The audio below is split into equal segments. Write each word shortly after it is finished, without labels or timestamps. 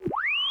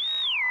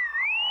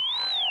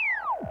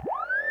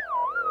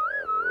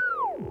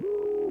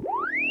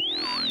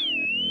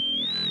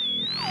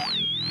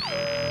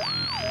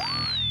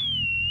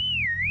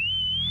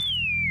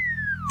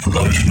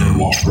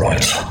what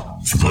right.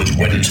 For those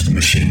wedded to the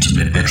machines in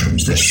their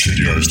bedrooms, their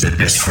studios, their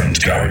best friend's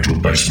garage or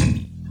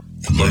basement.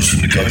 For those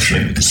who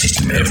negotiate with the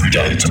system every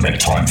day to make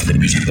time for the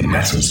music that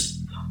matters.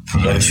 For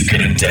those who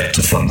get in debt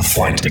to fund the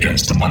fight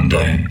against the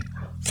mundane.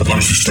 For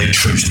those who stay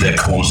true to their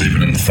cause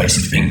even in the face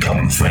of income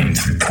and fame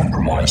through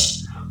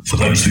compromise. For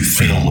those who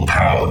feel the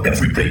power of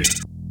every beat.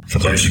 For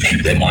those who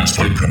keep their minds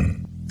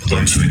open. For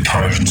those who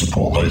encourage and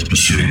support those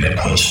pursuing their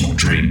personal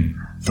dream.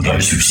 For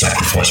those who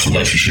sacrifice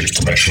relationships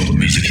to make sure the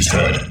music is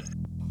heard.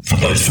 For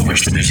those for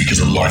which the music is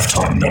a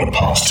lifetime, not a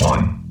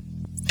pastime.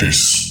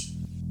 This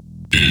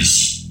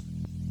is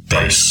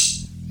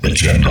Bass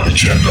Agenda.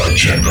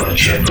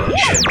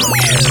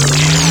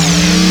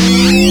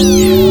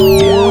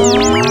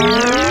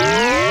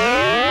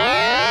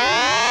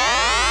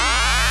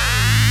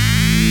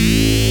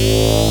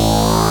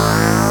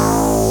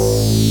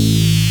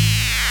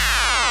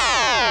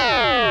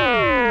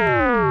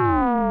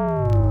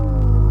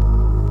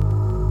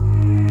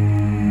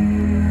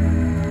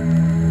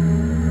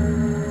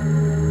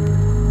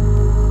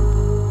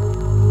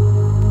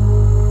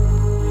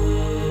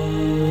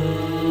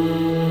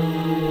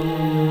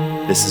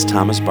 This is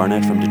Thomas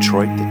Barnett from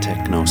Detroit, the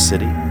Techno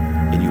City,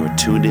 and you are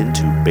tuned in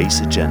to Bass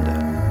Agenda.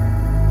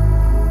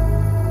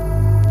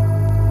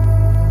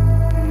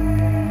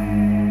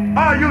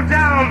 Are you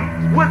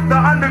down with the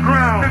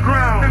underground?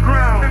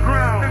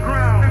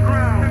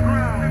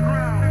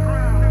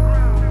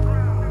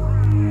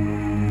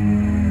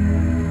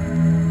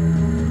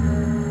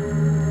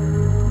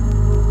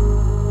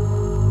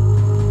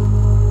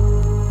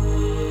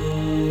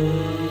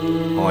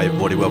 Hi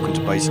everybody, welcome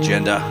to Bass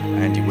Agenda.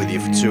 Andy with you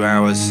for 2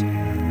 hours.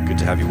 Good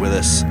to have you with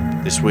us.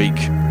 This week,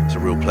 it's a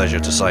real pleasure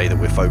to say that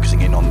we're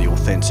focusing in on the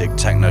authentic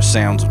techno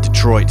sounds of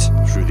Detroit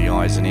through the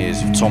eyes and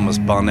ears of Thomas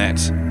Barnett.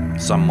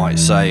 Some might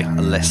say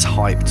a less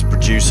hyped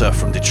producer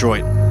from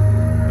Detroit,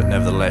 but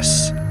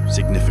nevertheless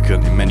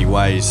significant in many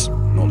ways,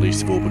 not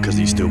least of all because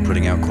he's still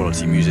putting out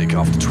quality music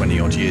after 20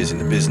 odd years in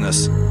the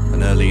business,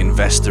 an early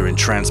investor in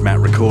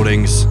Transmat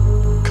Recordings,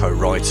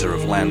 co-writer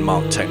of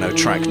landmark techno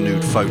track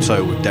Nude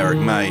Photo with Derek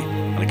May,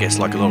 and I guess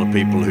like a lot of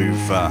people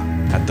who've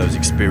had those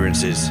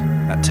experiences,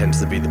 that tends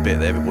to be the bit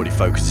that everybody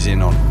focuses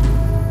in on.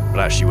 But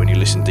actually when you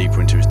listen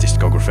deeper into his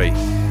discography,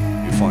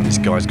 you'll find this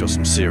guy's got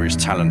some serious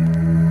talent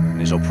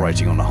and is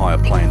operating on a higher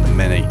plane than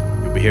many.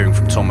 You'll be hearing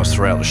from Thomas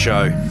throughout the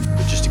show,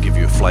 but just to give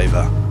you a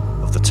flavour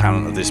of the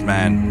talent of this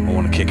man, I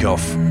want to kick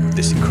off with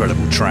this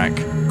incredible track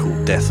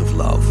called Death of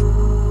Love.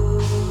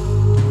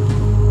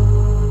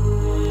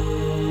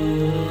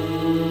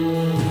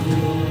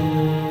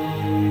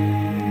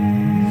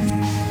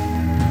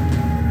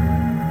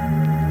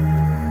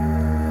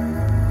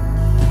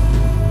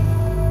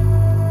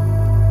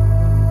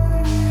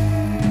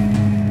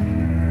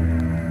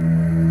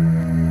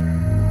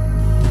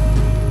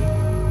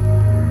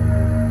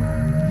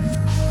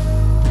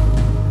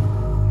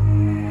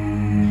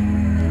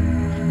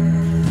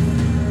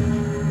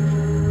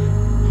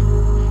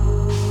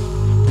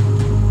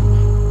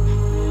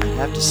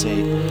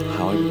 Say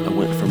how I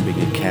went from being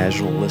a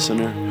casual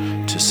listener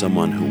to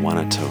someone who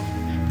wanted to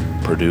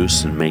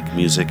produce and make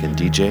music and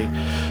DJ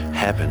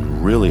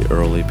happened really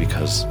early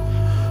because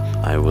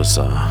I was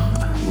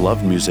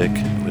loved music.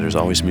 There's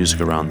always music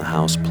around the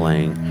house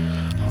playing.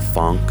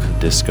 Funk,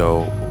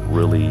 disco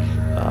really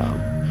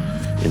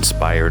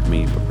inspired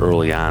me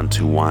early on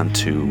to want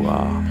to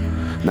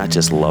not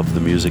just love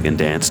the music and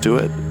dance to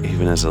it.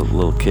 Even as a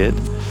little kid,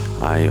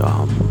 I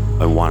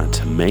wanted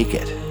to make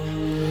it.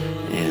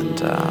 And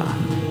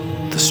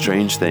the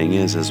strange thing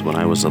is when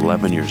I was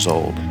 11 years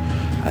old,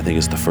 I think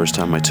it's the first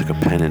time I took a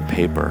pen and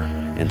paper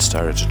and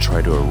started to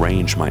try to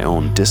arrange my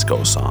own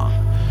disco song.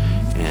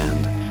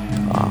 And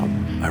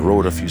I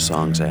wrote a few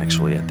songs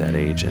actually at that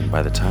age, and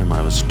by the time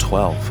I was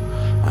 12,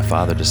 my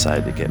father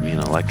decided to get me an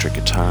electric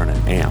guitar and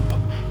an amp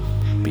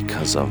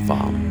because of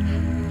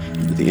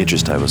the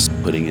interest I was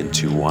putting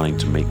into wanting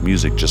to make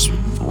music, just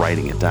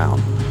writing it down.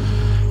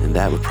 And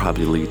that would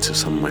probably lead to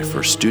some of my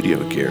first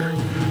studio gear,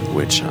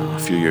 which a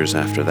few years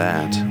after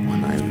that,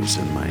 when I was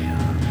in my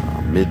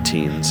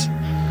mid-teens,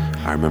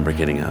 I remember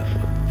getting a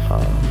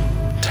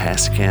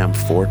Tascam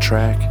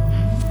 4-track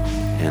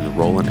and a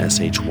Roland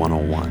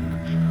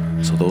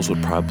SH-101. So those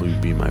would probably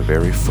be my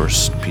very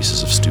first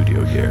pieces of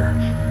studio gear.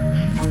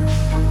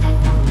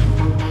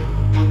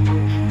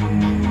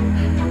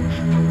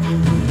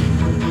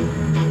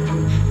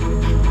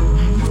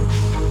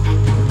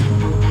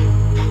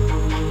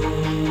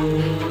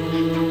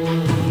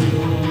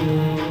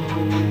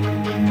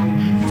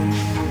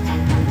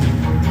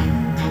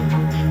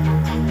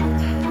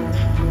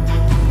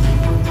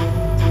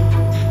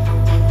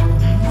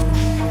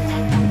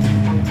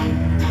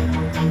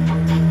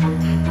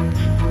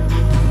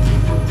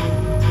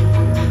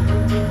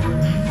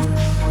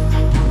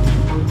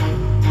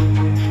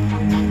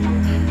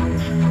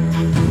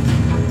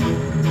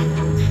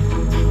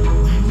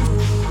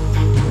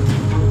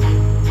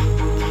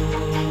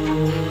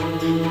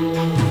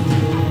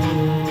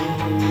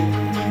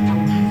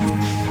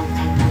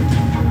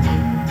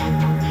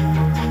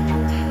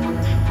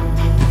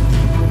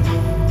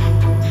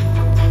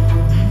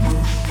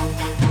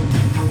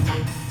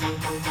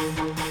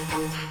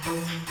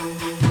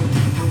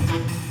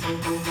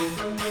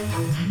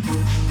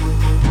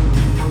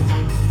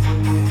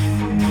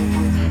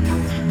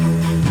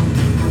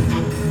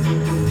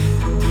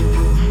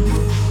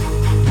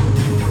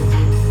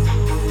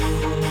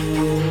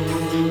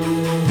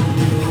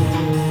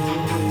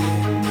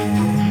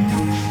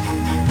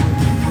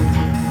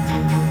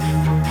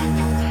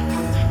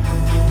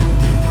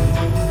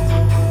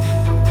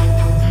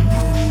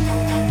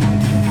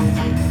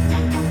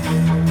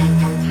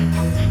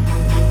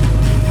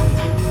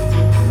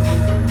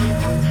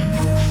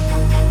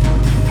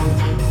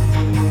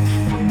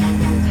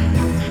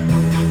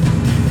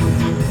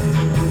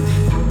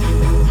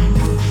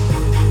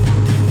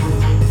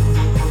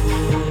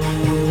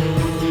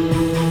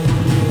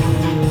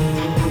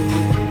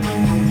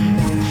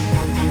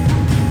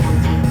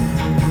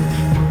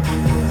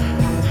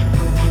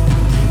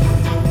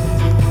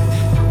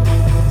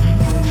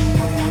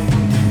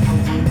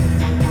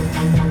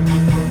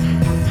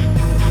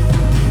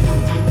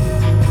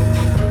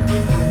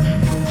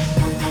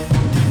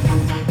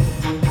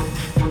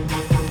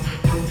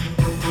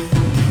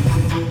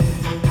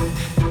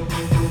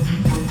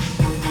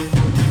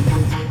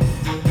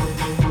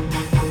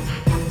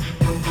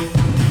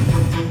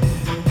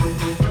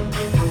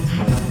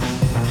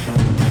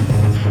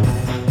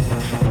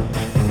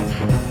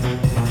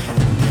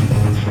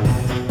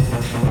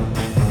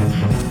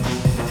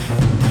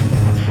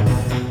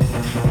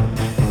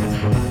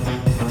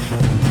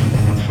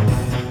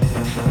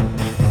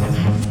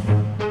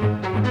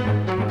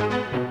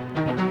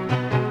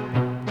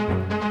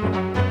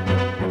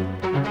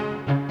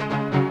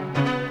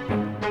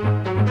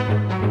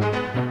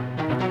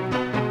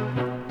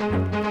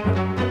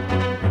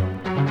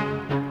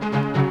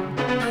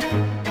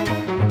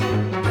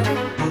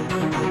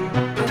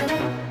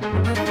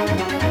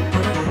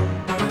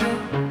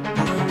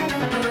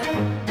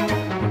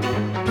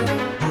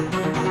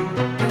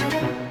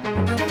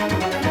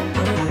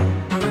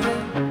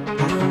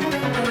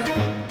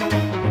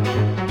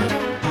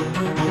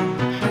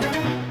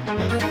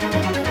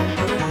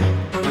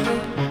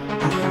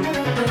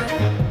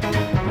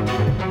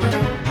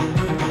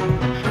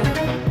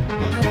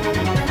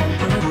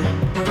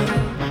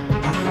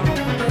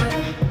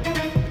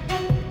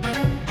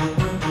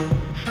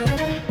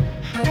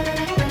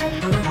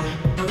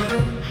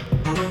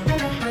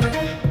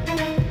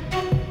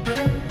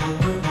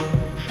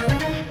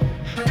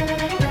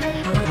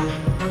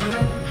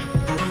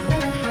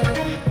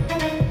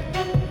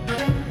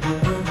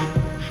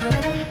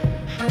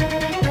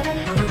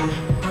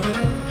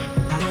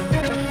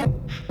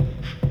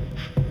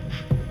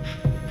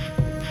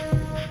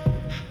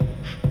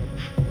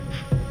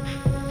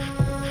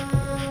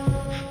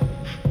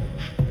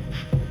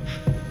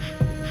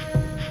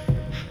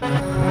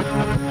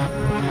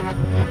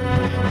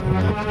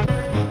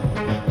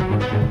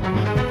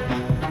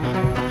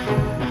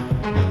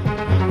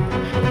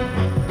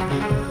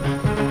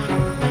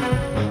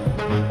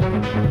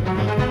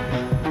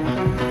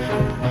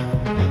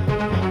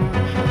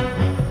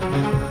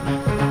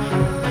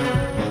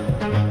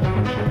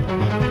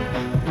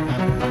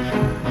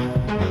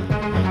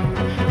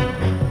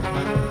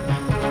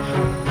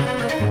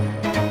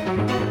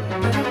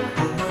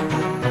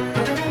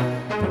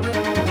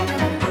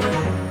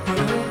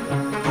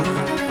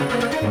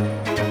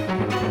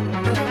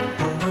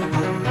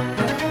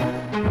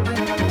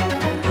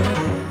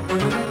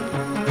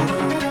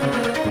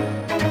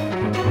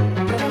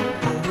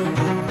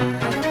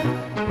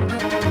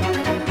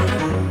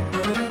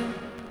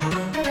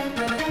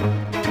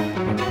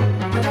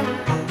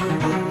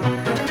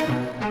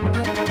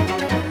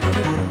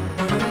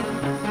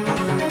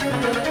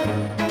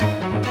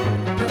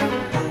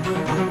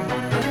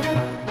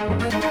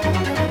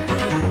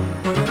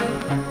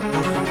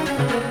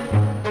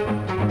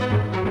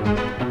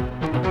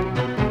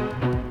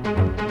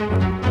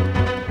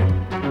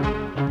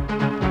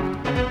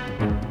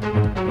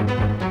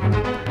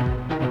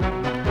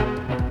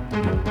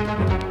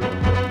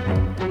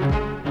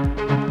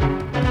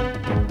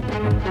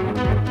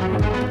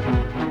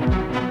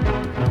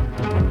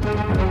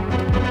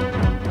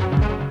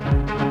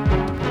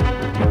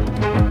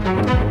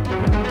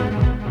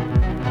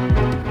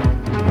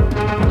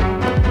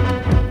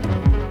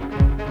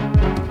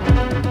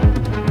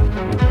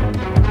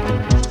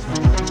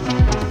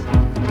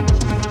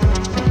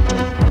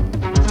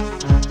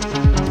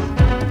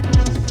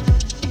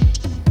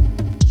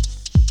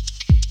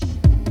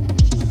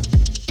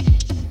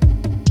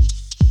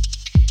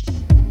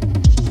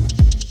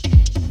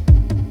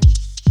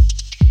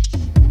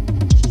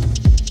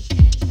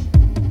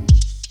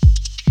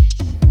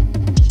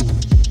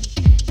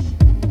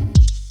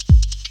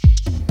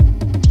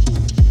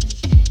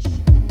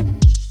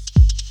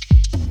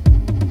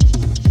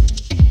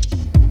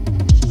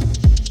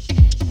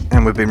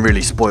 been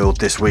really spoiled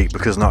this week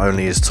because not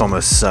only is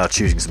Thomas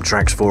choosing some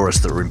tracks for us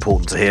that are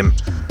important to him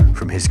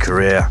from his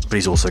career, but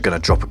he's also going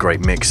to drop a great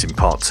mix in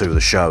part 2 of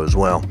the show as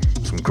well.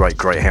 Some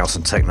great house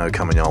and techno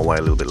coming our way a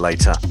little bit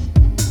later.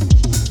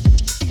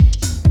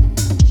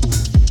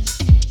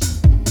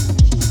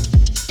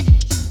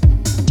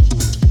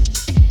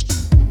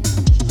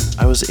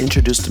 I was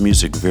introduced to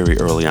music very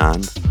early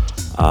on.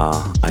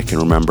 I can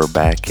remember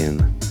back in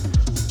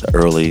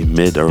the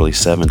mid-early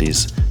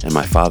 70s, and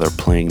my father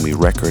playing me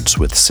records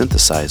with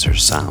synthesizer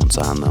sounds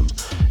on them.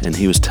 And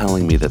he was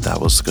telling me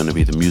that was going to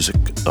be the music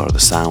or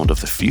the sound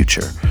of the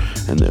future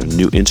and the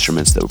new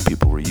instruments that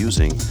people were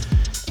using.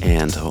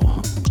 And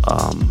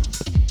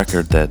the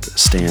record that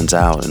stands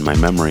out in my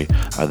memory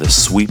are the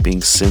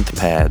sweeping synth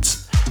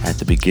pads at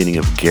the beginning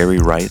of Gary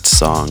Wright's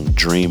song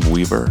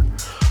Dreamweaver.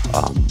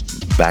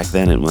 Back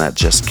then, when that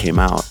just came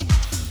out,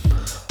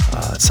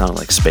 it sounded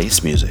like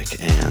space music,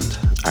 and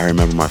I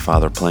remember my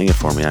father playing it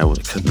for me. I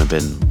couldn't have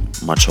been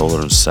much older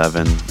than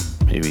 7,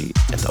 maybe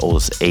at the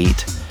oldest 8,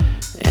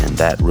 and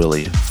that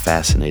really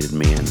fascinated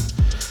me, and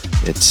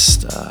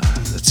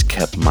it's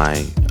kept my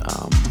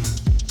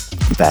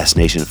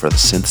fascination for the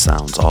synth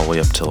sounds all the way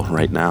up till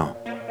right now.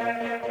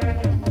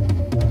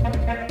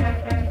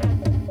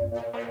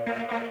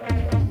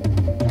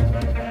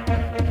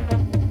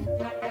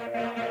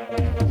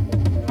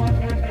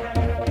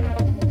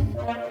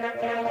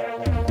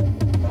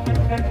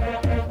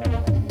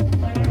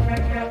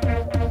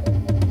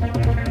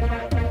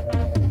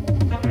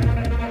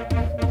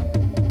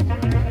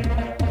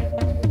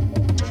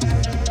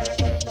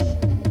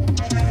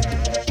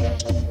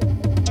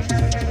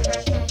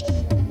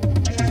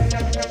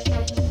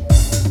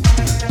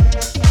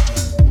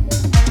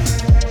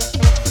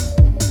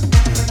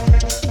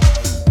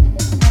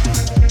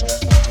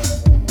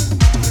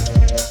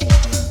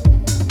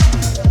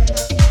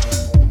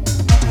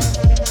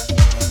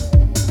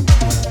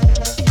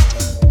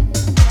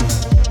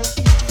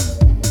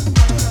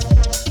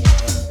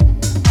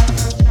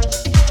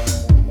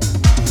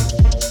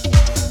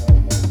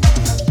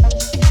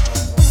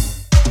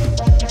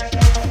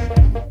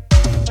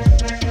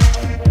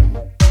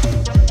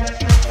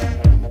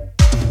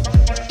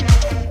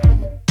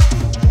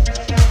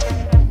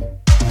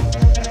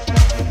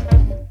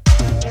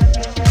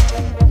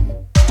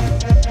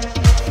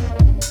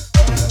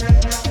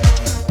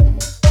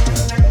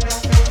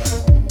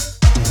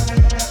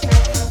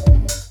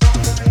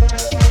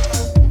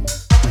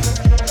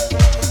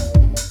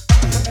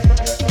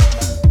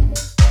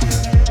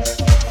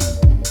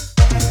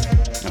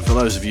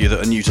 Those of you that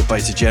are new to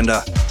Bass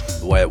Agenda,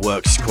 the way it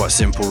works is quite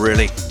simple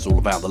really. It's all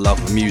about the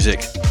love of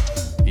music.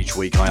 Each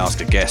week I ask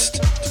a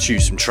guest to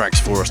choose some tracks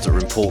for us that are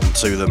important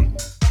to them.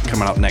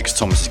 Coming up next,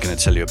 Thomas is going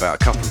to tell you about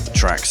a couple of the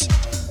tracks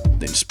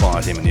that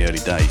inspired him in the early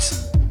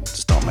days to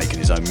start making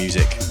his own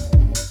music.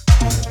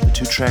 The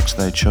 2 tracks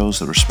that I chose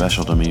that were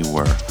special to me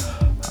were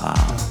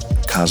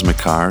Cosmic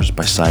Cars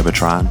by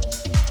Cybertron,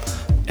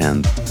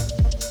 and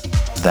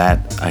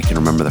that I can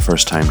remember the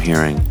first time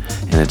hearing,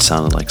 and it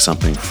sounded like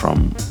something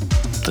from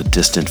the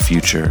distant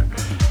future,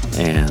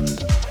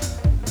 and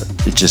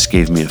it just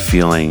gave me a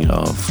feeling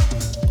of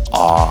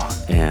awe,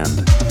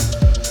 and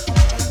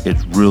it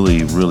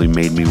really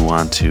made me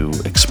want to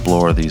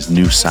explore these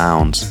new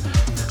sounds,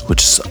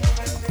 which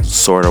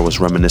sort of was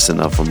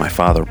reminiscent of when my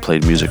father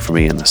played music for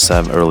me in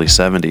the early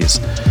 70s.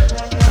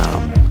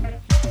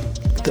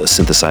 The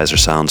synthesizer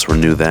sounds were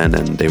new then,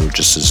 and they were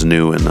just as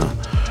new in the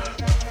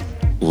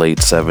late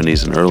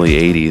 70s and early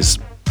 80s,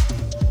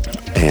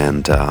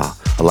 and a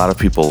lot of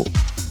people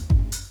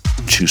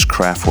choose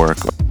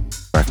Kraftwerk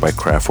by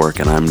Kraftwerk,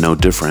 and I'm no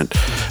different.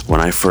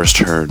 When I first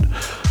heard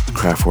the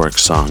Kraftwerk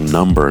song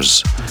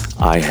Numbers,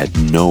 I had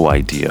no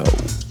idea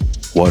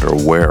what or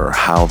where or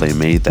how they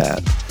made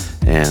that,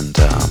 and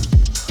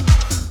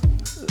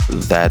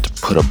that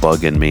put a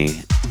bug in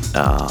me.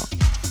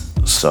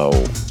 So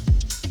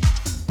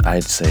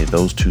I'd say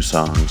those 2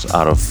 songs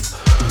out of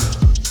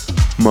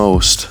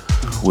most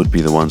would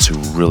be the ones who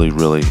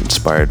really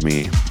inspired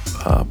me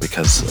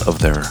because of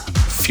their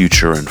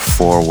future and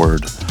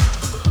forward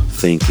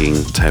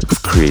thinking type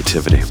of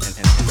creativity.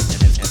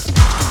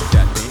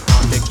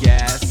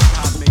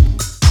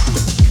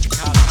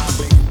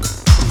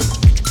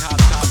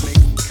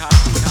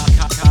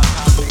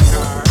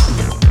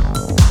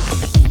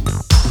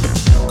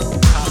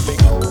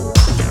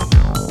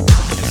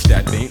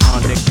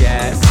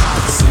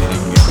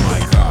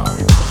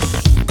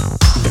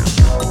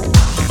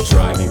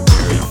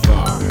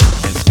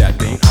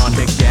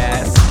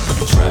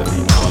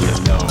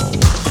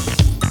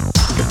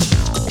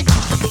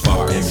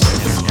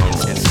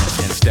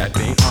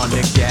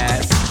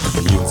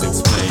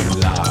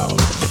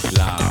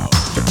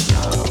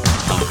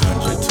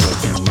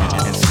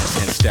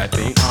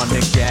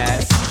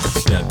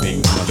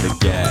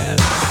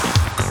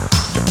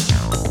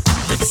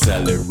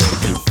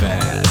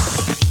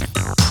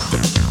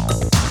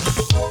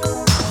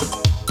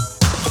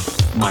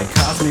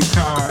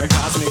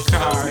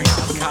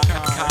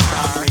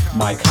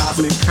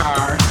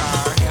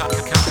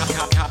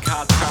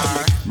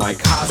 My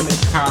cosmic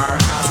car,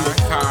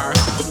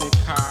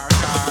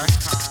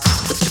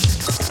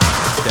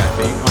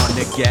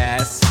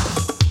 gas.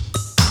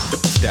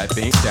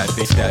 Stepping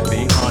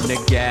on the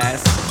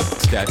gas.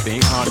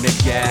 Stepping on the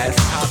gas.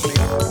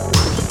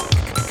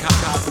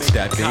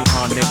 Stepping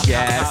on the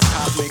gas.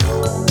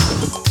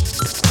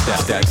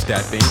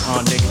 Stepping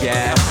on the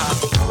gas.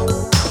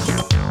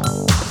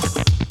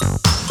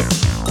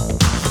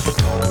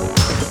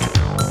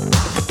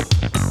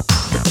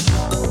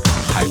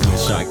 I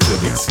wish I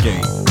could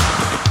escape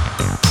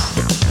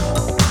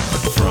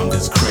from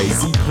this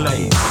crazy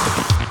place.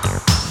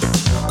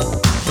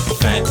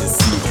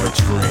 Fantasy or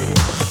dream,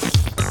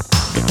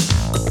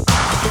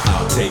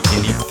 I'll take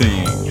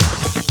anything.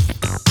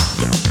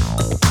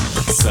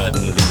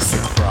 Suddenly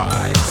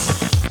surprise,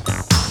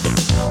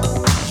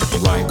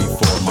 right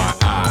before my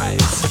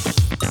eyes.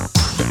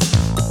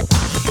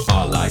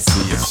 All I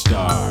see is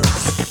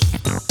stars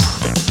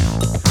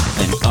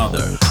and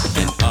other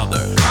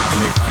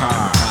cosmic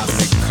cars.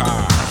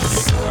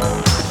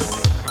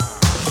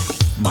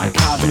 My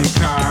cosmic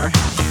car.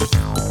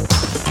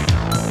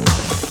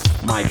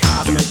 My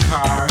cosmic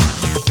car.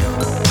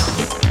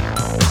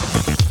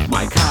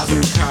 My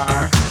cosmic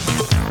car.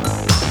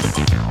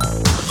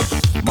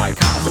 My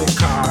cosmic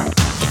car.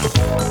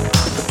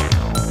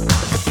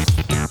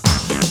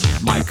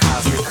 My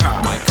cosmic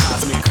car. My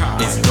cosmic car.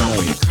 It's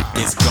going.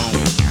 It's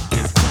going.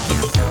 It's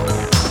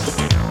going.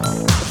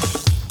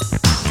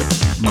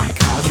 My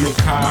cosmic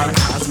car. My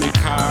cosmic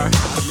car.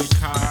 Cosmic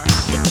car.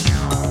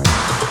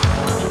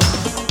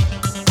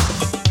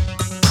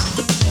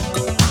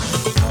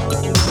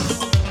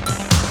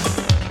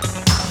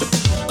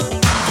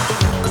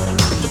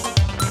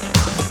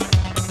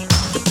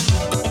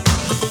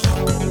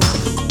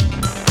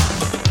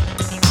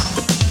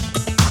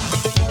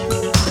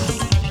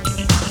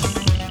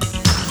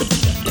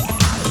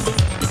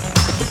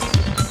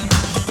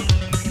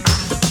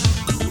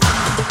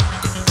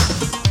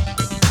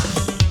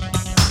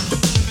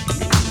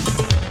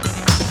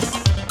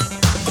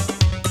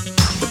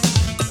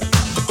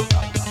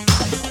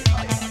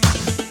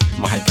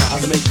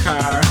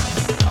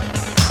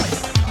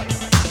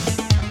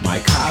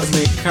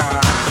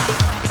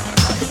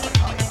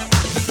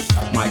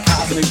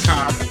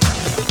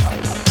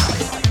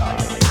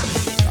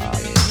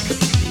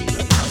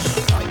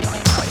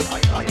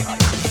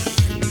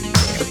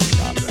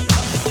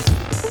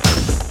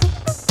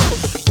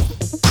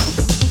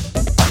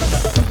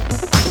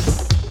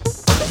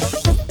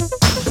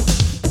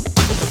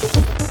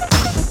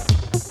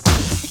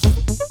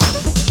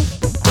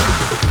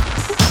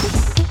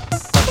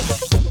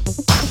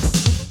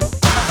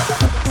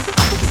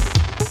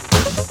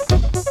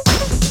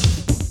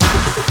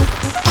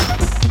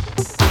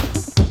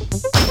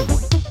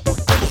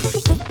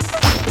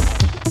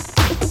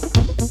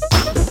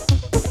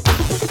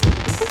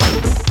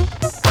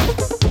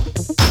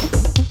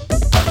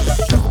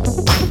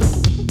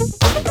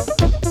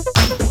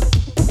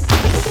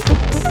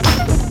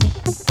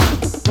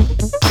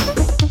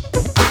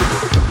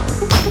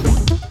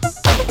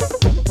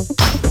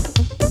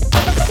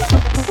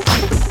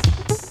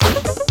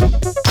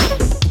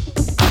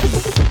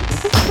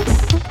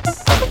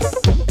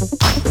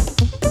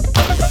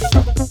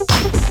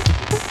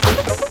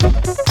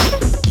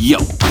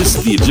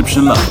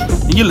 Egyptian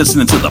Love, and you're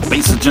listening to the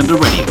Bass Agenda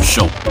Radio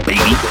Show,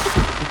 baby.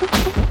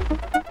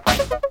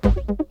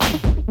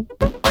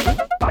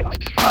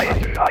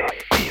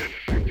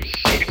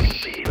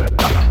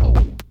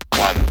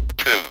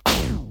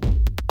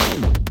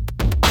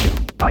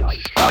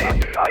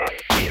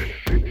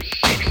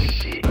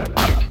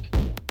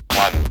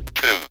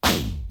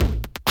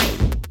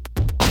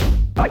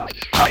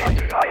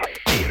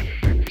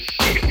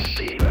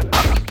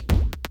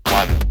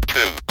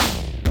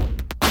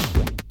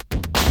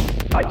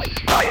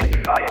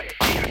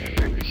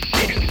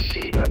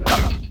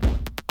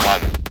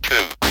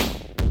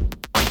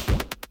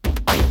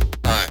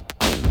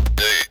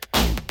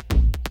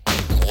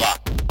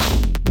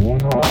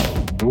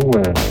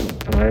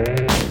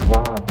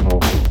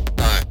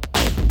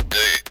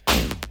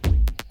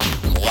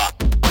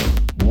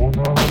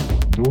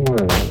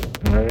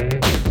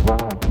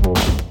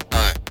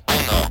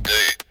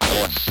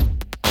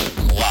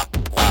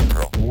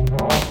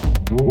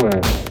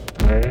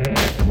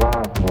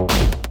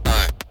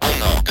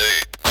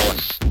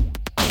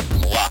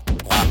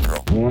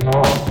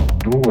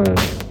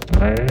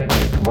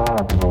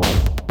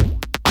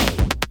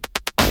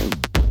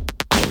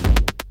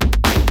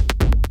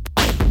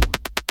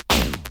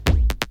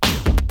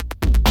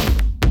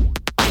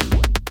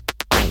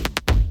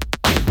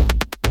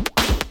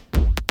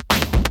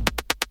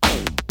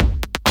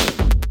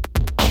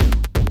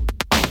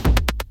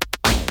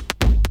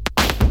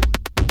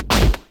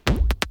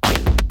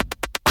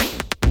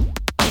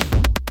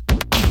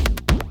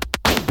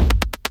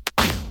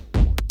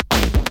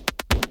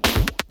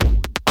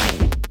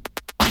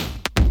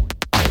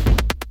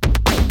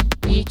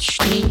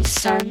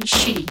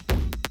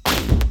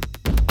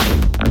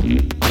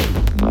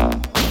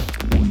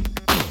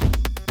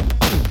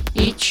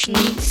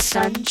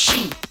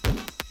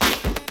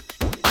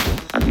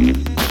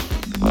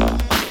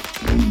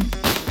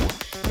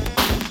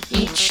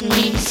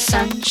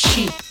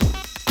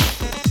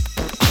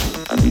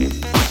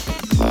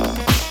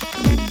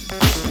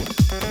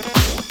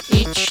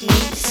 Each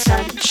needs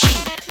some cheap.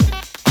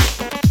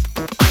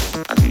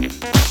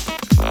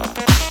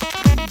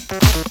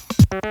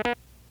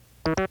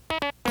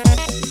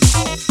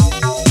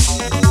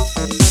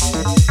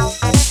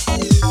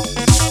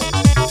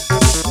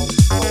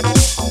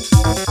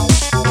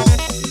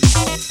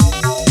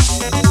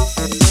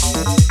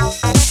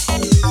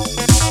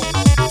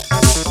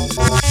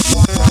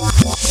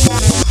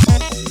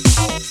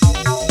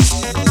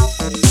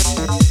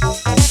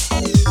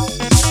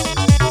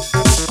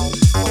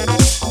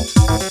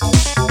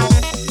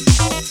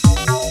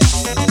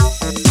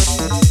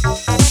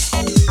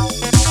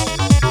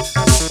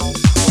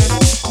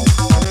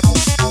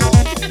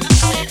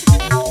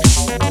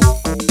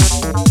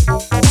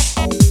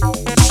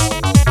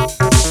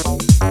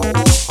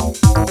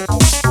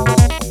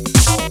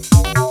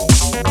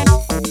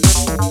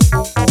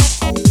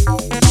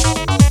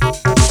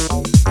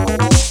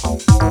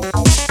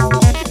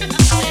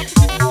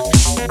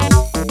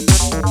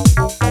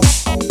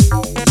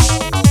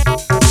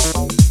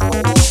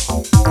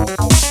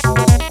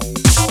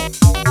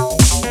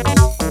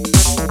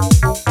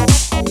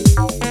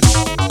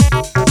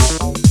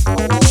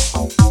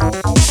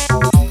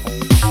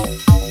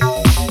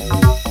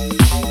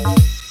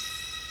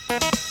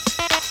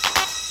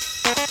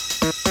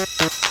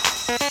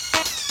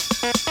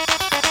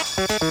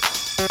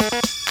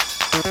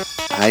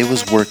 I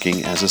was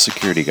working as a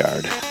security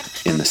guard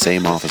in the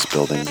same office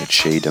building that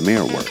Shay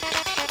Demir worked.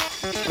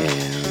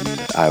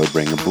 And I would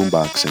bring a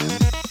boombox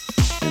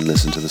in and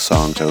listen to the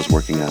songs I was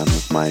working on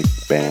with my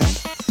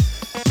band.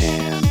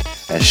 And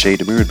as Shay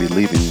Demir would be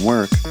leaving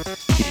work,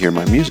 he'd hear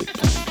my music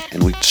playing.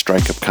 And we'd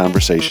strike up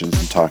conversations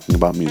and talking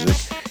about music.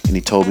 And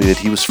he told me that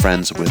he was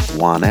friends with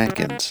Juan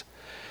Atkins.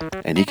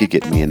 And he could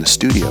get me in the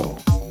studio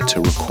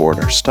to record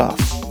our stuff.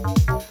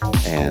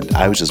 And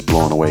I was just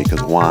blown away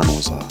because Juan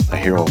was a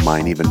hero of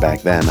mine even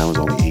back then. I was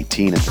only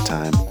 18 at the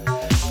time,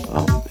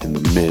 in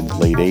the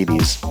late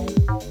 80s.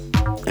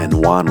 And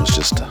Juan was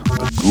just a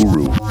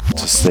guru,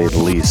 to say the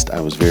least.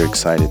 I was very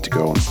excited to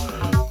go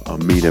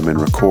and meet him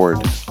and record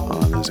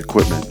on his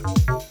equipment.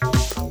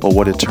 Well,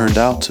 what it turned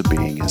out to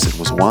being is it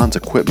was Juan's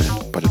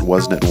equipment, but it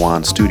wasn't at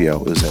Juan's studio.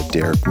 It was at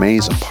Derek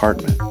May's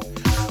apartment,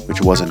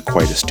 which wasn't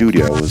quite a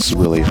studio. It was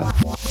really a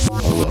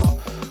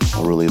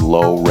really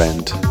low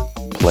rent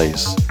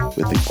place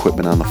with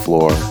equipment on the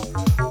floor,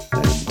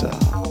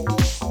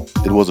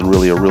 and it wasn't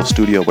really a real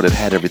studio, but it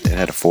had everything. It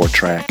had a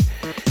 4-track,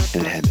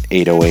 and it had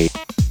 808,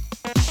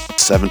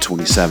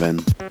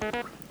 727,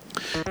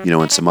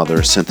 and some other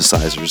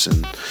synthesizers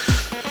and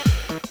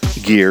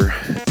gear,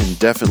 and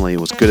definitely it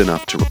was good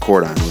enough to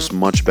record on. It was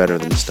much better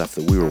than the stuff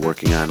that we were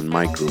working on in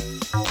my group.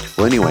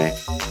 Well, anyway,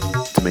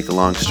 to make a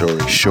long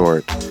story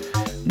short,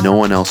 no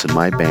one else in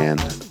my band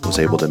was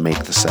able to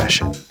make the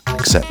session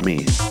except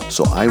me.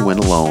 So I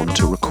went alone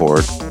to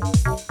record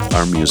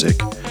our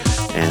music,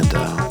 and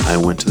I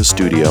went to the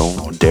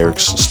studio,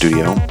 Derek's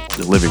studio,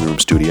 the living room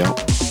studio,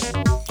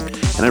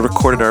 and I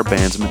recorded our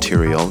band's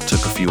material. It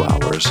took a few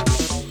hours.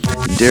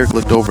 And Derek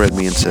looked over at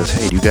me and says,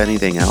 "Hey, do you got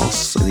anything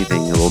else?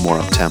 Anything a little more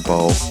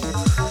up-tempo,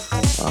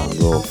 a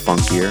little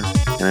funkier?"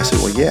 And I said,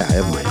 "Well, yeah, I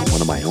have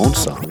one of my own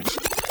songs."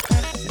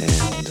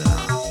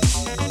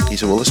 And he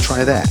said, "Well, let's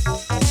try that."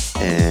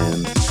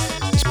 And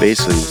it's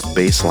basically the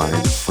bass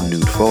line for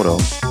Nude Photo.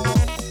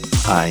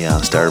 I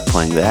started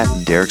playing that,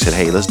 and Derek said,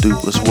 "Hey, let's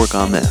work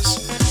on this."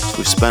 So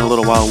we spent a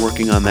little while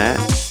working on that,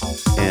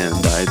 and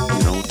I,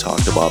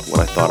 talked about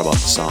what I thought about the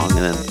song. And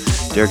then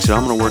Derek said,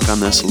 "I'm going to work on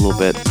this a little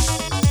bit,"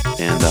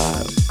 and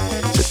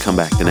he said, "Come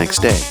back the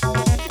next day."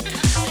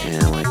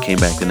 And when I came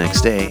back the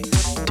next day,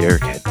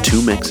 Derek had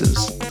 2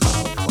 mixes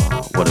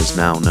of what is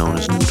now known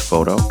as Nude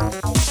Photo,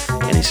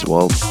 and he said,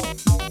 "Well,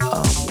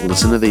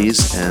 listen to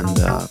these and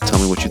tell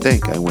me what you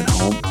think." I went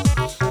home,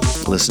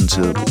 listened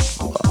to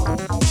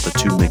the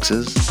 2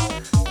 mixes,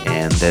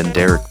 and then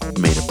Derek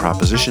made a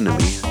proposition to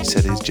me. He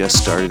said he's just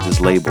started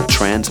his label,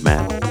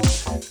 Transmat.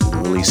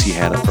 The release he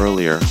had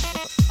earlier,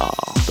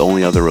 the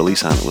only other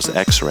release on it was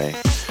X-Ray,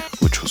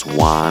 which was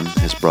Juan,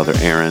 his brother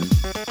Aaron,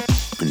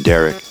 and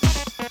Derek.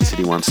 He said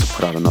he wants to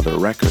put out another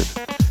record,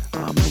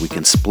 and we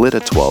can split a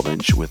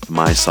 12-inch with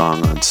my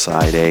song on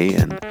side A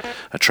and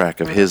a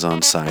track of his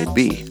on side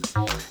B.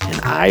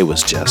 And I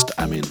was just,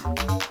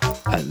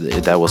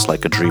 that was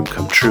like a dream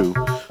come true.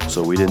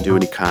 So we didn't do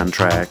any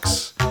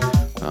contracts.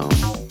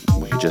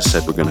 We just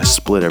said we're going to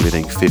split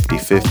everything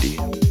 50-50.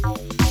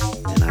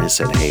 And I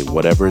said, "Hey,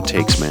 whatever it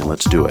takes, man,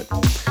 let's do it."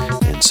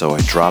 And so I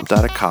dropped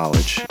out of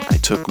college. I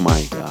took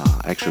my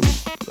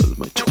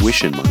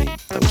tuition money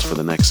that was for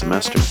the next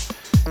semester,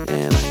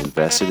 and I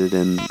invested it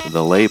in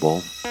the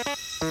label.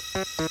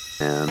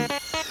 And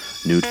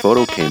Nude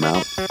Photo came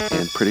out,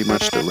 and pretty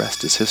much the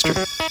rest is history.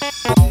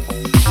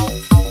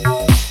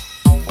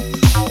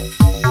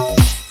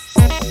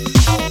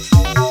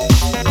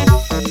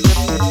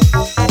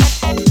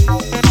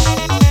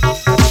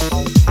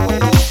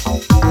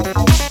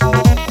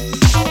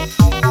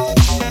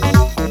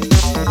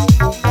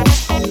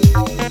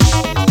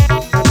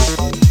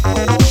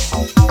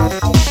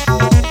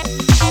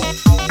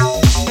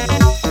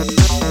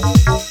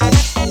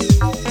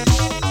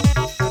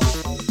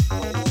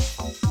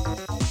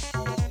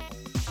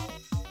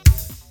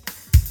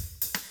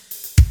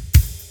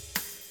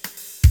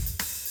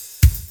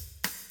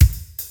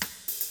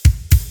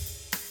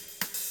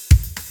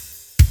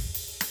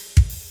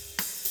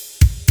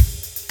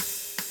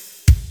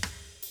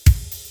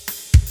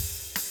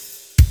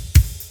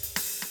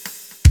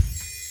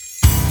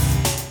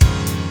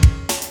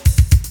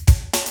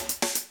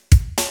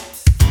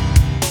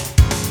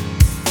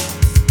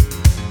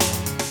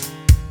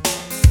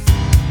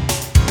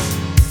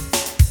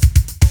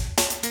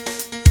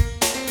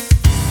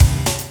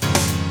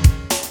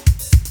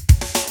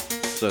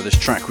 So this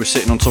track we're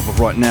sitting on top of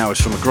right now is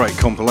from a great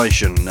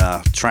compilation.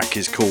 Track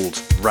is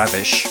called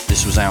Ravish.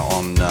 This was out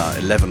on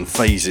 11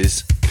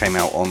 Phases. Came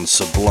out on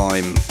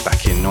Sublime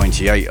back in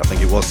 98, I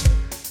think it was.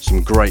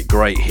 Some great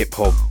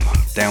hip-hop,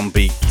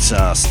 downbeat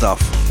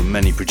stuff from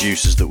many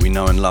producers that we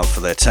know and love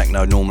for their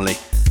techno normally.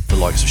 The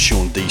likes of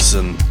Sean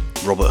Deason,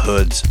 Robert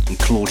Hood and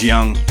Claude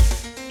Young.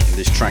 And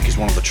this track is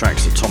one of the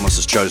tracks that Thomas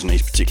has chosen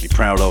he's particularly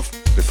proud of.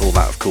 Before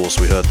that, of course,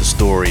 we heard The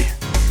Story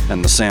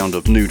and the sound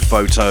of Nude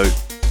Photo.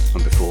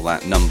 And before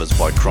that, Numbers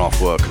by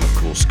Kraftwerk and of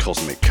course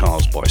Cosmic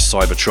Cars by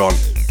Cybertron.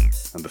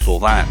 And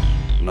before that,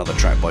 another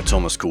track by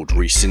Thomas called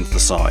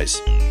Resynthesize.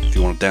 If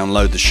you want to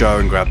download the show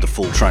and grab the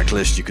full track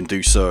list, you can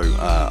do so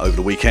over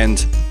the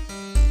weekend.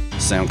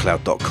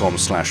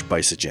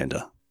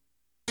 soundcloud.com/bassagenda.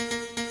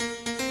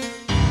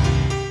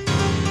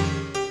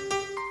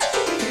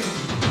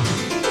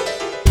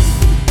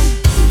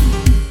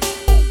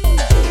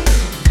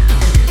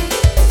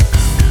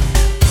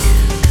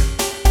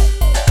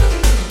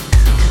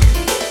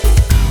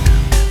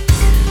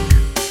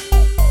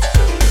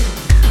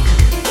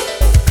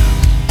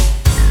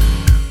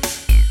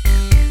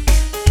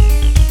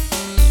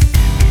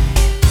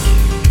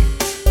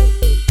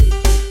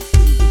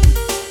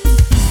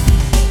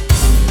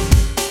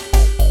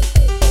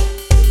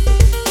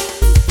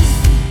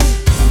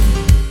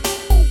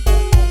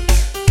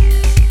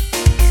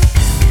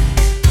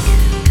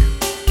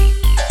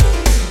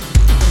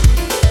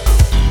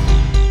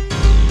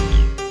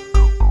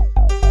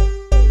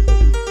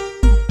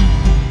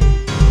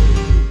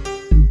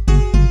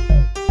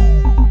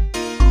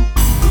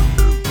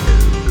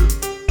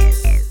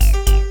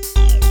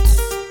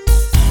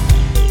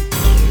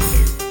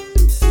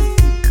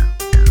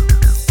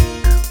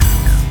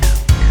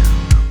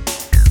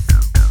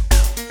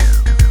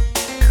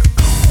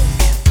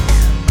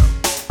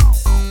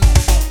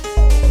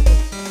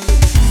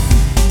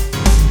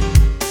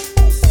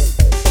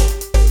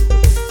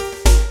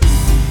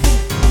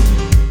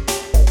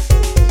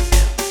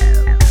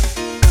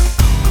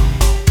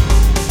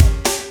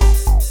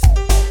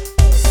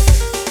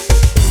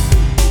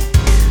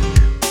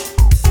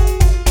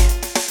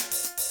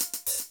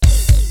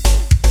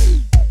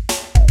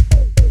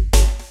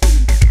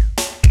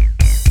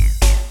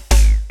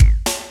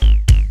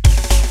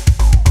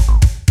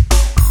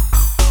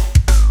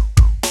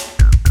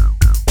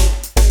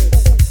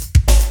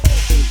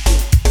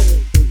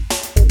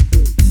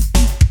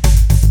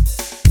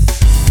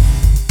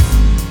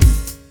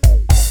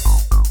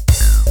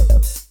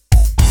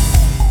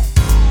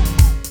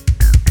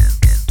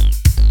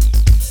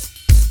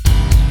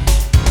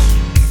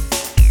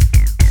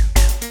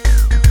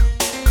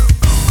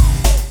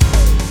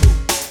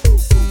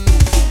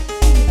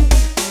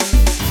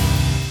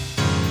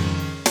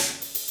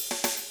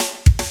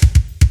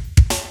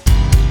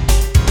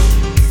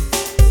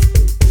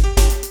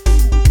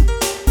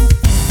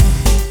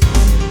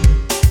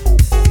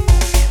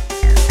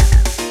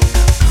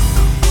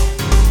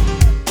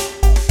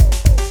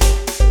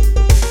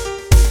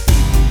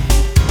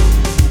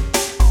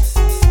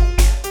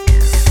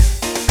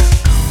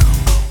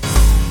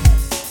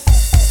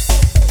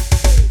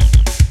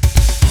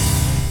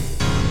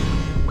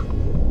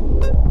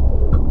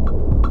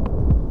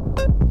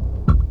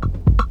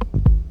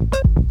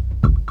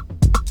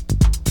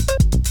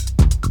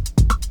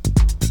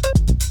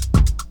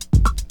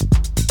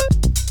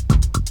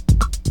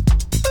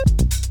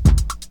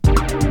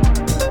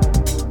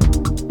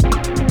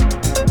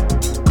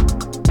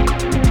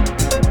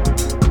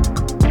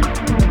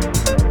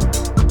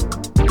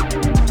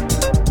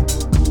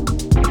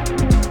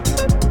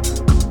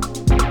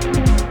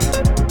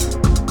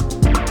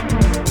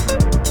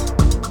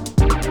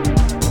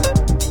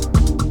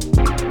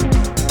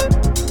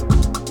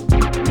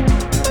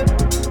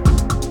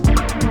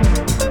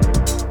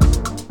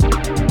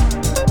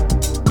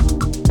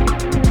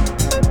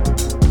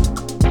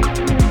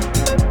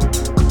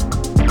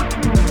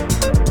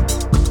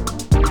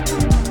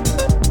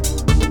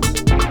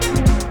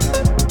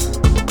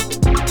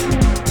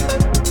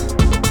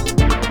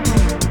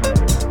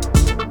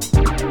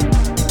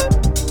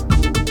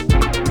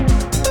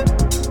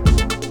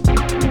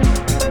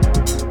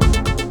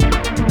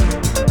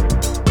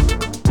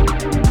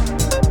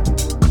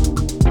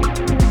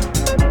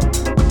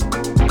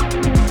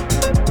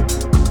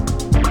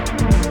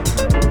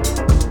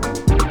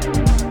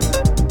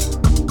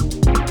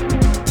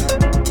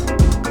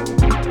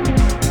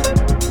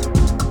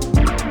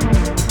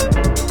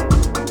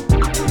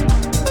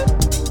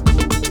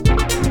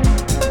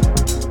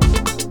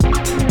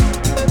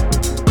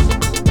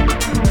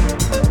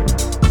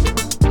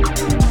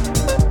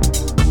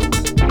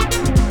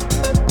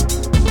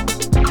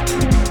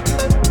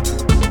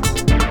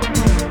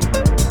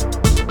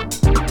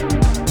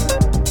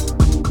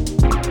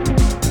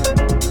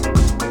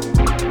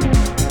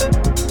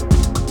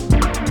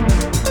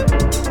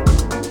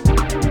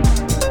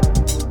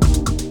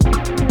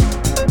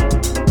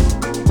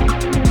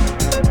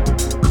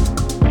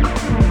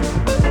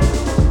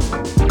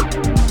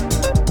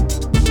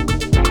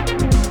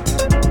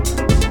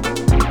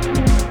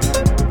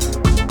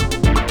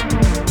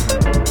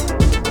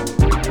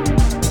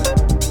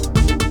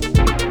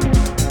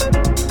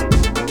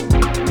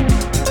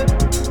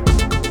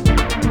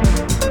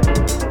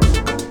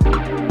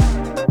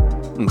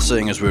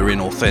 seeing as we're in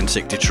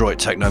authentic Detroit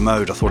techno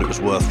mode, I thought it was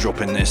worth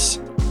dropping this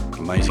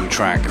amazing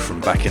track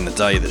from back in the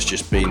day that's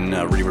just been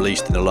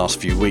re-released in the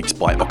last few weeks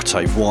by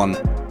Octave One.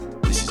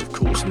 This is of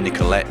course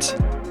Nicolette.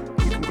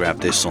 You can grab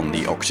this on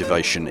the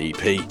Octavation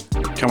EP.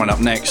 Coming up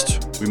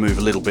next, we move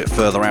a little bit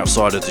further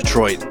outside of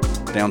Detroit,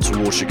 down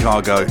towards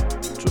Chicago,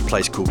 to a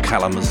place called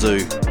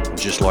Kalamazoo. And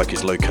just like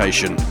his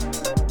location,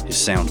 his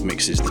sound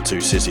mixes the two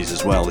cities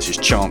as well. This is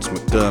Chance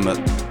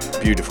McDermott,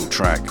 beautiful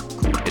track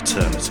called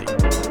Eternity.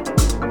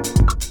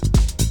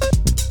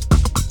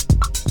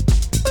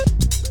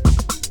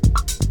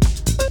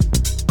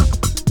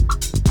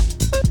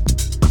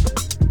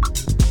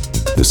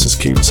 This is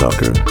King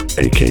Tucker,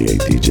 aka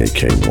DJ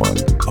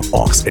K1 of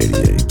Aux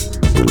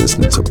 88. You're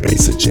listening to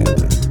Bass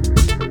Agenda.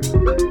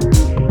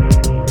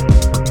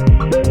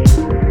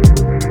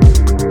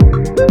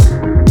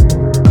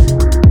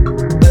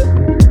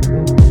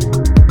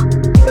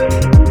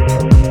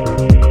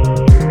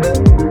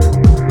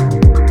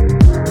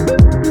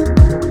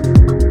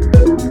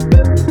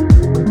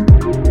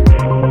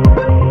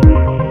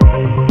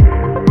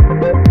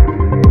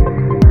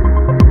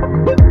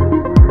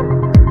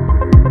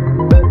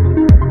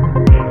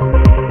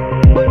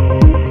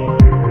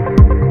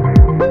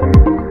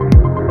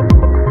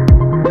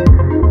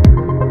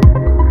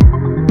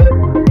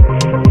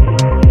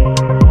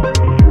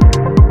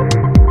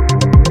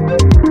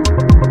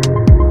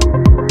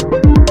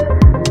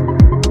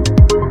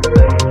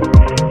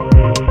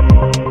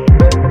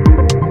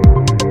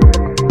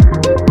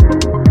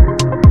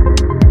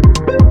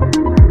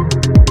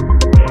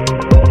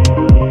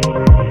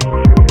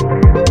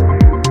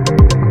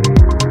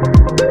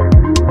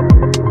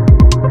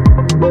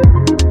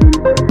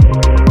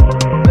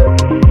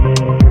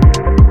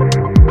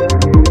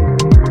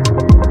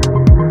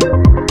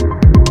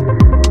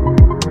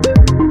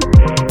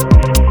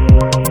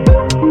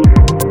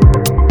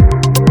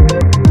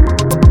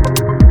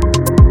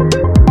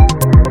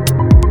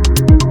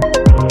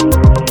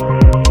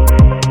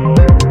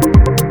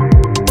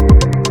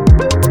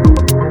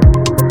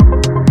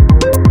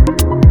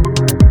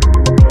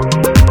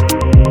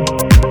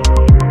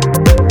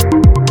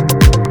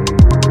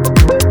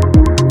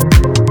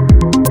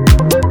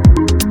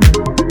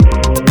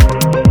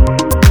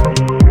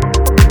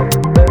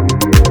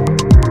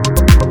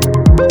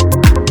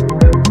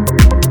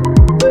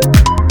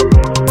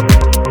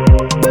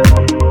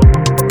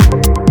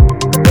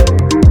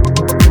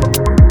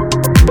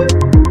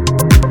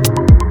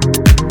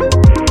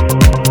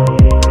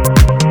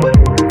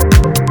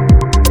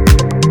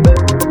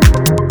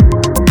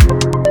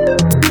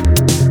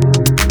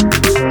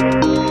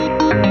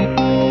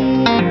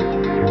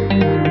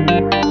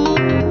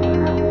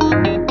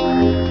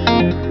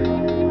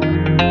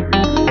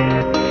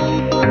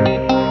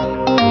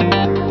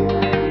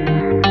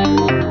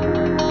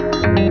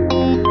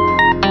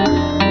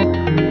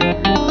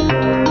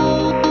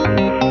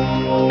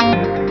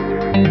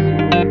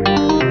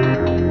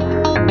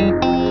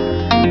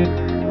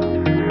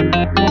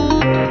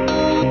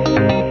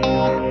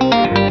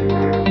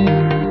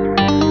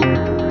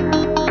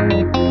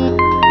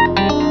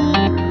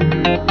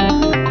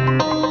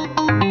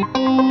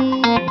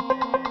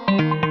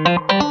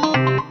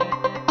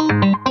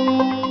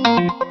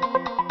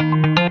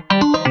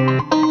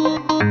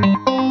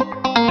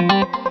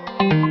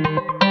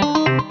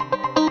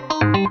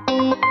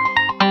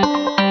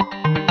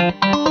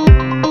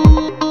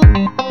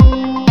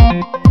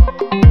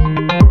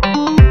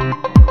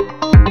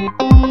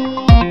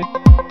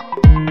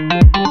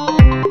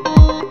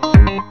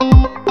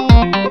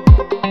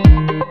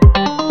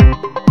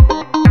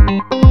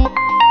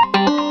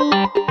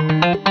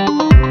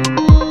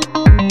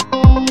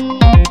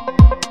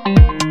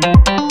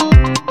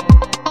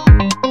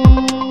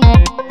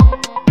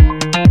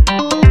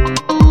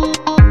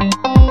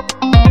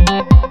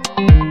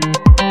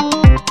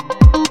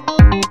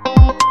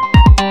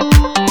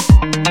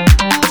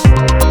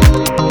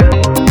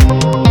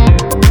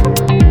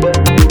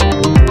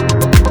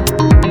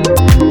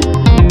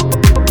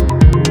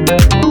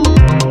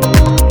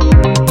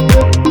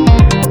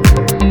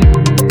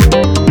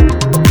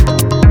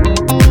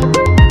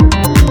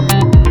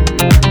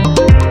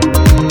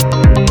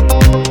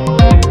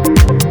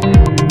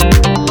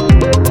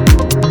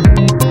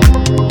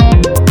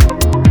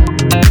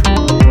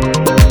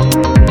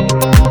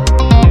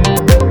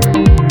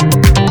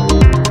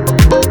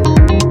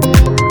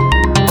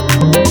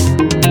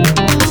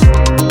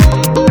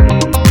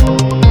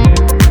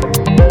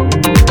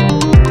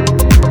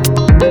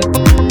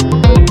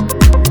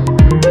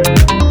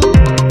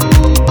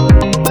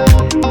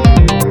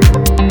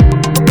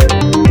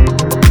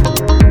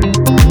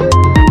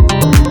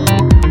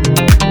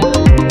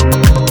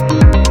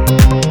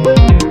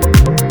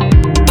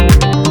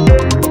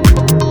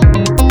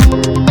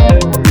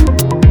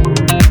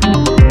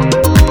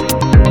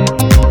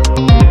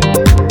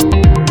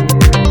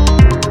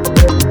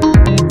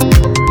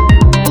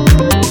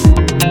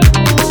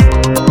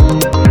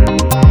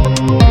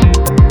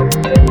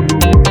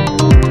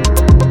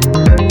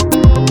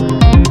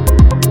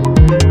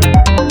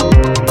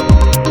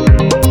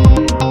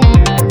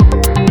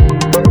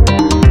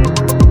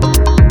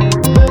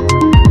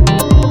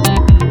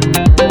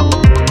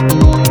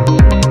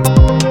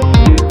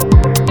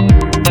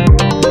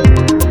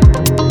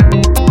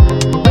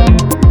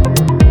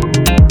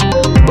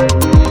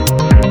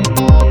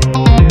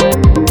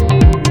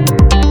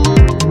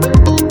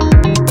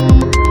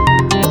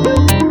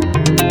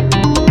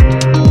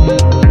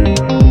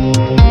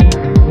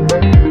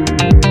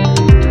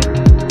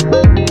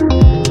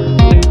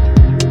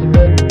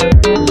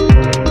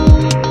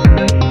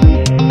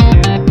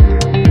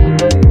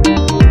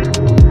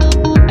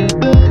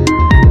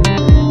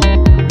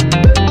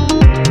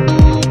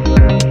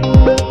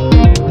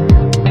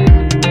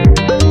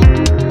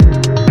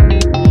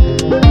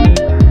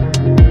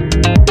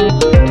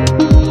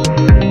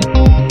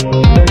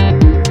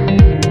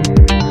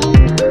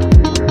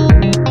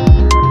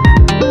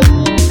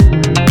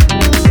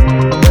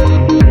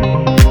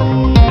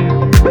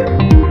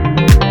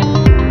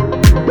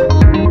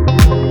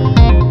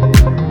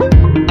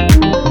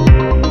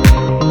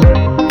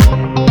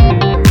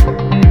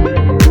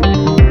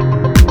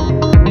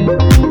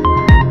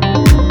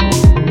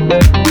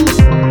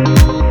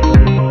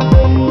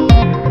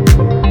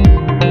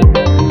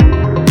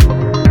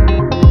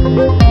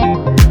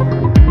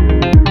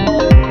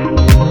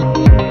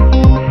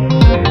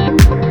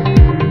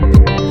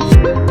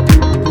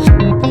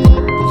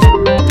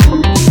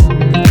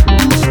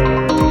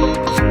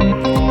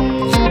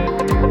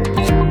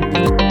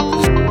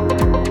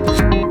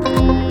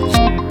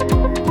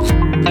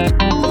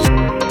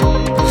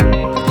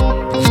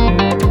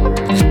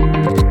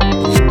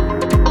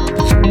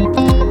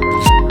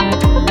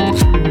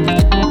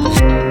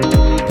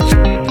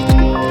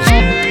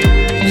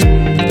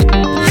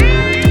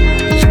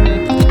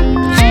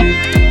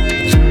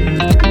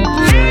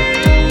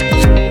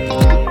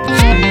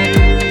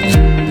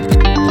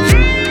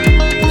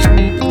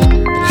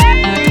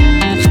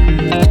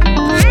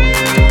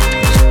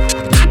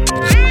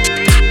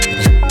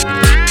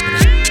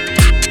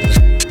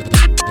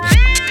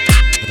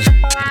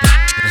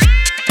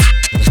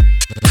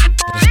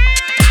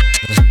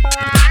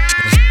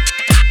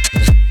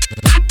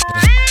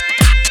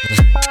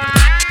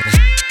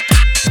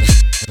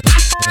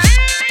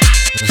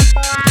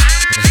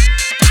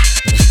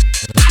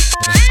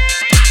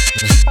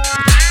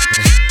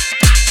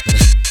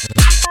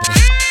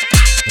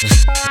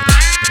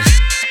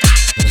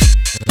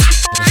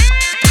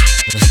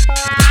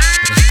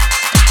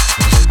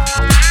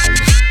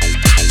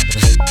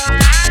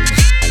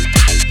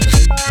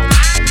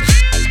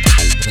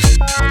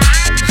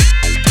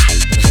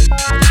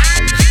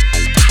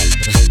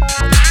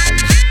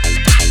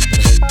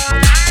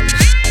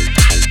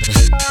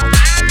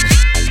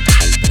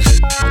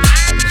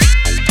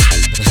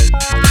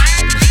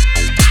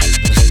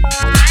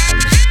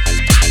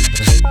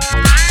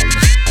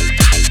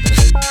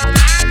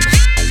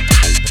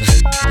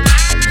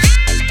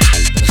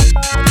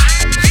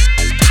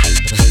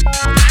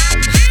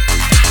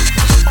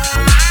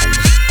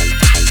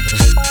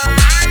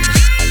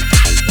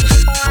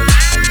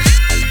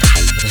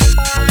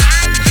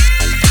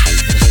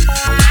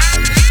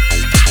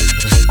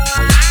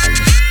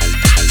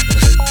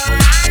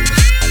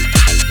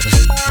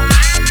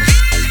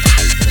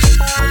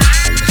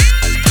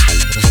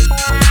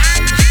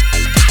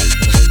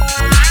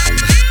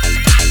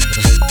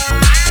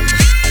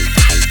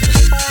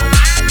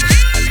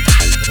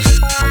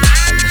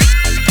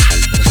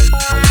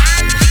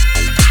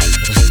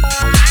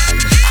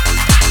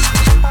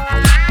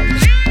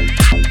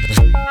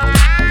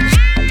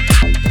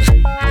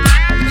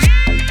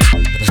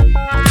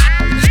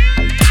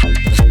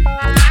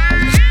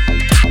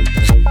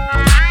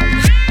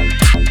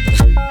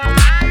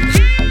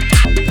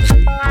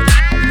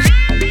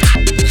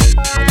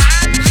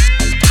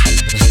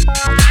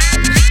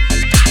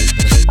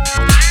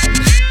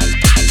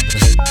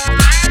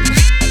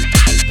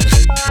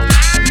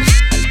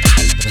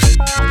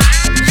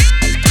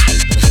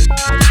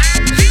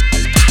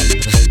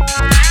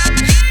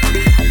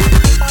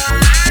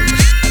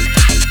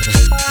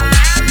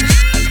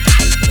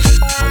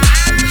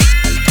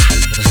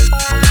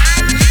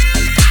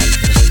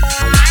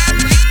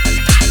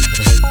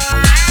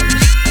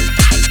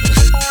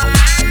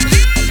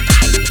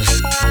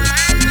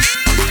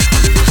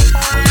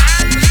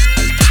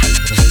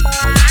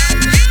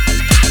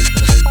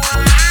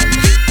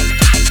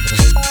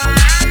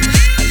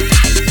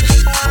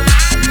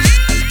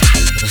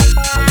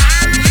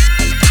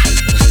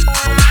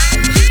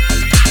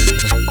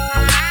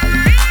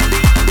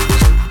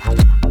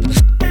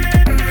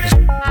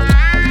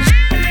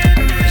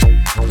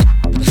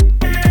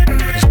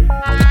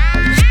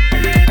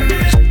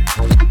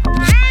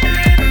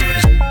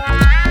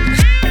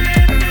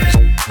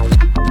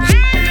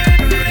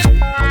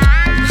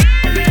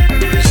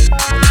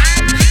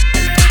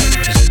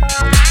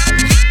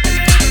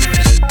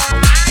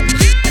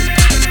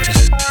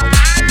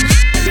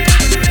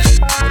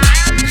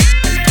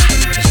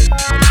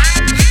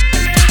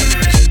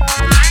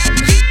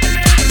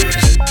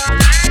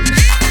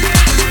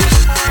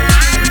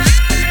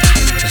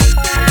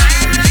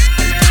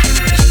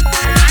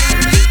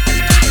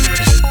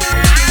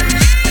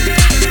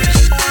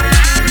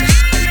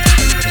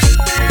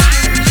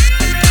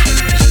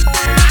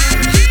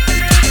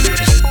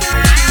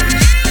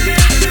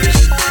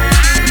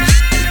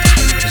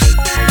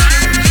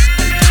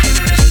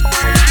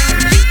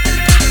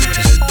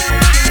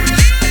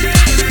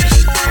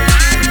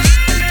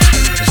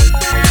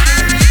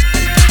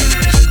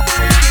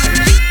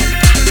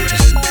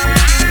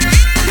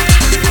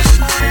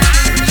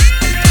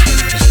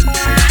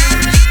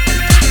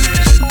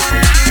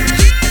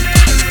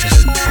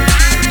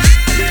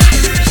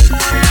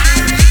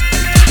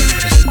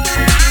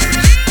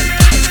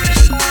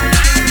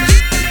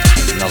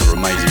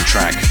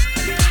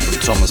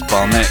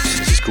 Barnett.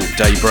 This is called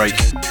Daybreak.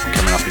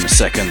 Coming up in a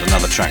second,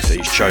 another track that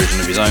he's chosen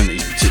of his own that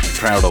he's particularly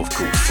proud of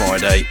called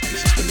Friday.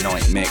 This is the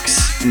Night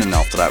Mix. And then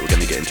after that, we're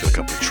going to get into a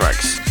couple of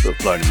tracks that have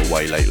blown him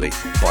away lately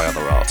by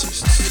other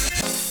artists.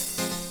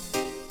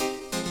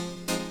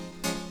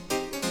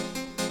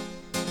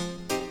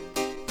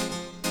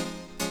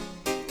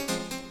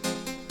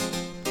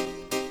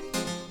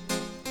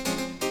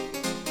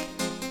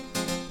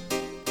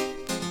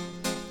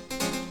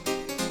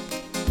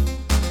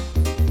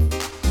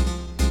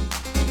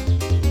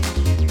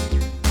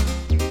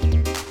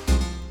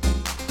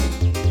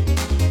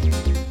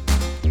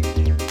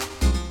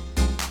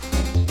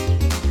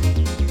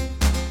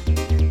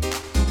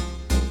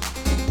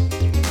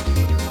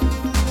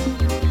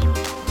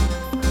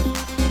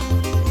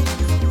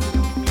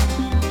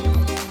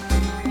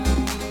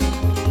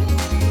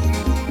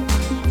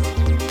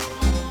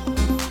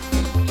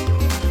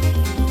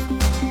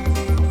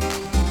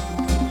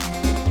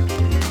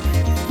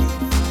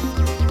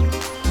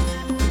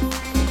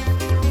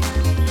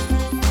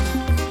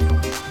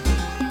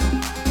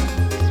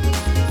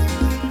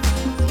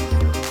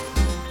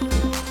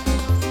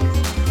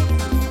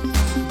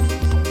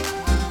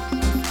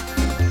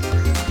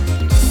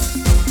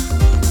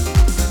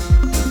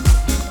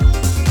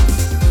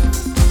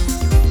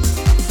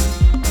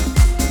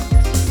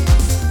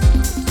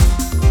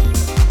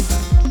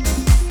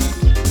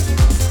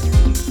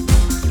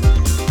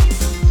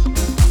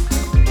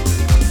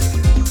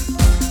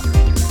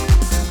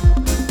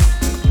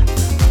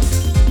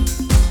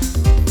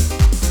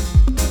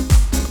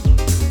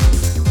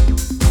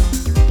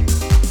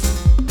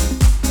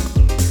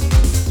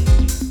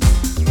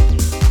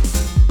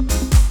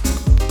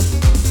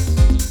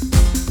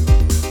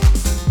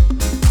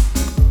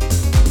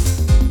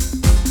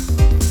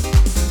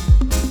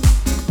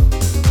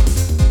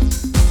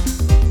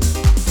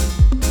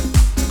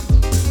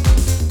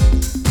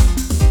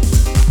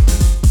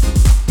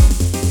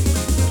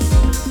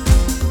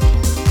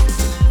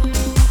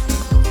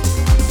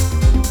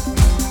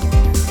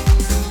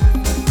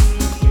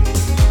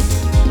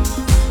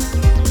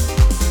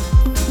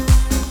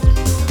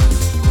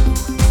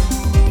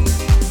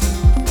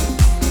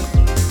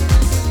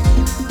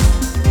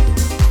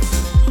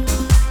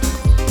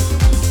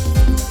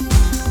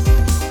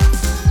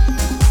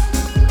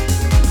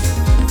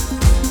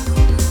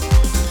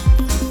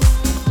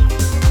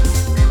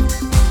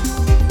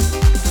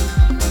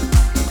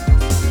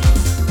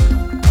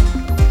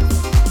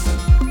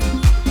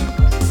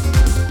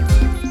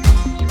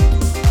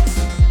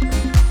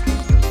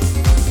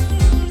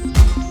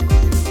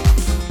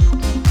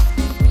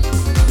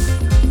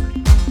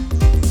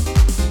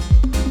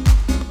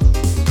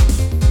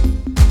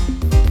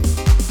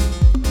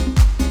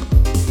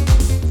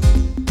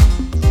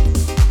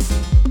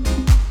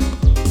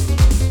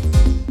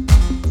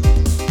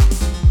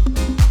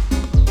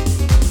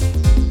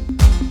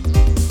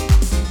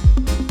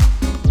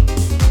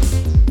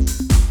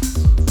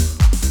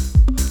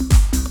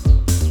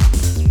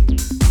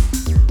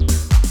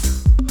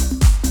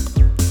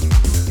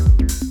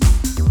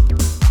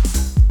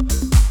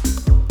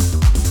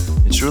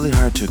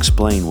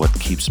 Explain what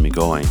keeps me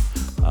going.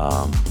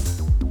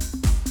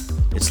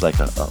 It's like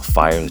a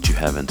fire that you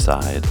have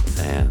inside,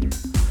 and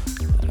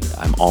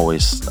I'm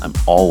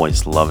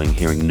always loving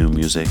hearing new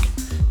music,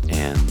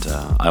 and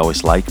I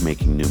always like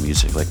making new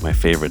music. Like my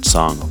favorite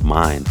song of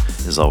mine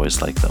is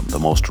always like the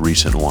most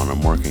recent one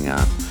I'm working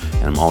on,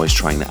 and I'm always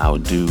trying to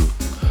outdo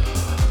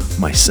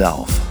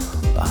myself.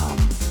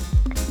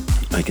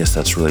 I guess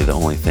that's really the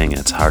only thing.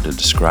 It's hard to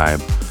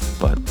describe,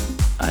 but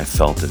I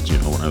felt it,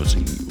 when I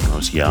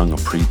was young, a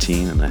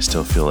preteen, and I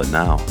still feel it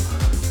now.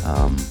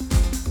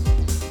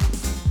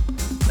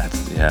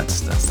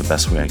 That's the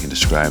best way I can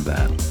describe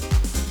that.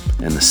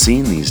 And the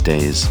scene these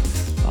days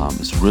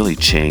has really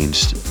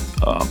changed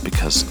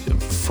because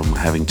from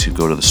having to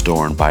go to the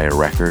store and buy a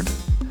record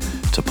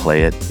to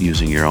play it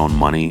using your own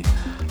money,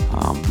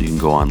 you can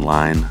go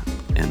online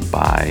and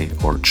buy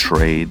or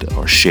trade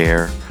or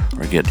share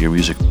or get your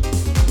music.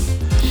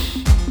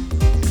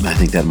 I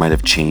think that might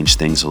have changed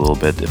things a little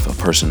bit. If a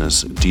person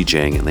is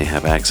DJing and they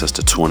have access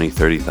to 20,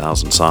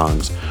 30,000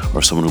 songs,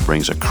 or someone who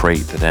brings a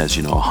crate that has,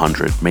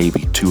 100,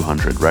 maybe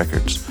 200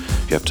 records,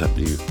 you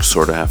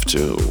sort of have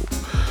to,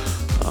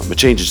 it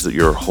changes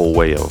your whole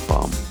way of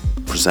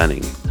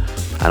presenting.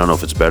 I don't know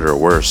if it's better or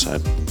worse.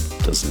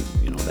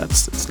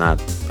 It's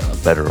not a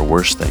better or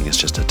worse thing. It's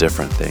just a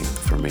different thing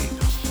for me.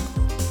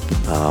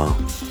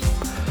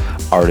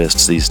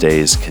 Artists these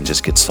days can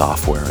just get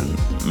software and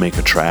make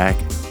a track.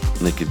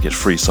 They could get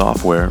free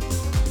software.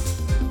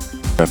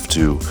 You have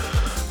to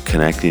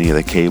connect any of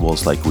the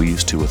cables like we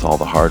used to with all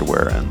the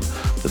hardware, and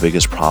the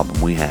biggest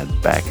problem we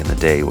had back in the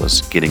day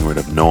was getting rid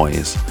of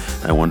noise.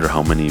 And I wonder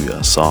how many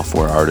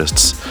software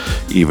artists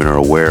even are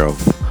aware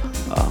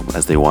of,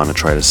 as they want to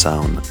try to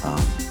sound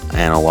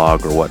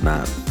analog or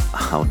whatnot,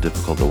 how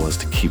difficult it was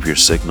to keep your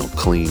signal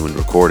clean when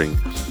recording.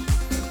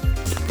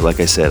 But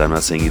like I said, I'm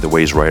not saying either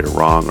way is right or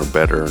wrong or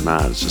better or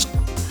not. It's just,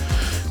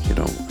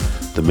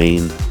 the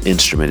main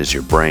instrument is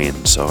your brain,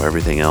 so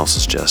everything else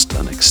is just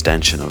an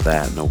extension of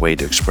that and a way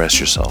to express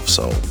yourself.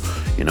 So,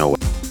 you know,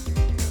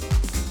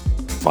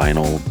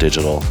 vinyl,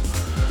 digital,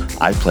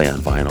 I play on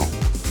vinyl,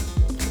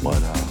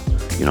 but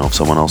you know, if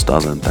someone else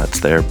doesn't, that's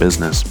their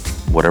business.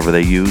 Whatever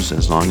they use,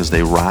 as long as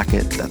they rock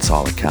it, that's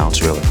all that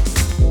counts, really.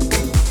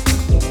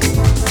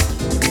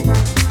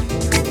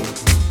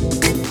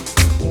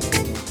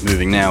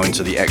 Moving now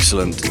into the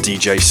excellent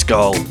DJ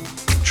Skull,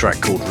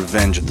 track called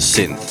Revenge of the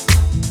Synth.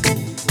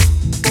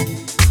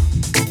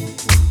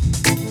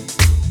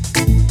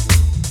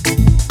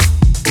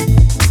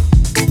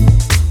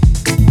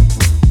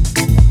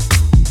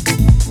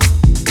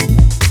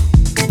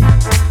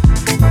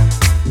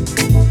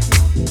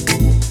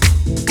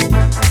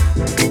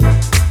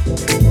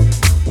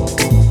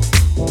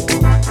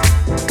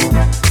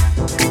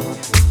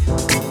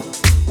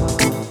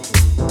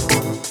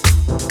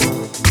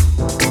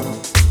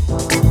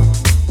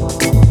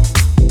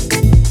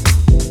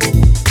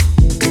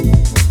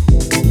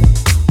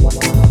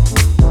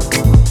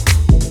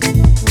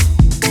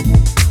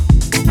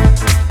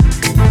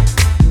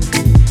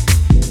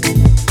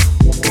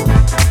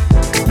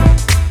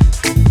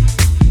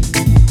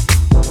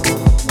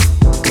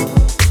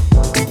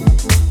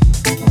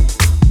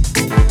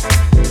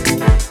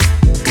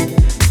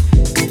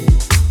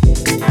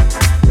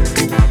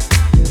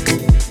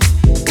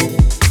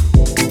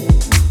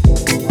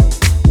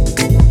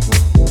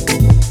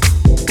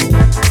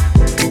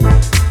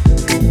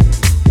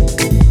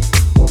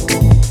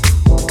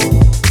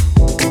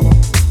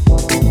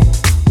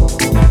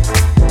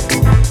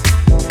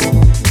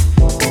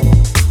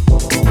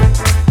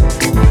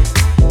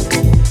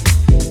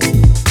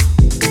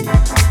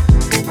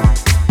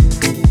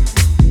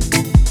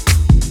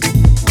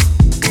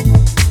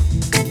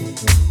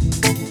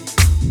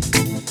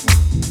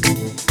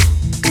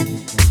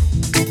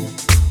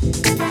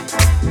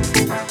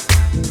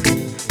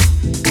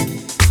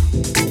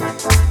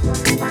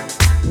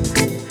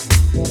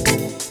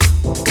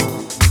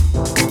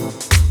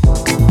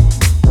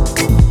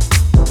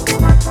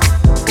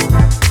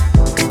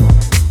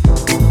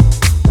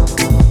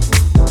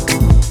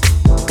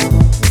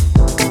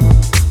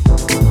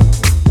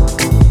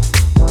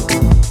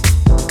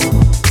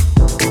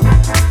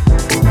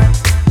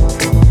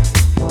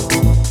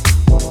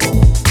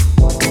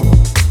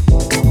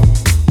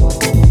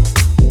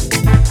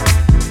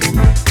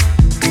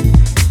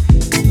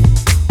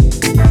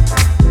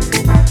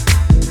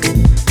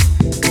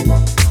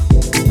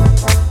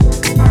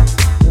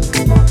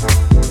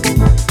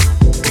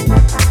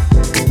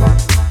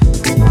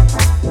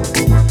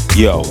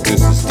 Yo,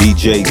 this is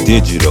DJ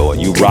Digital,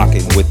 and you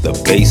rocking with the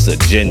Bass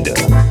Agenda.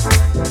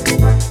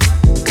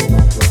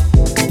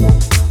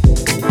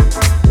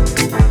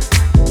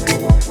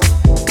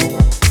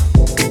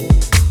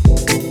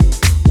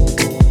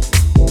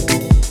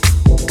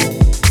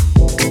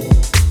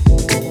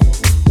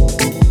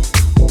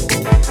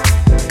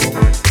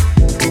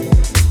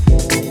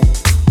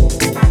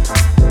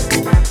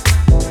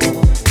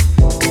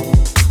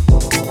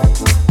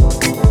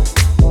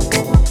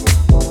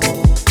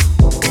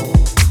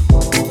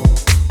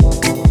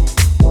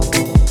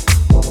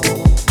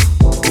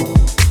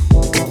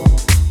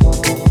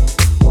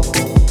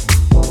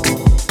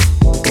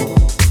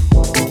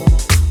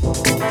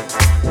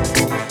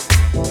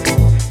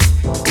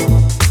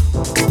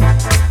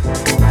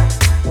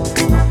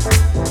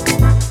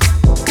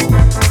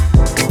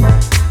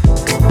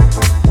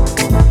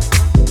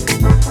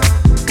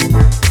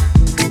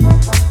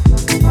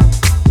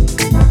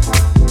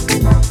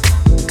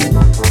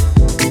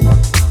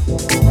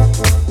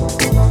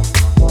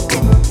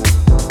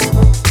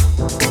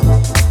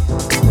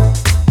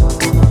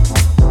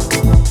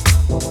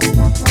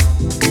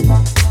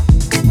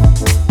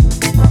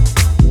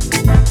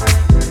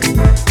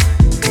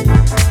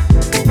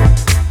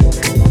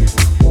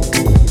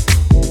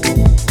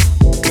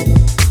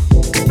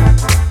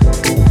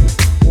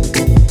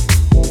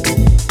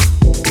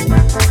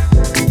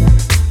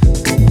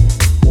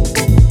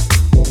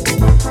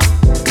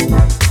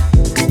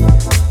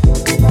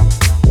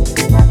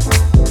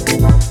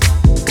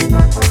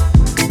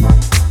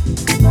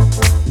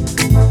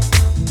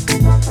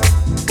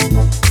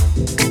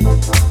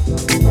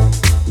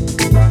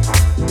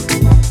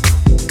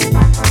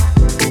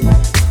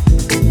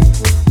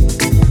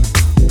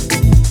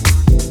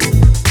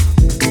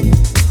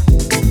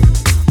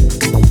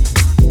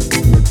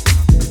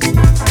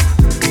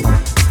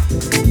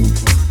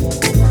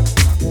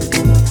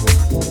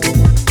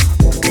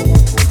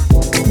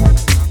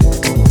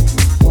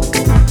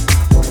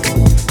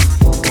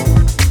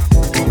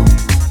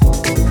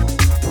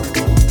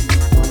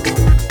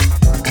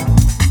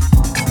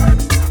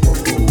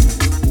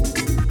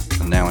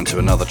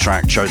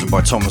 Track chosen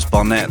by Thomas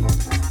Barnett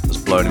has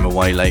blown him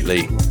away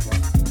lately.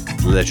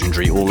 The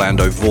legendary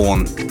Orlando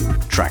Vaughan,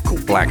 track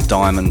called Black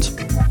Diamond.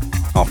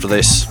 After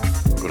this,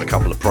 I've got a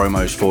couple of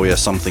promos for you,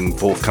 something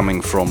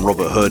forthcoming from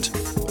Robert Hood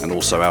and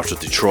also out of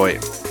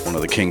Detroit, one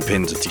of the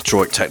kingpins of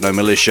Detroit techno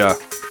militia,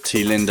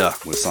 T. Linda,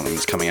 with something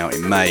that's coming out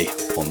in May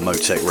on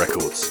Motec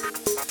Records.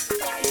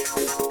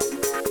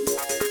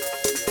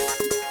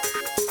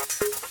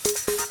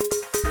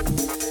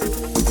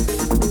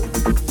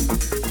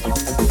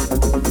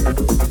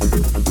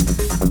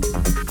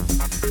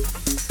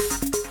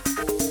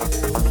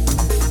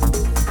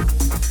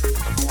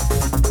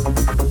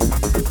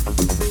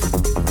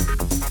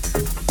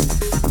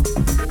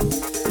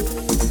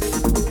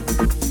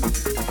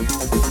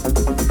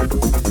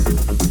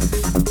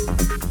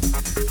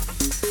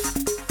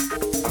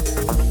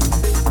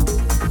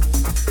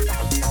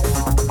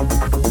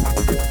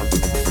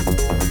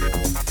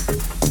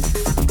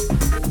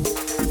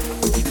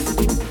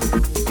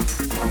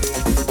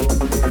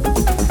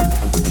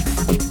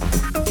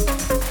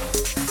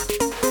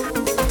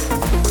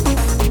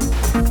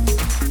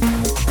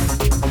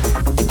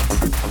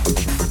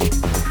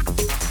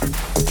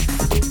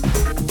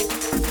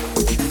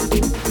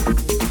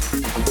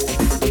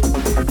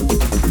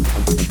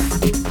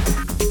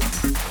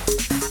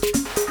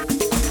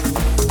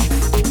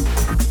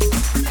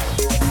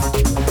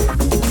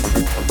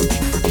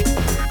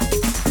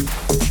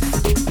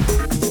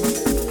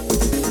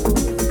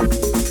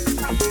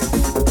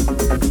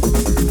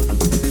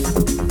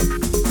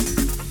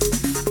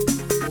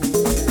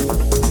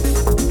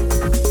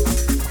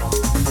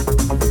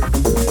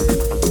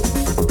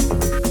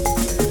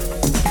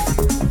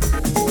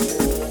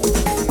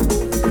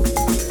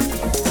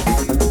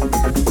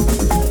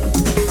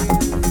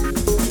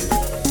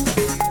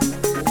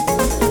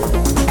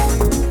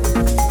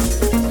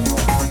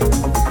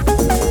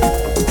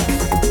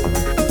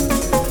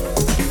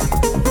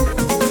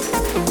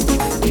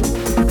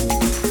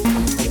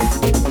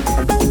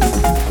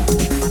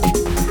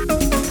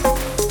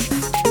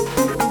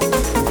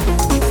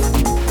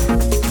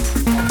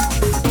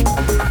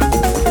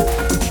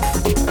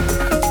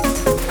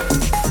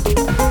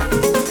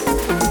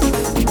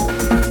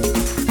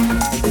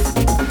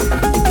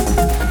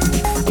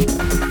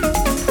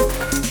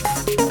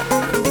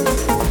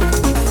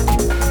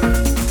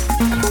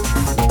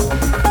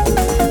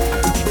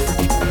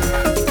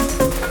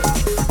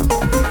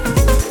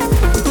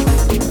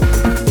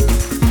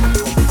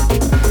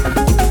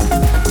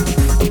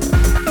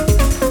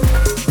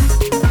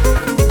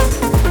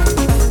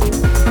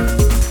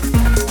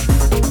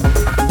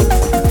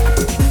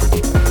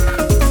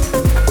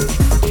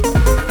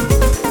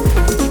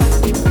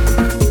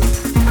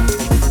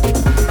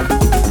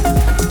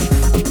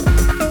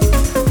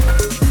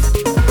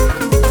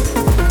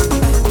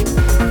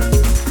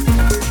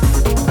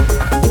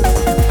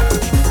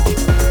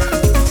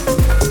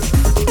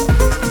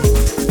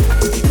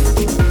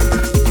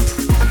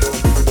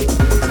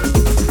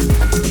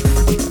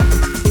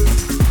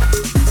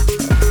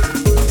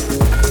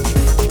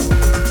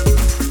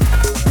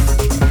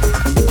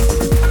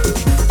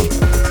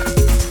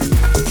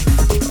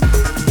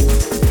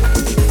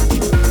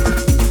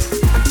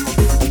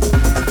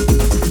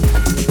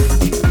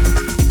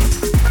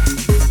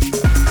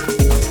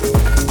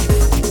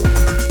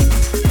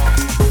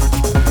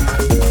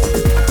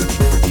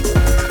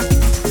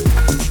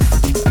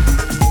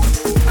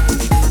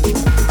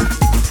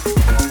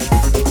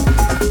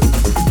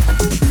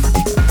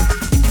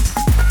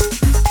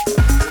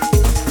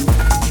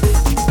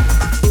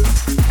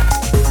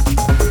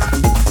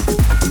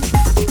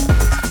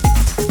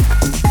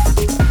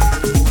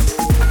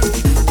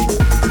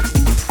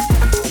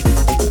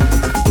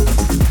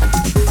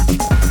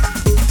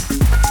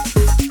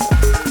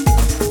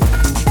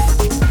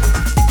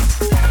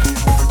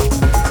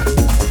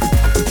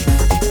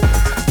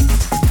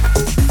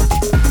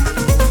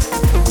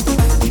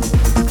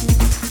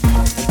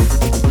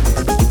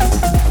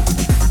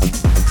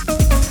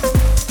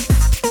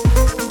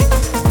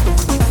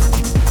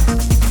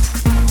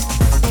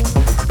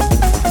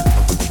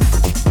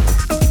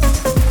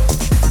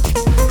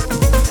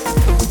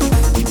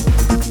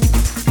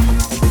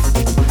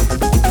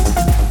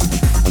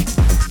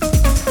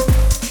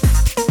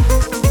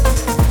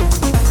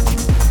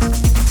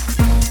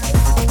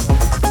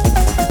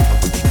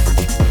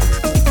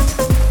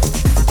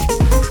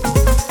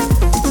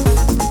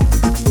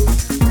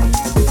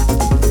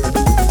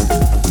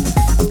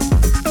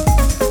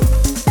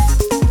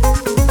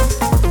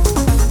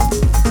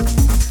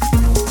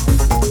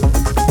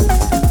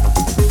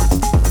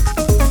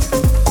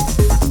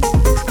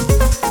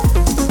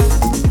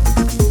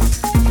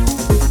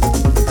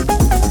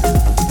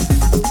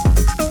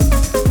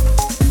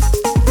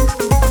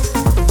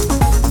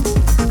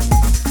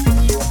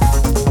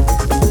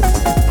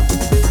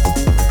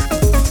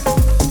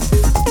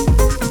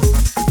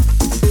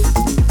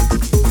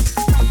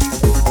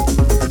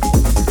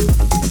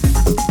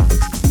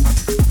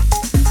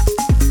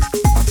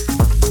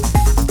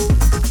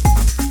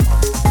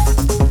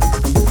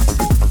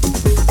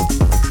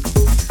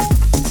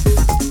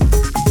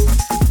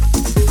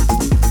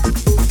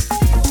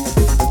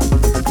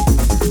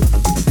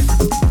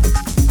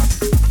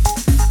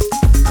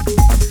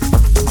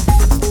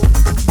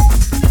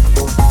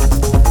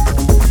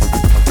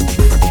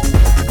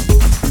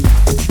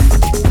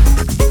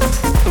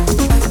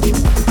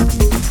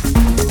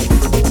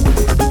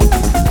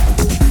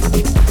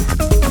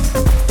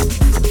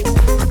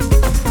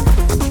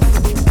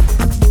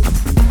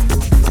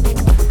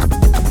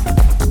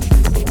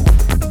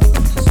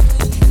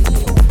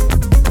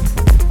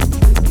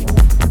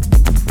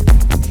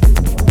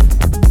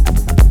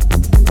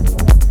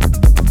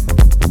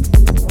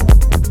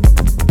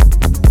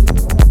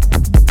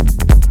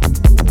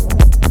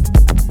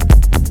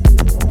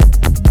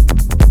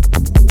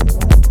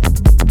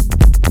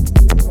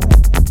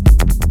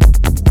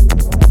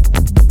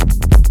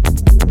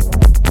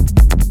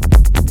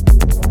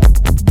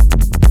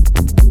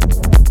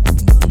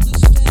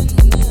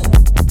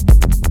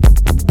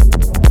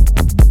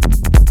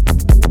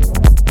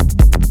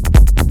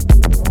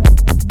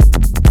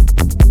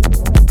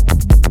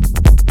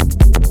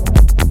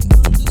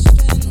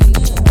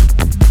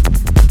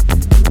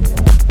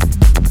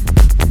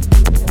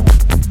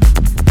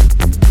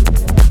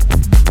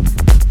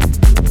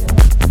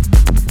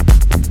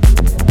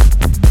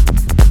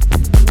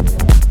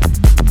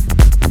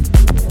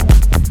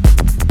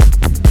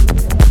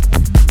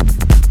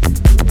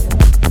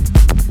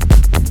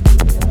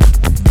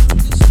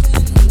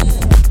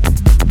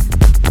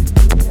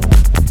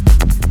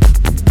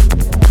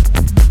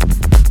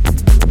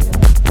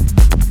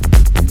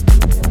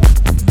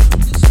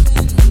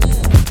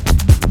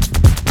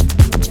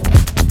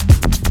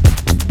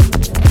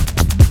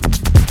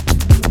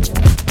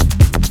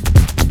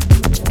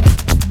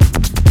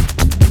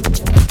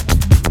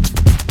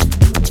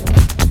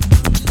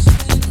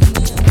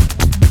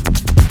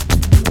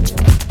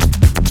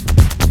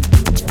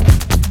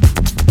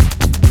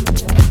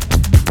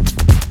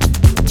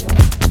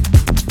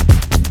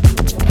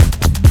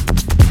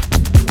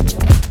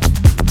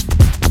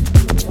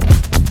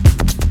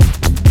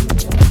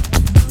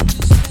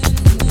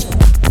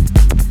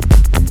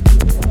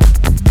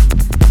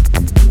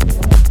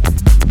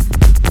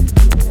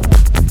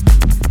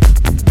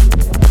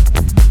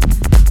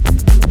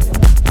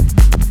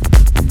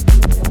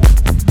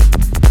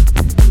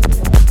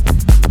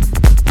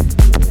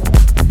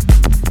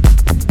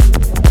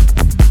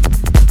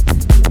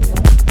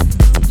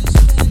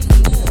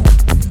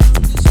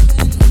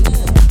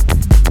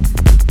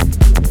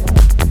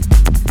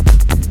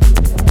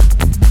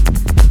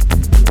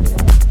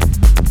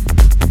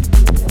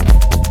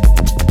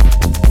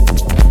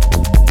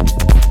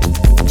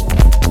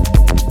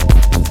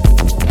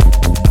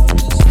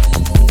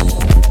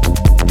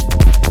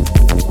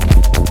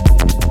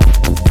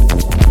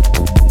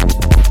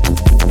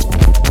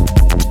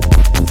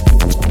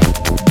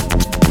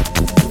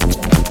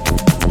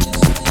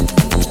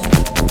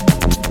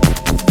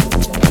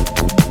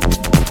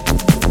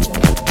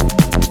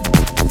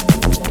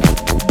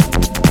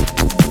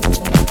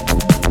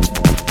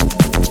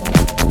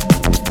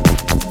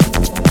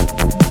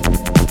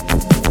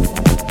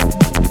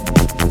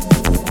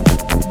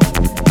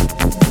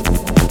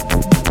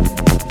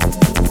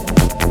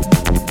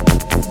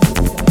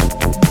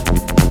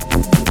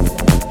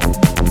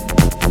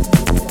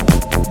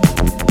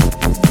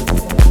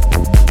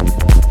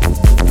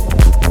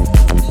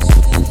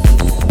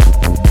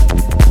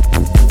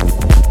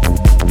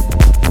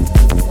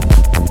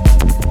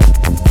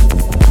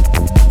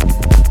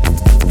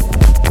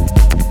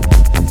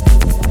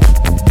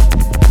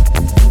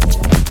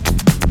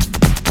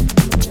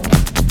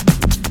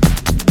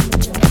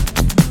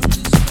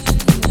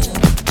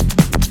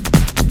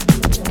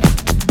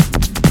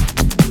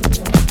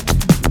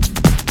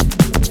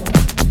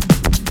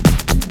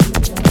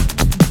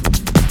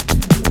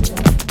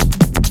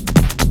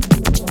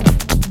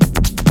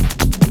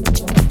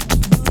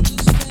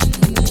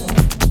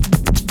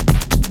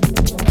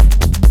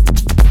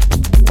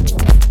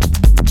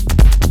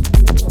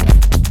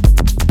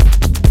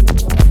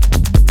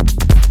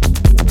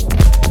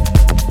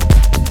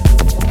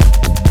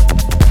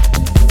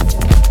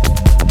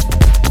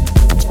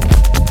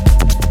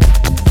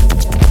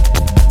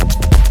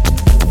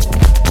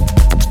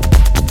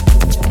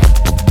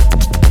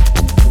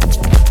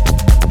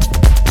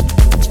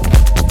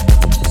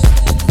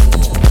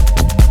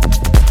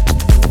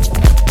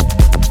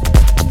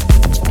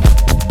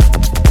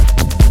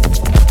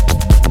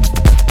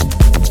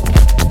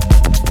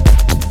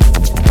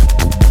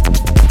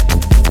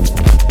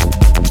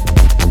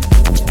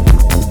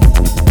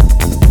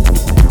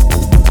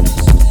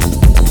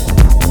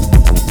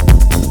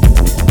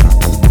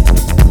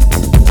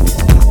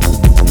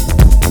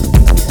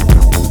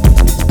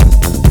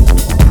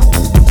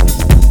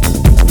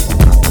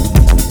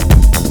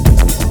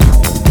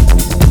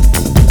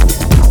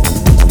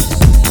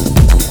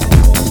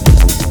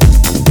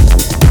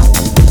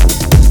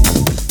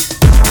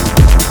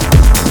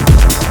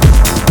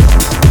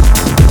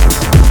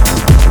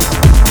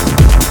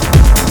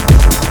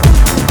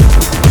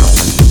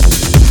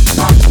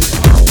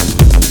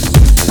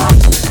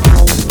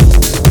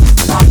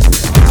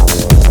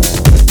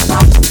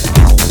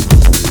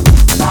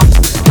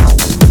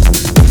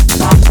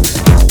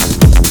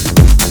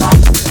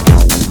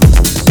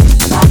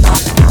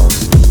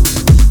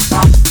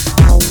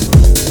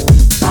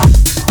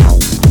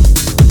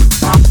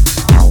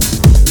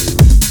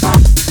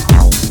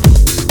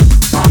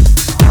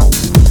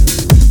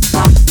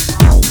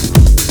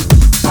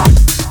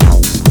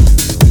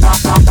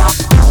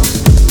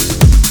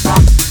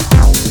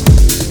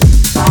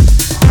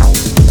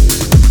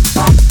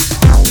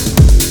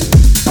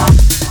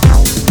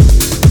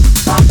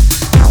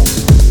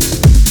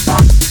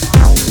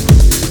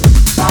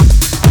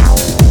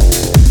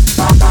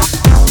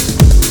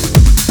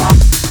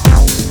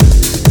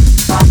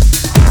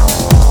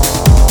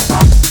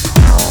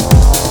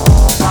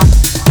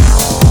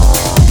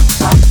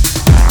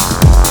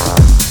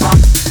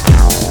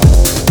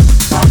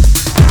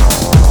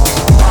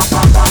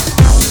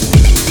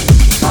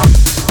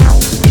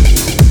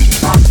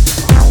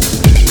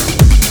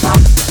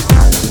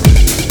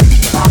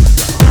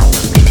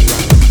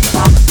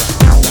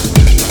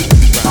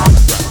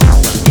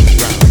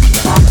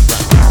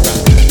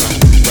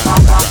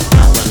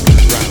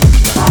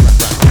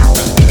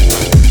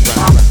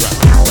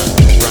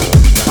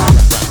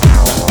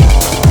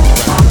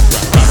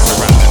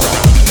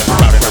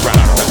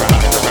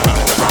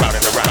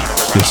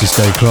 this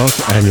is Dave Clark,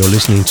 and you're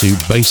listening to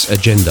Bass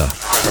Agenda.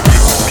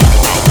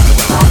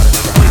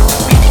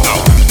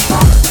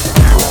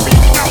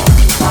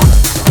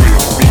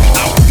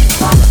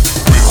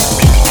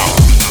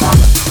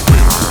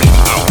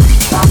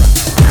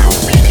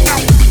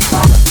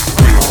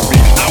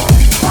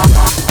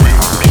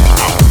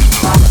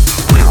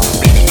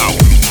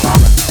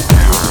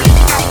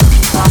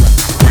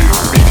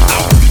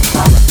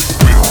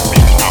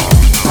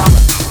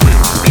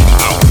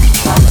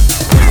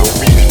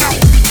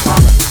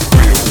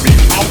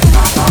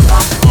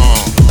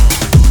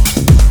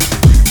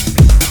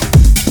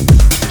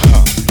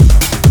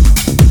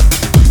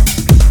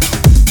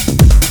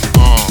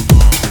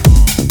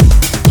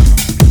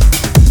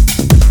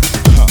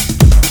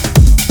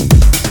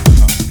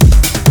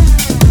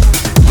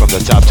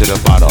 To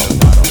the bottom,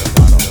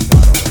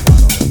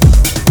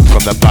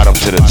 from the bottom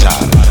to the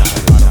top.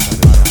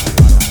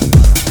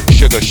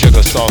 Sugar,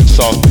 sugar, salt,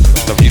 salt.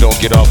 If you don't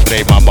get off, it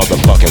ain't my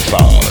motherfucking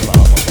fault.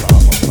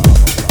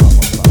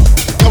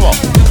 Come on.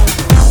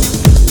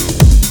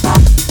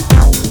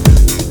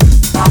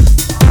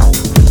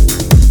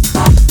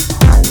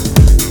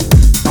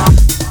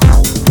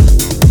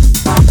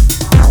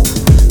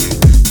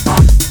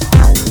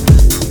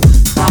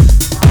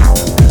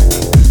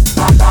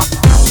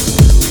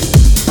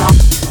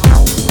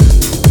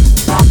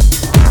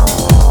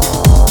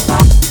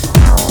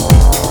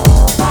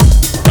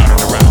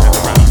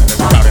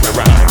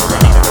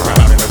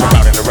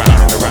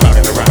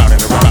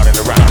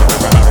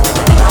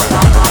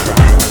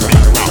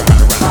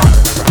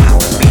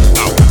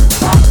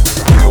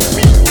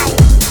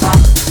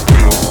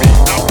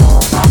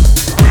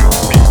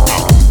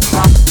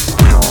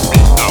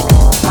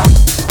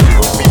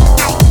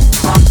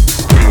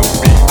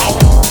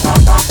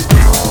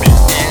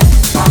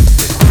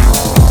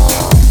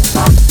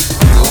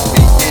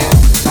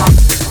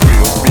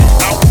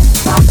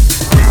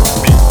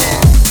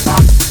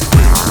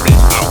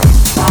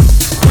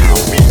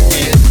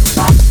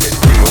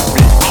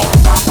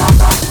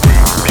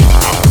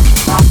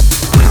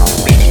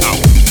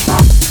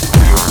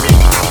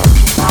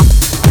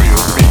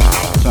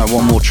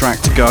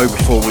 Track to go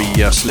before we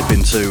slip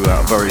into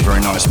a very,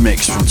 very nice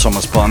mix from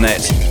Thomas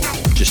Barnett.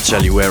 Just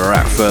tell you where we're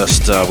at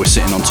first. We're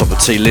sitting on top of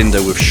T.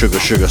 Linda with Sugar,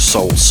 Sugar,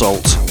 Salt,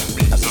 Salt.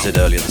 As I said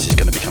earlier, this is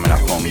going to be coming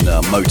up on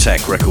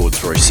Motec Records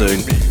very soon,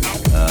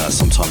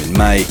 sometime in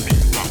May.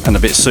 And a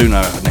bit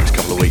sooner, next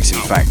couple of weeks,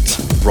 in fact,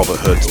 Robert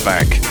Hood's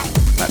back.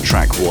 That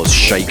track was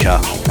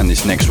Shaker, and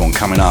this next one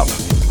coming up,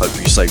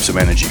 hopefully you save some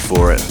energy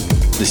for it.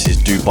 This is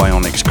Do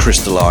Bionics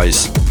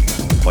Crystallize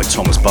by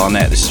Thomas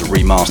Barnett. This is a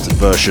remastered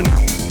version.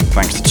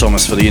 Thanks to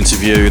Thomas for the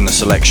interview and the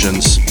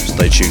selections.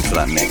 Stay tuned for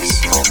that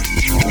mix.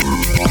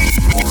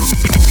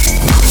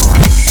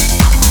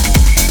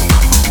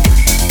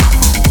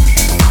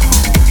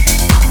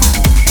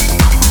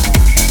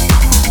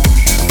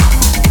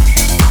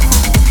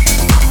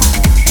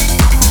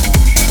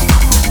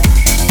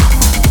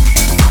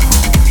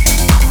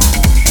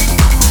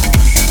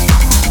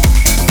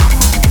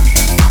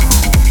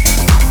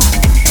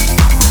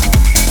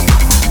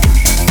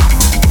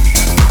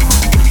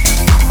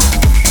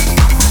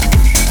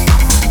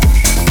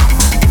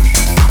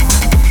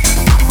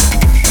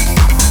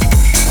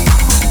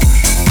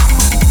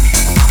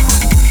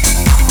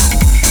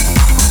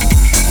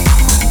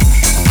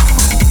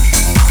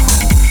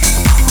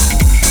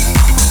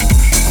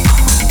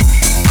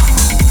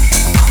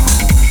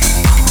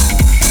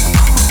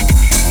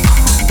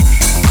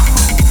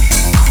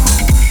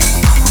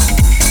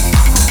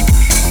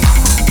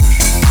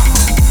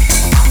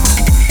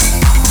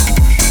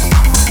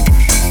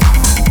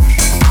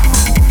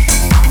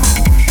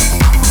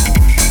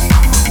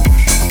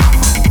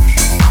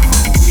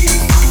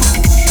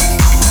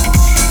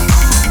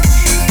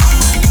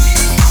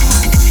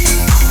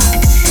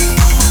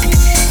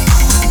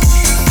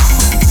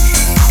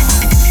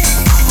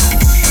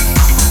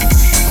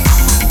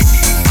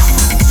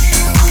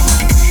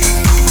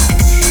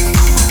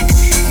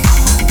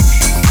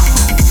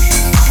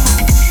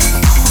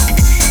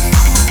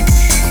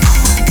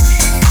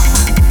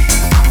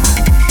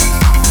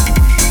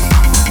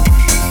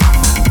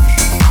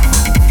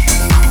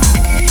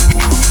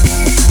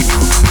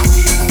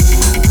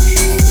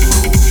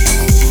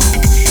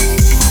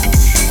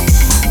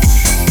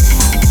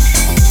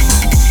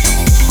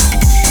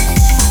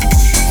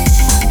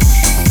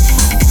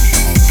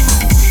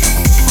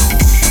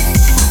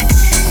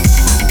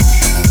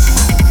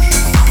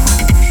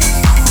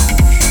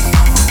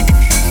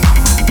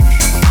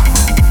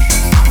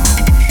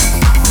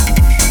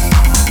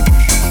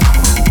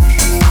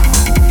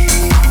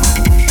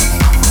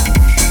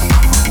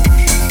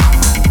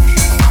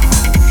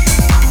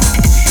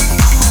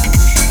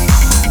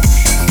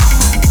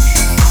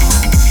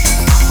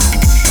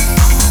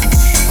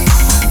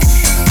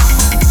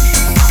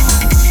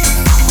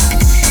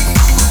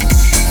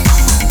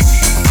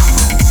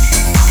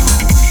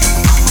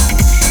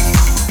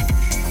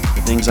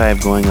 I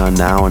have going on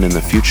now and in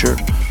the future?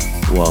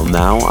 Well,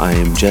 now I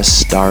am just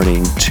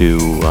starting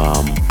to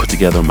put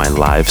together my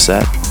live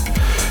set,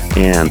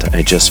 and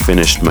I just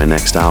finished my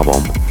next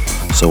album.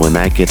 So when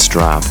that gets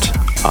dropped,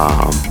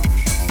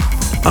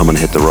 I'm gonna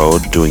hit the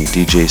road doing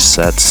DJ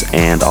sets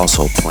and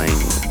also playing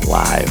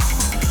live.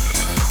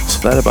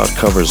 So that about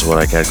covers what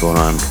I got going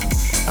on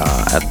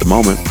at the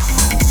moment.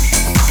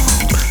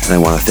 And I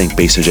want to thank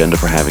Bass Agenda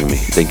for having me.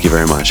 Thank you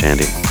very much,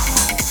 Andy.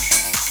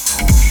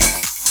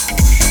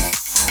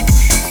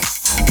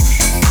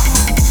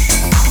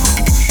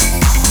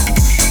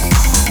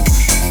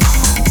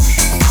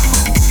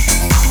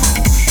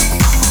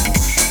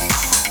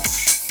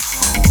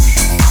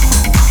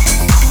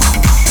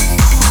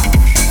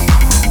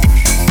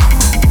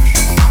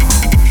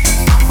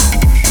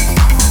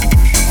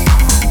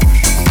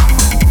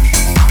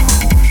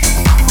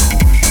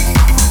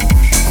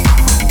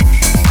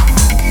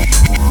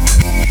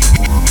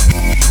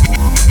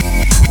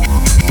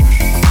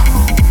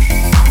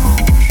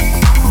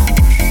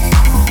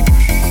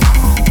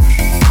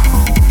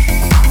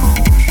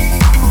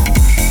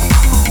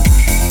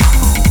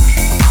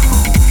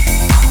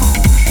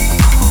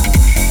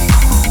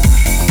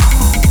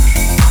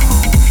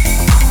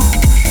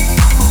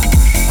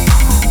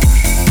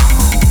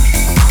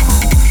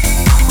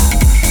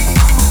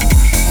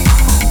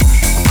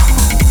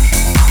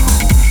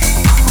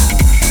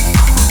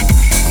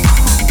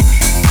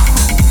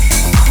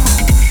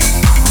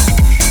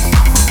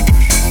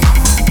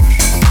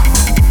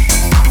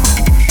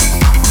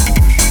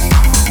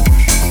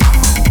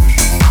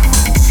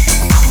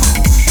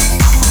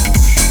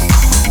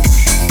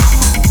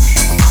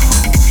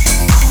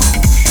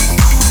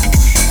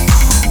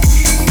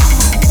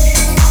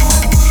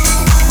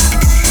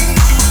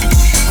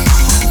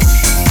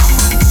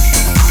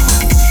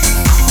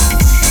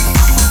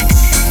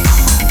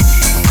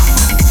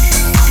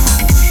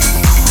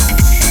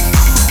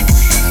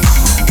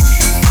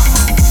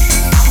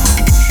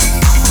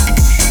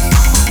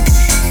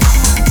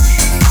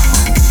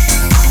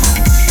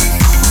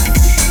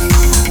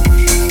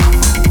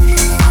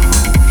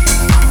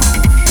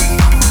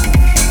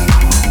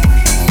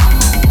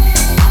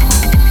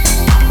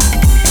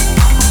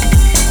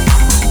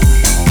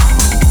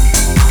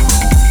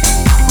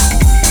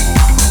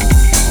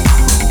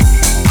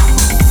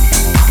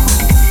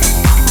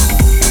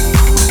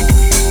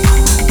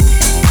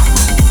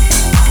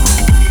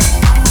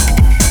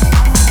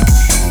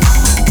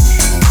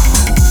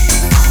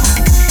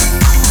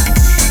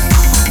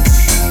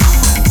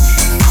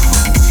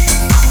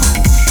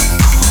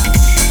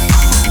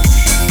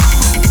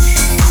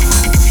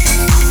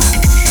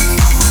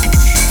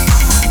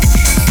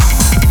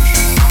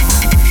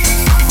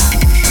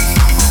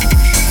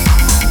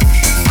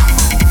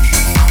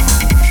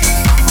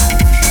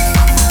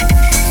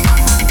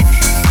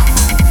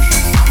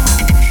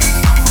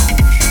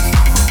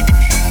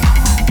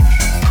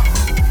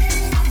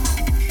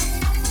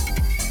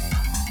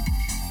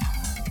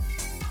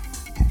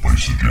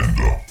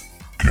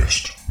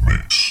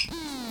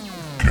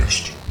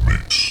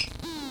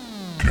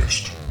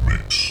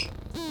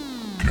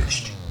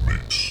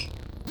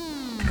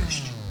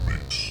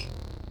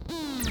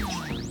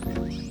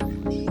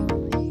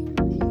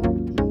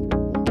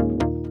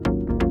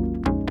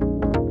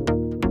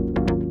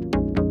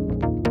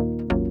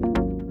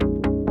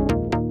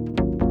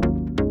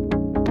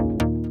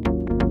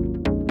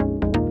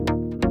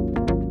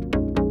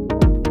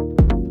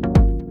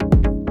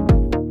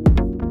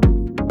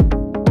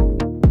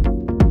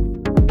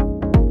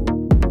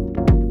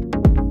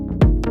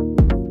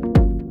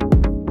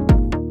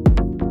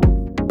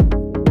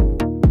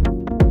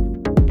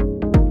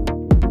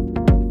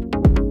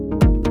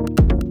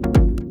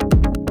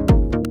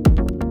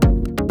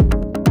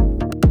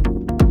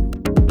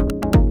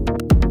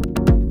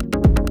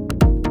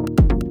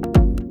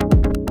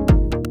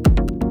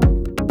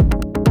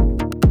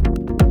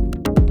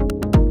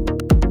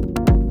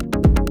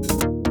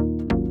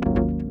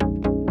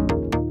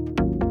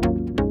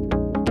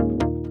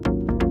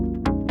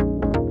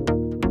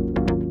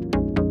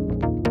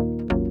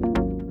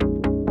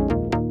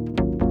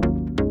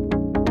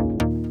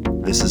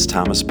 This is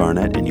Thomas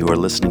Barnett, and you are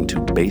listening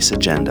to Bass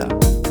Agenda.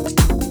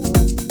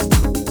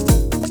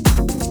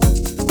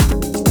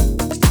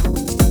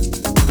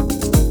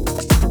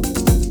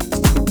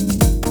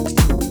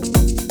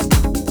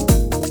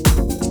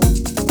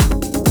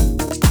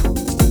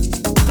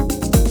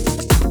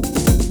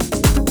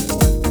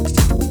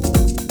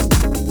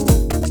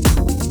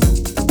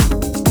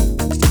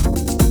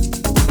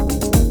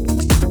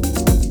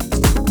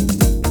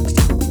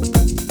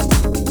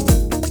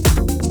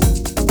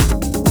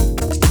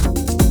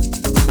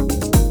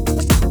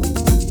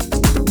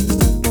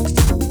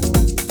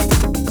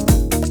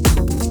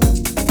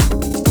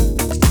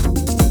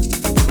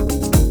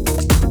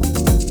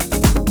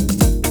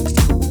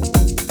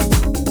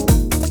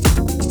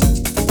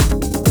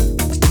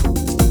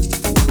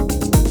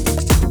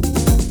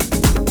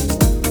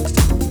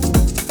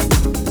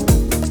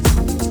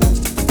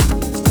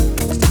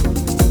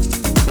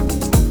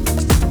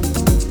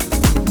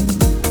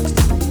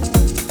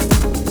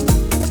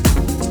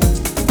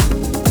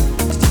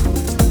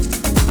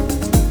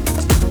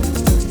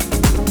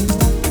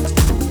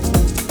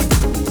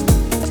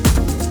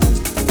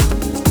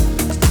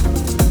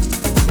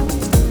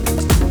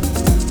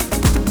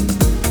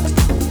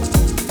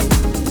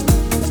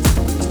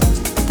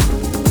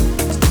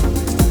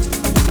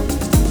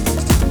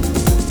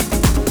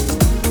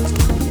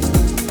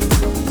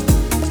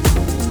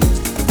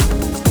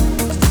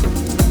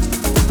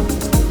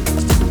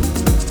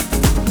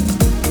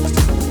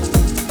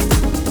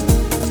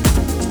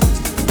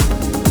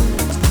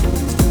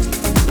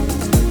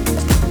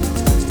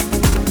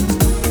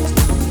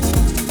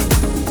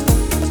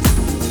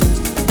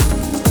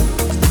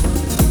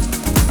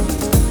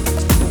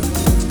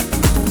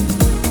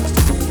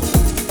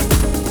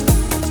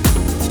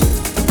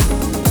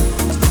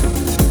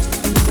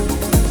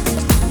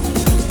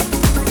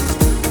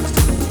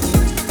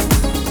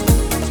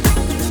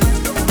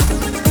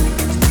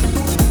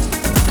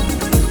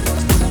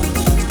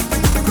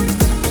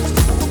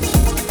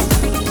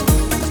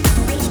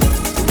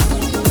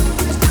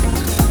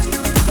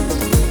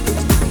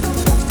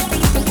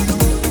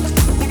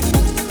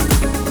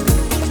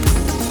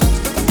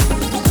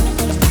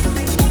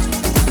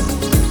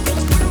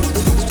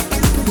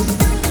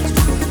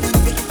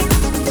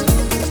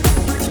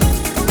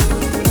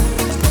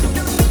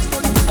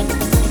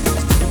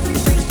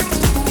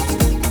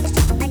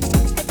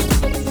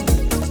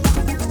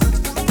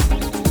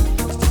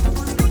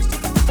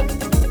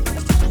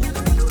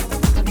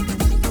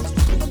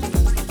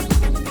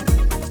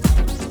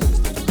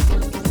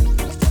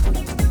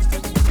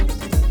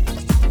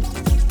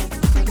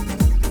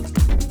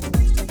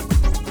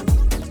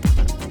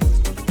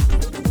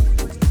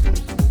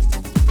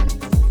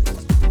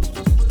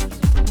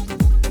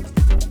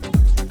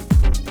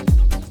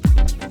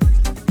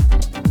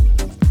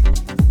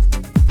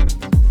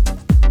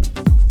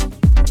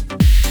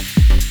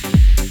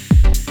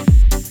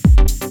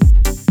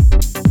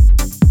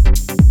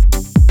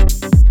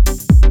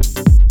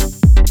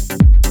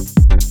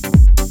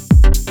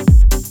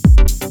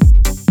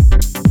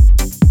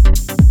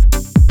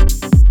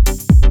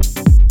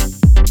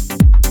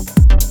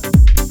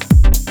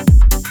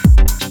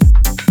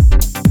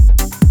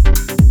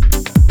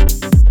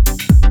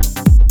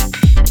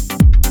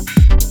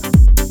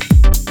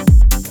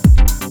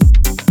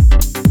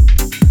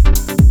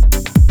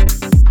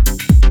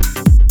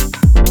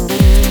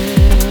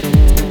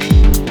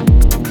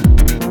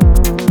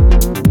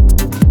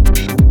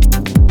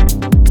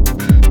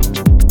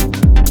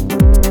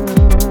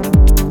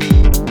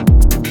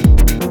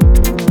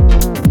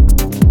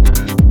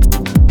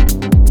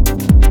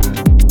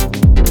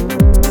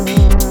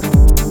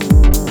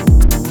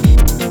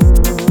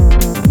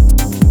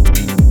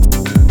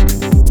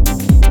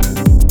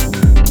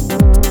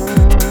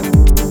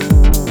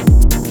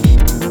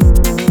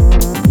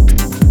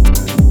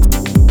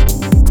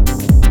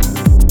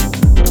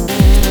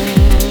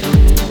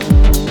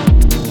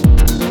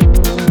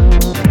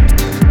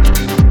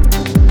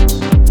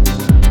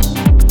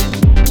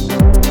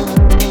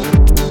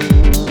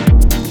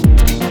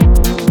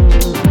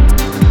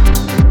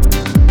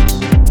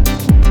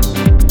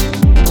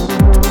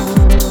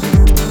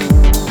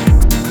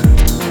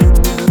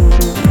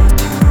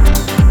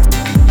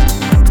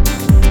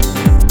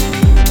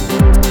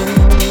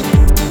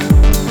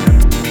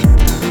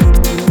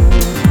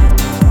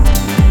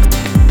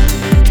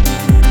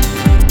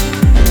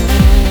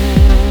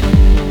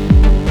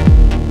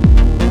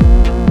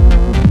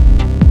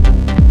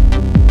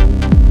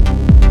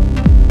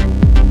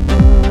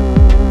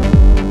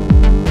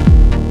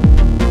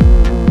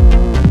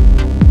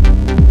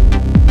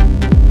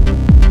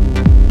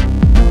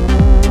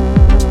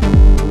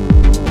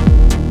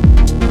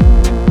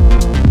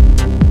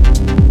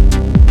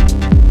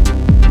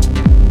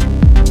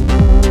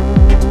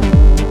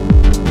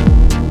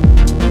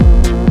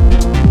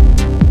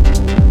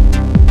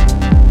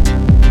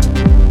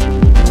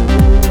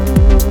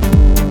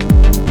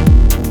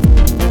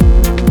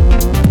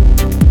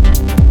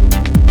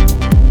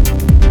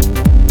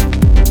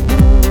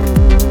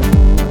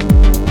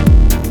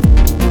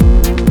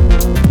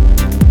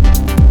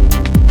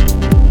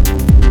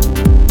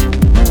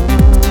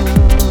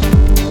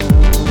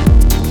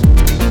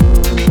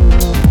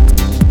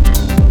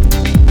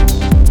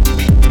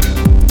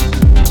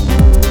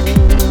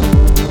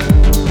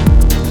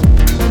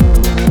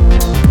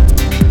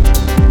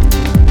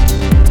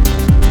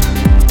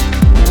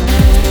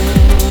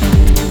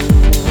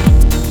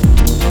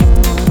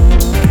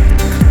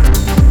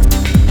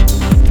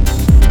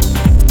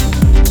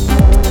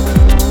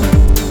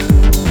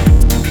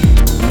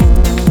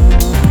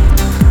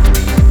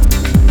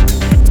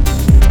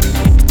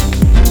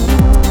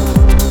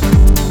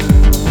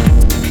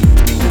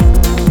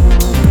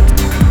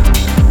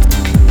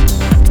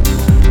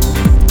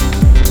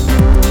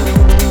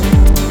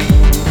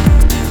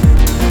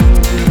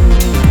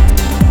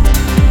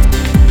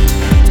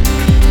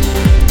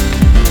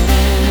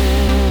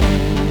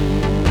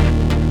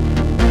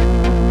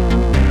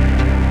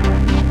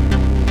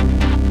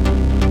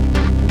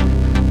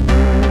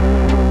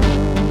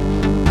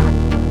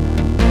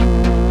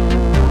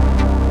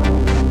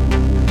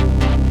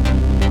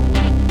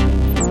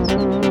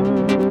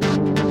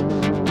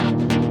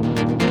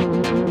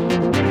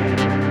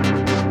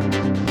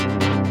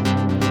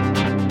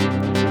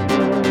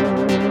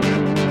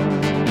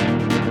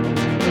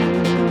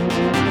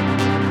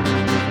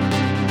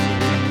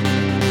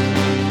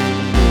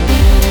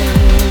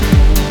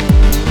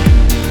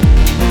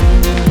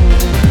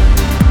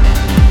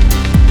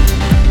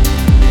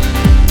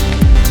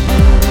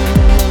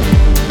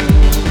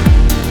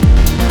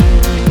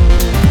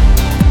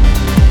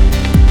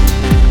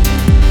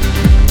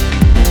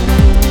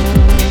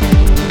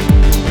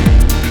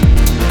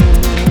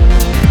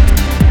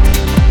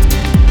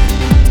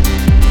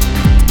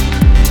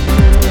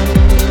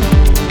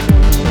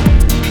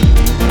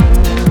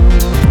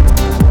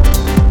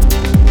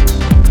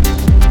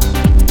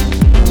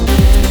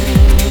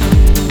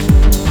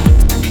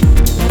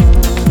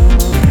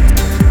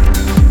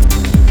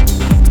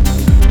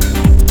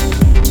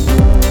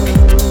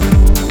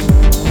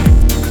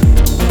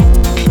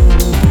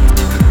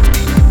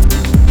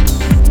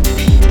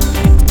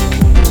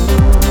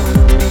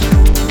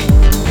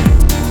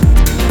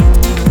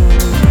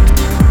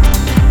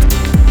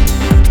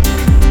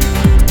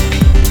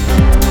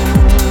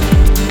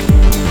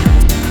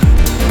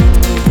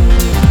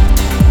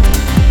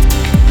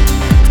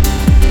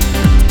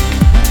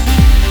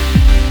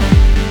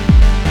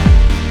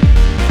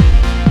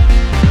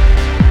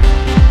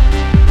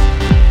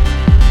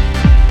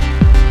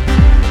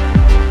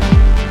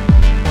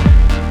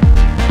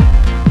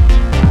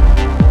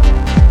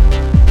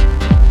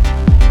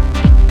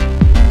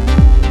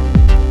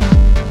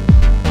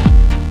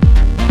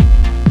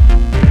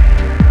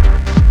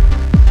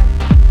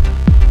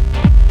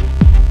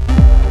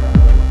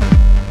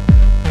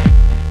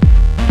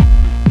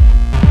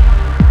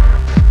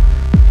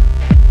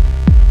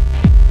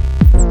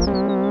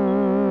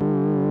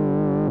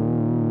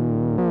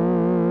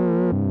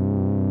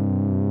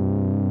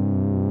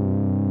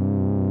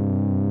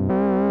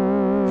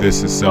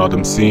 This is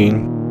Seldom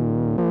Seen,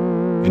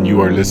 and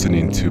you are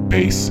listening to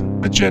Bass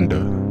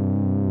Agenda.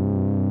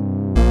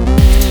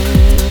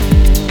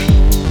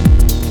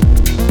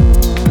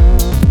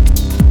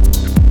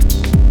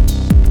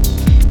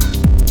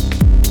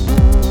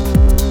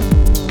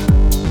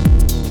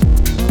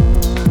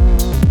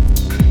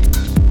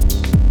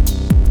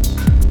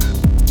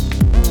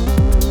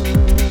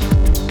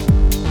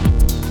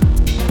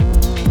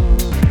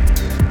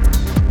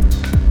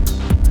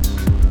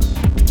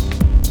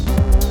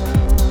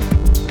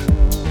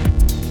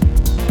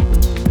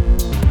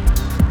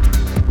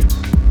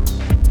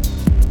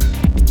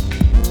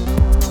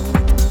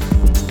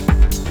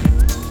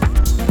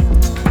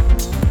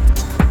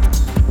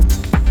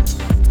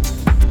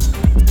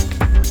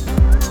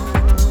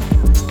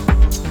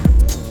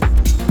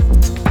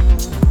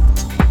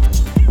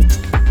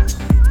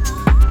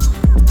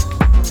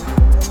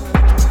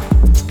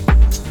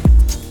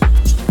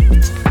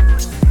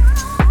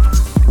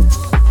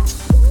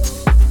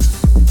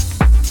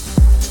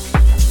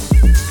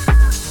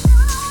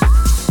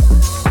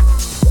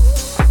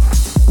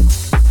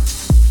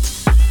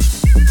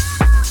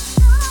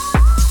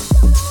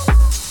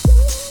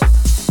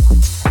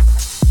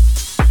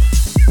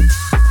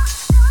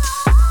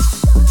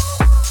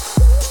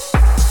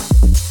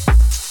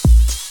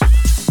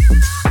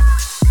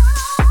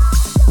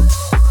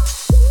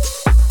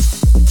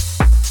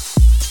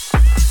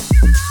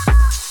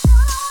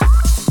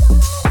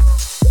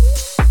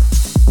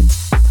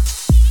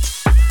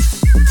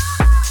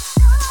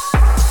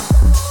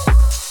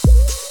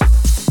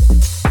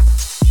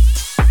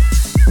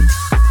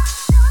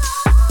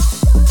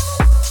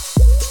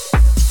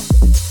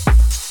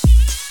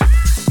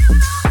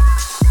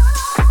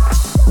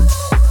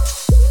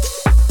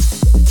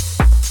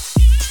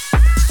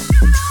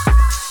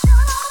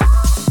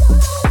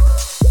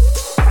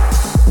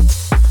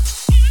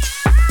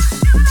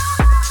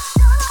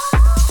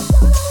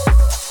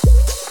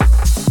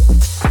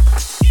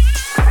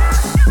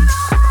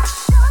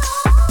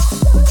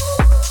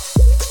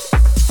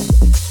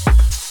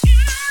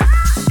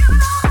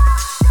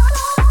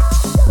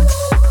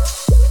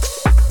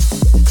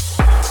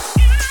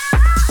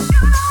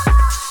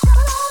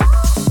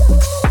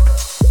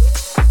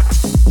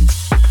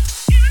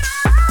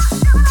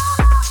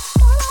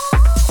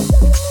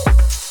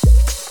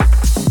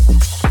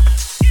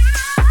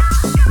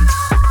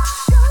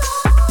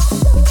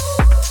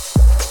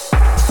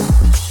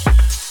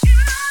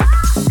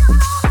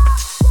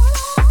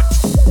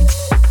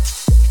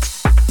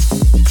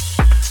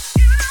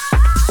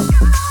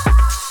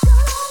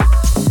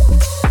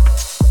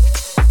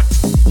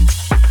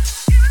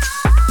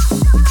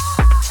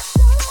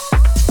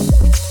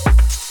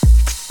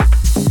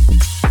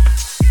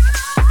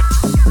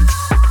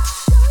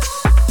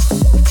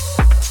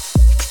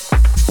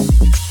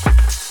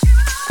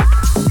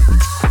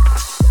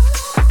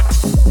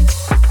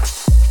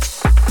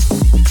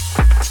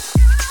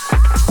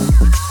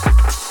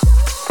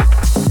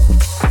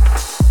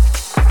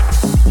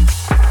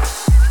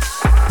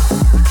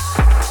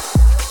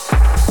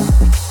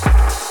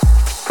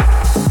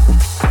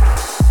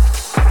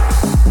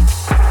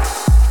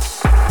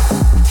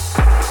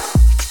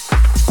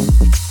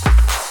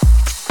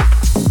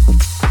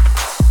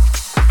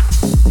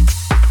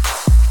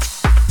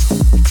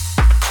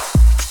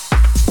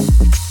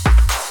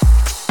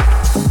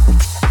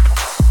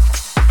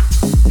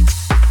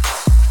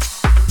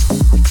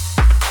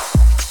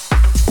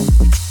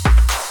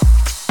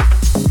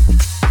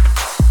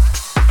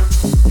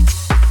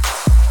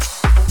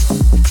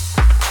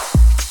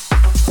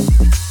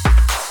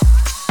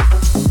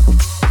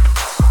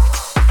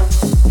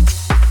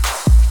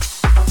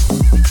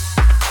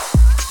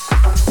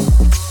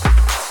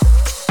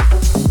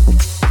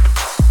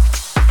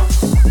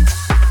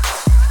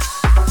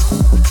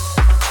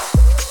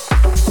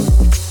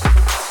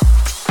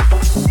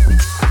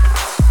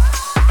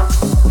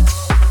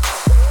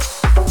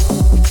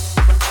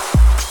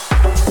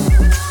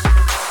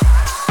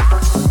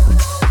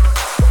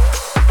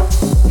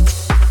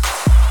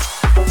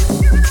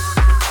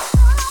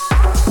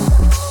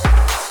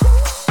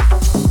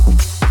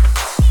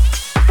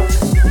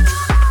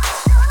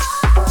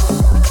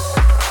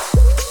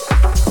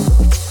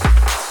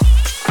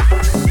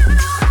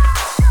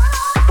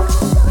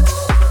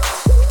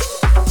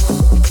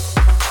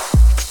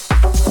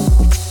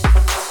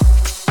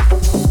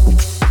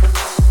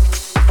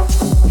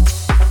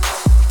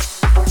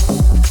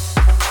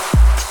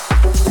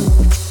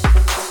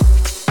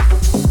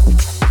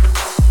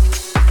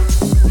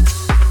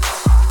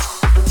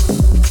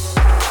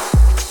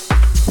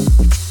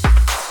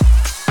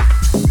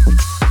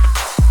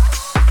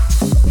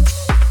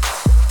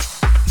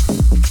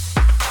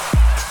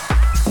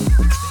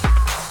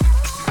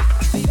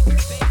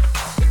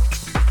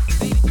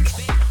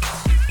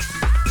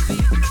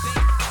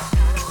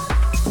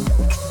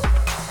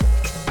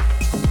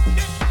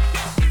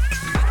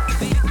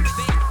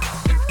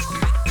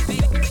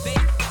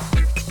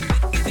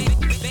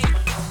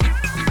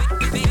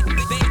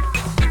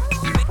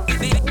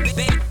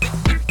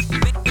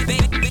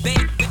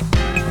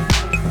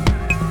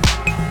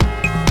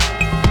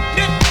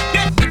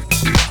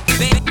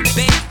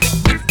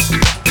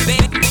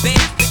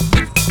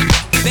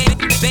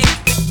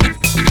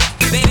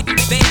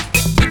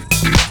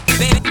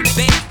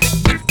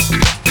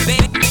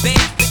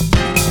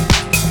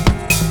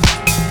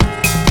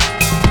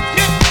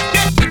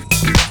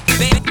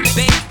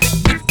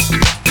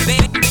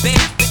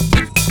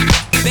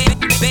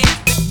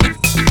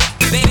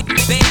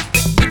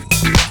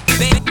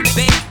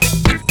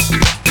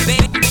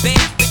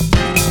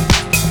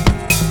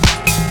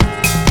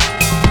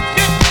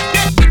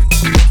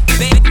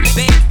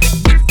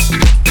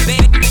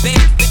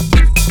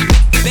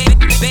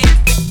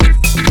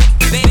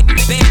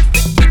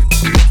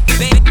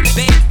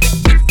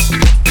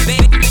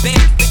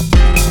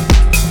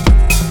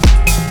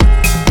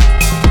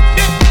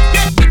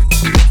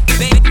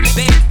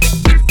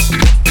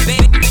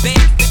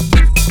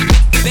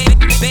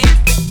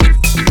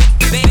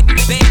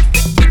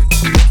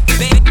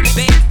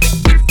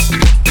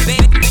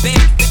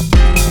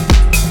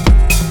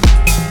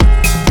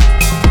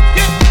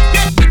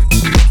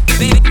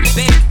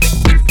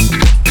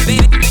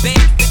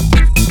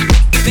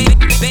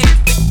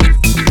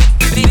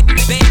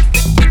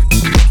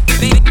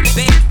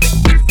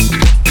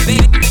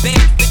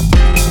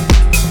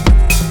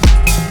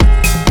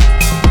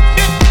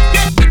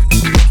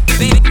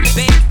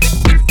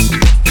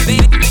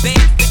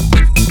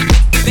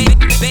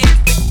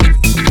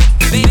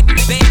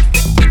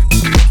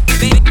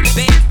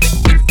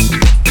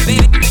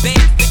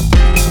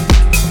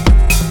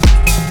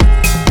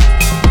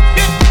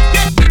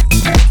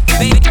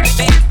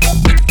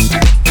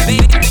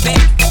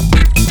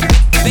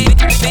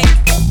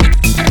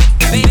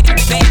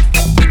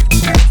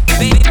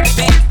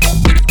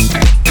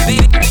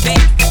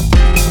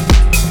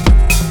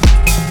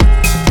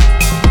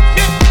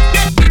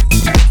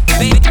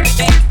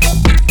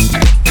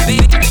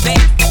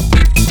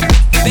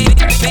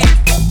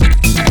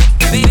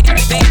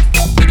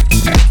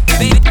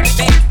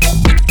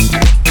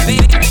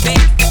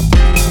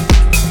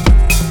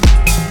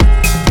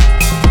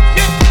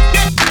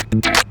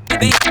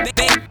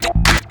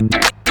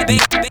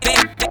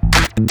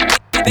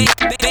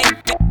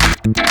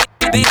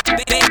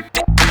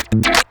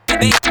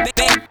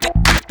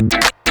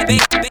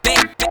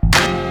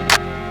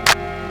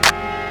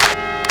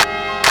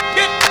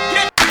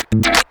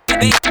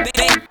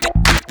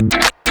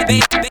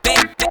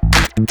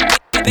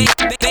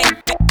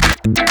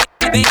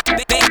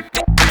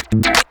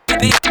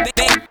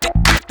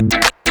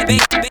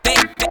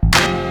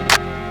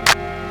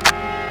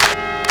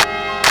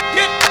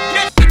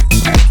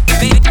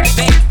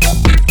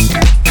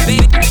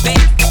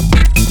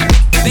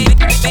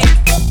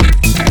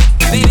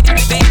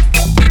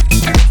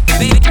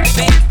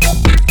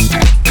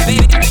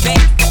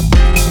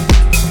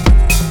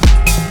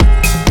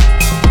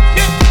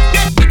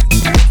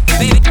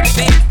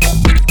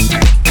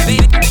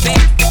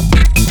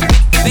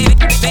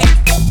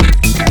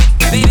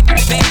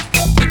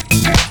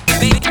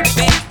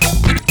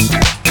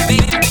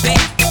 Baby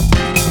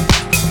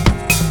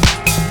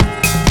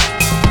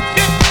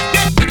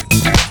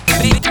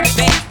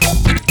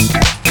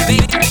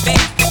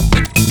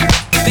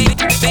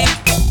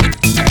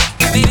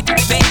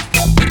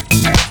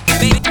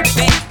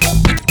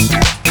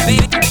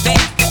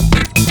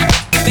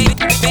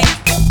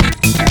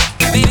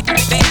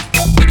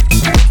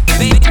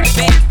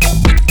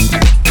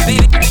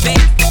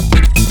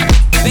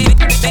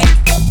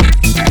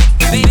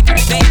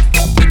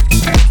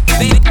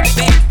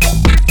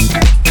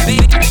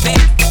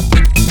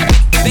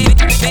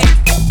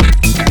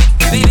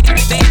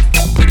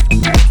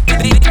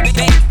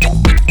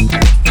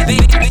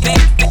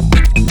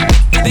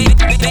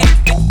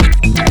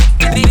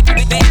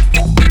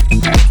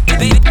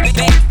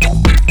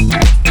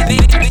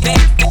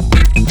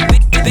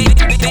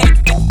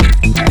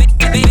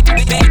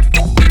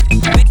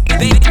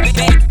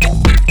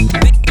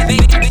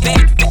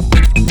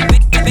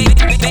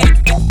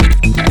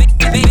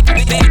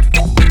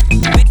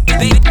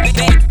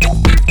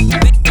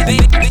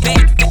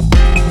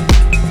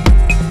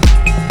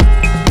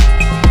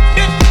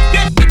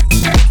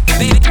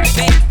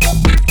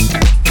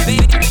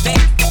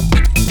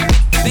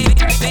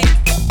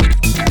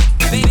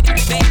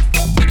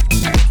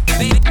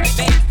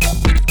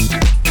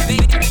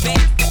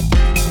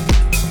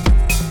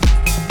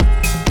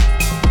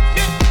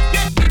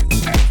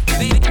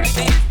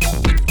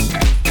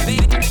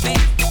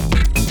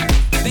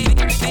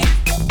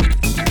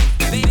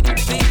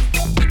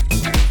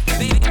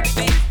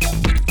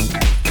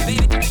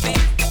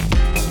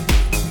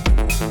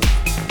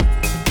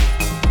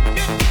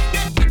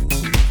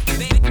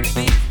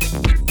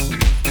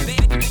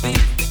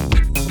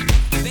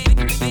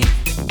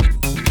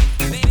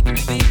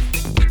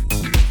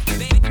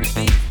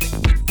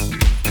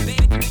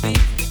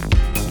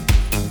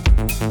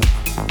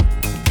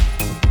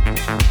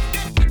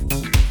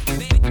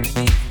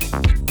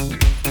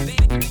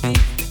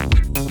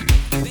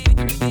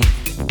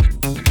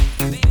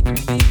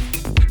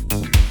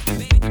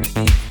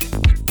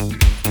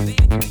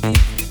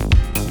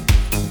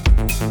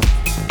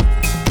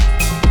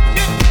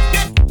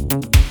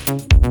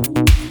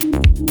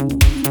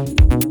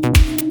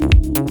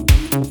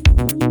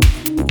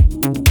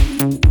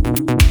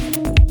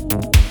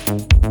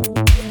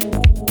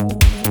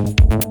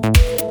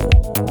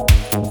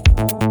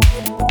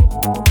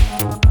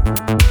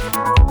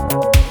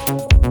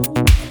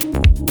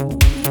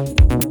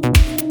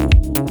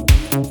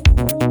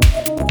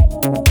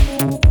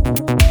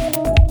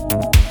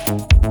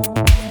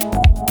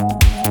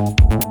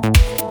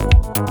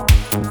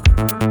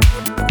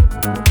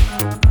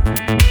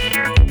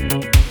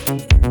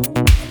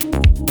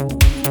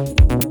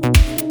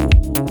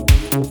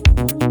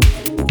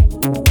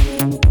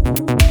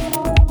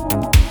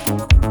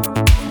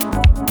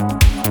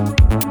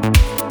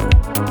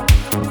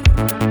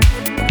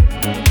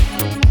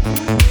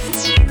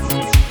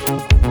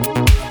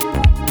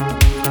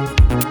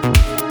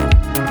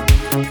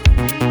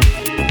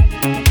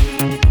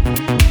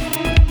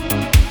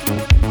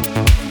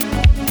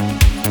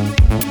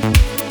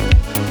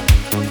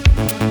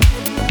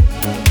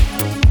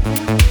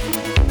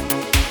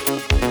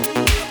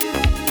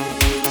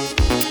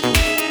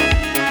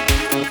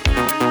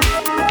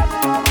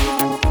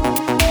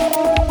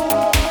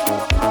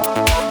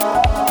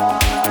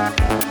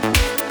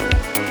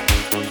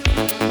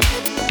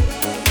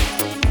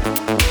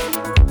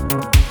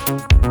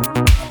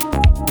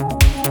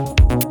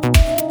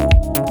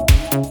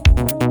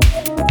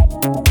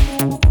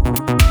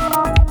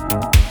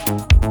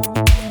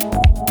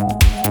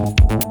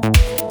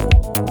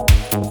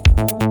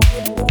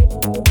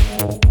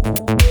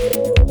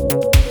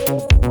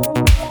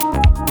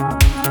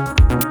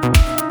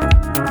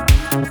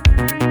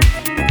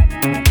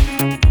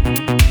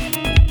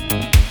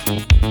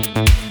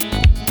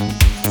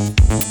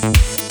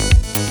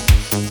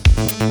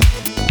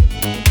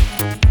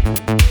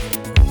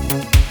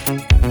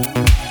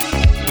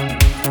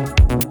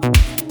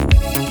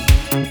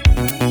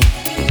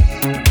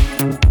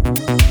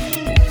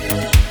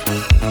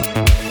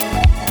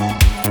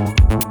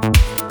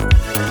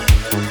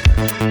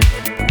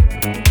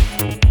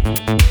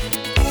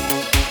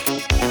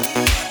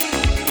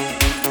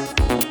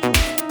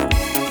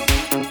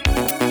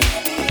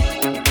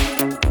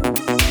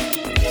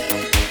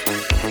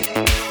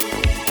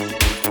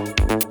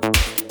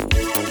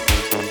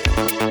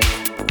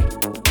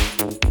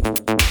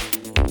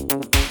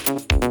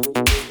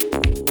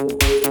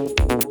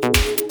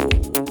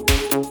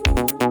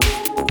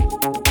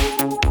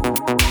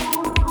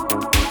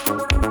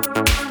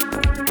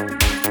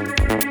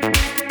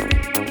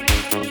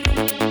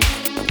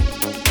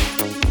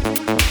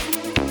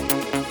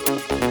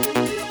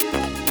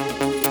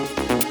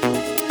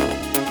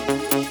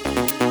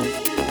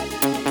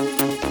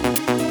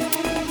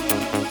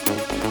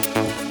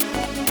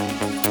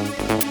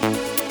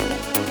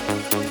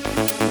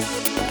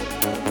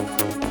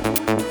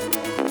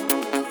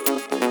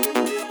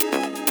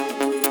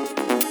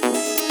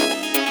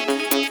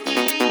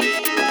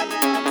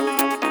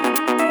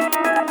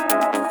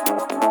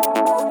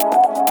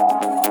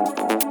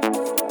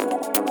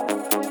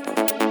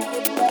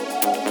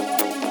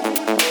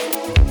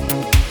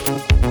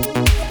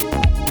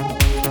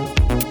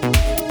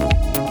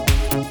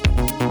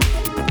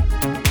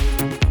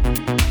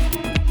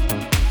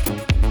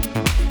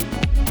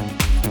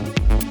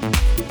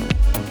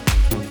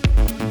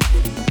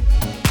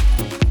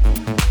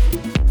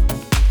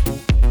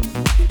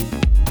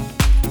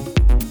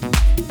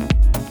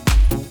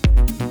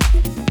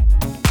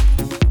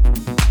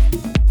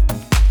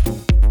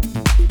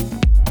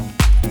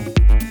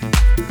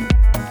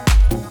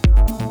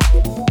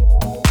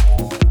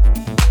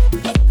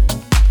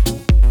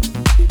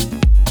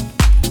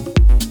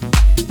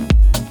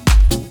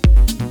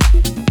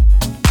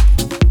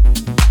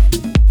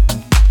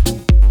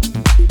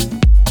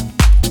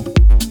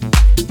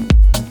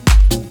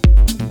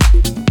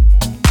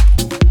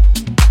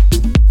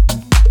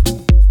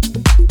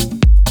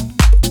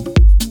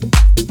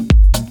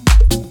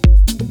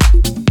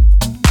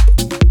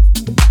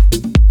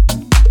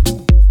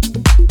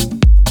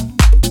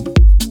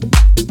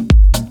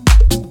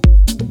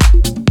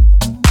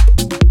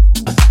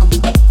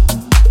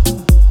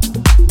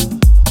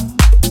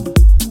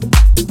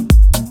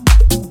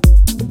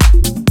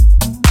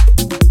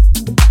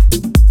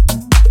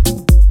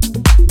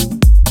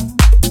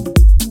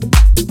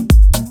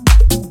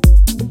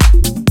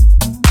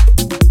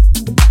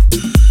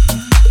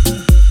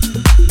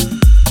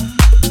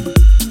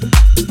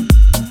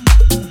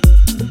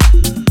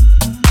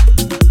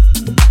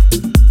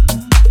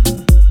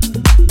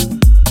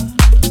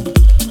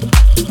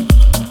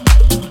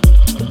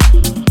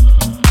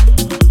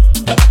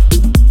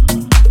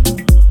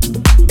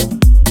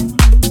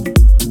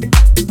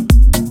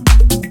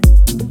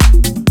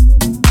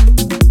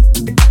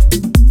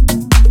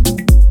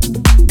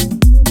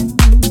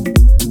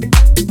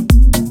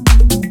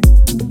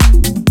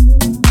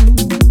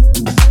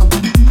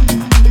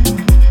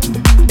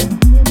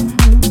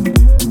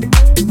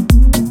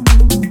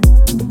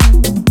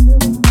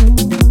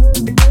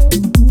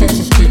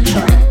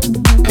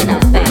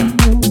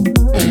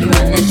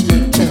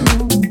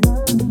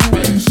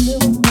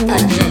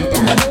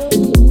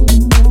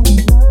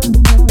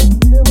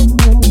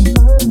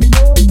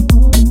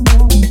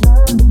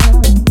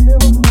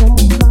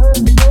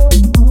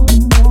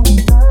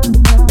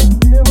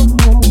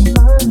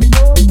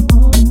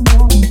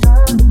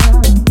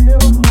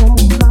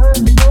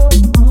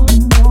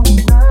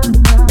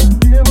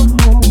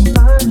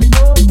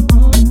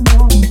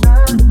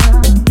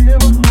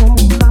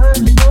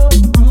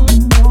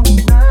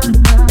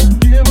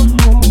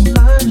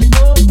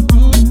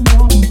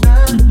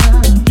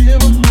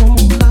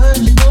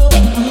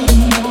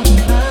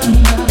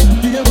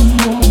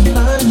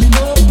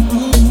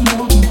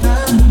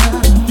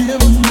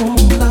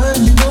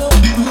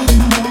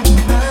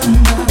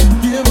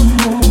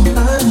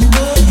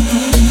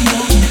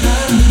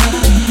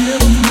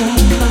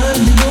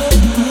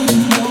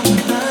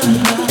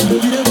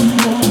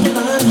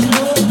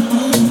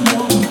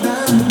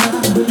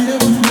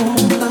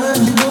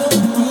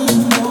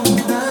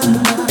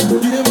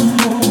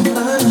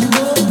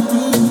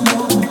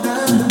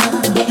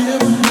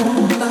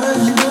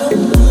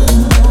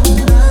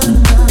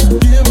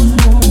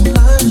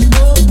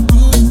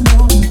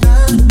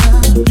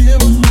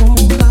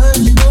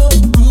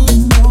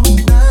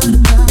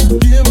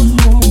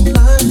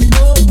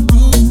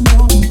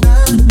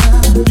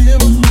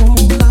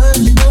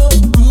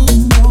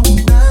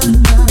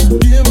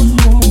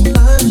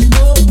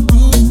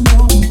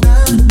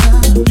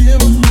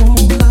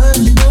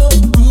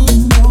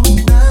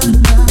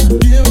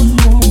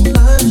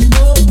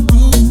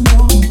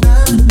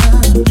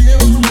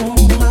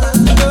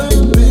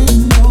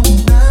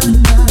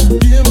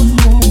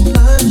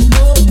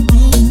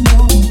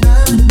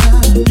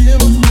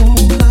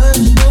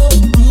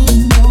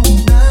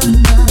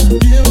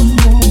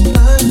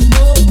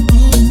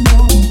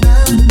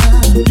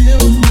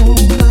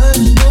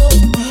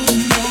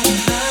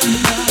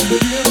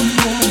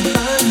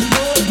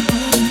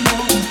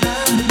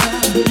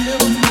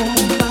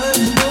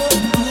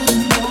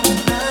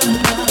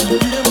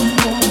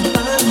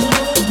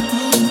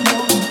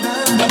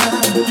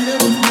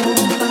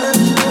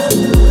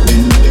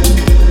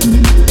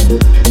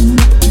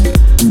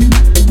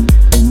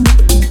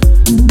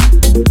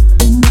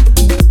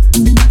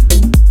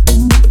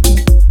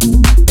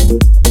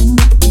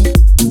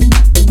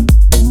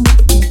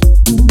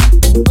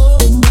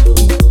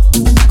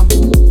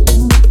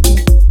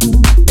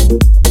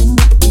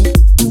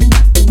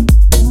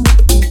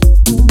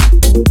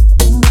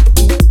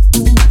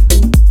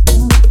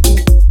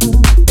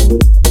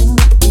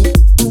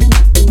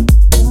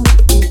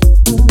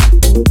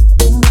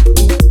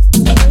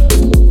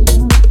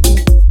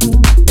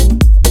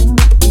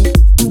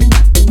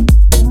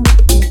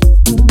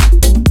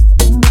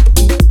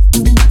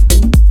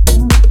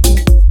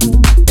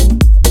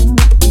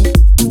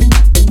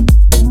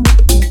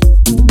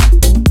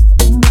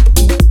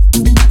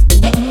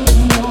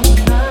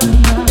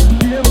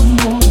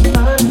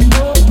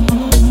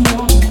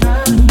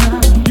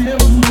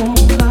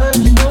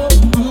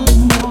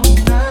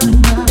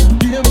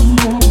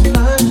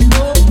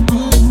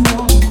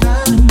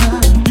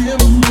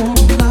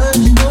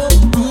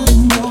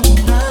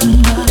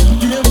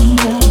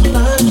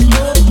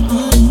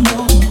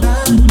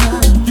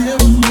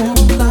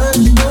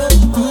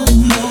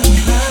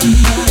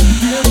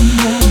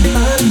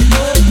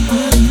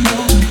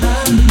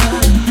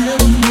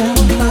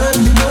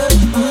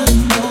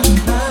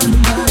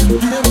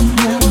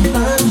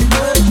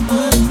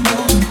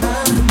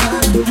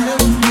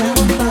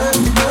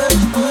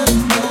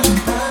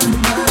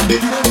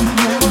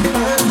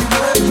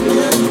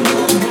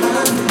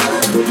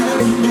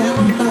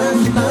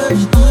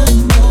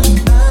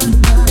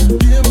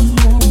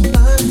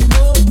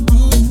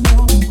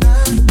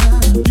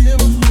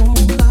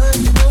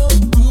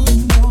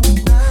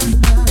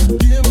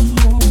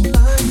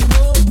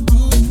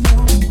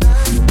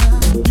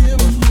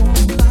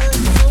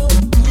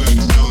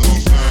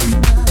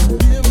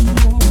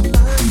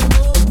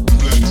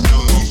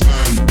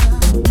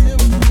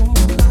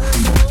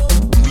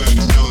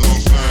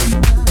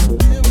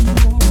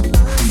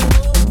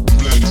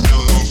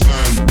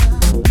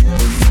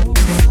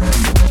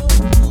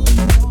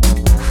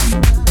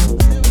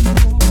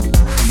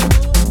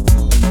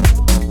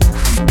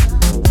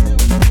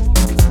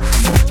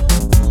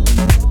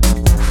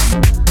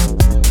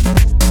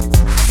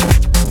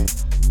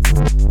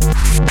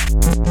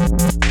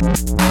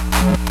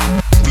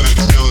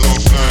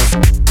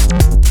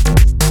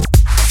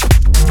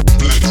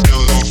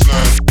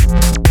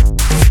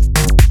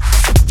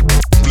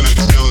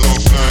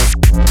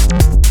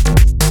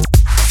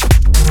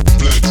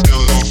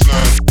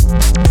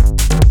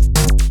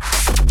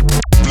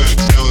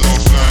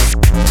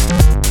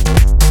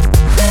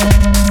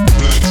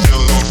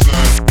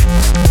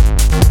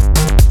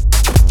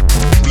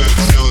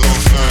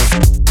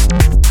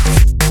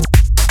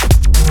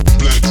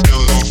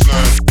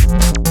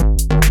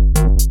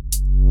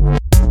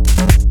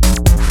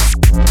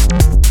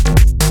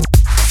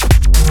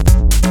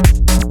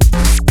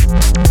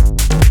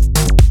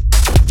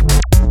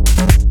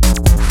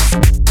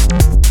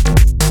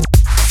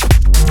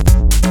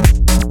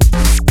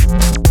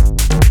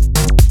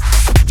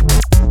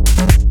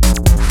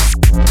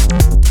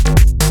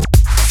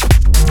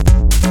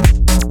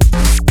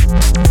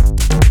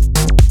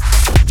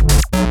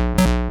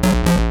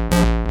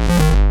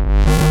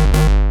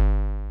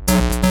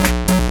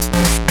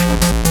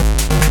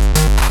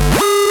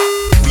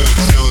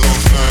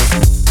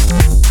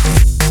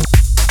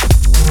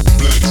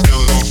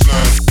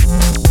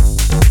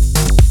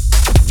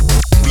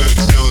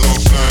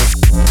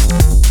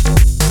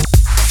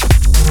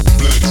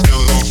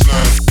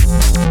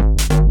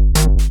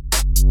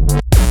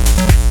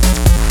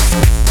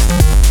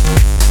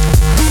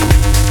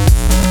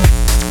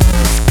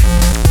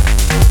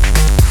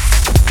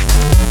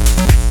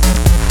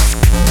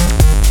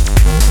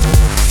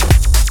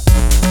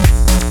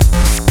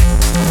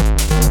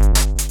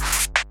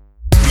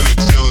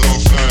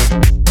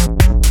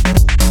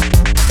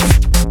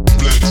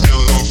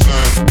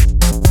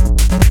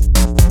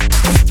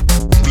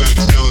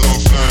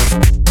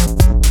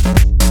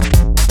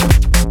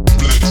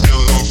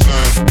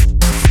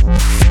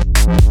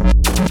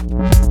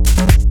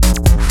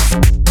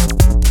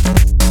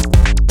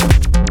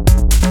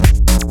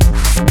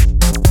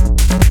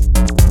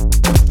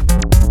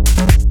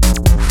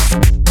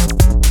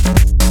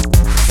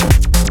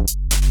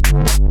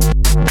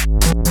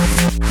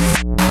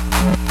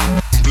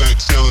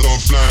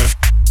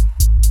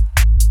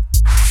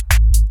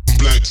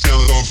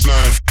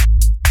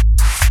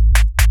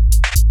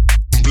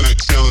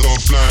sell it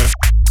offline.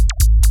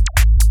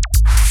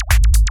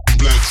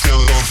 Black,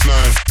 sell it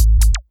offline.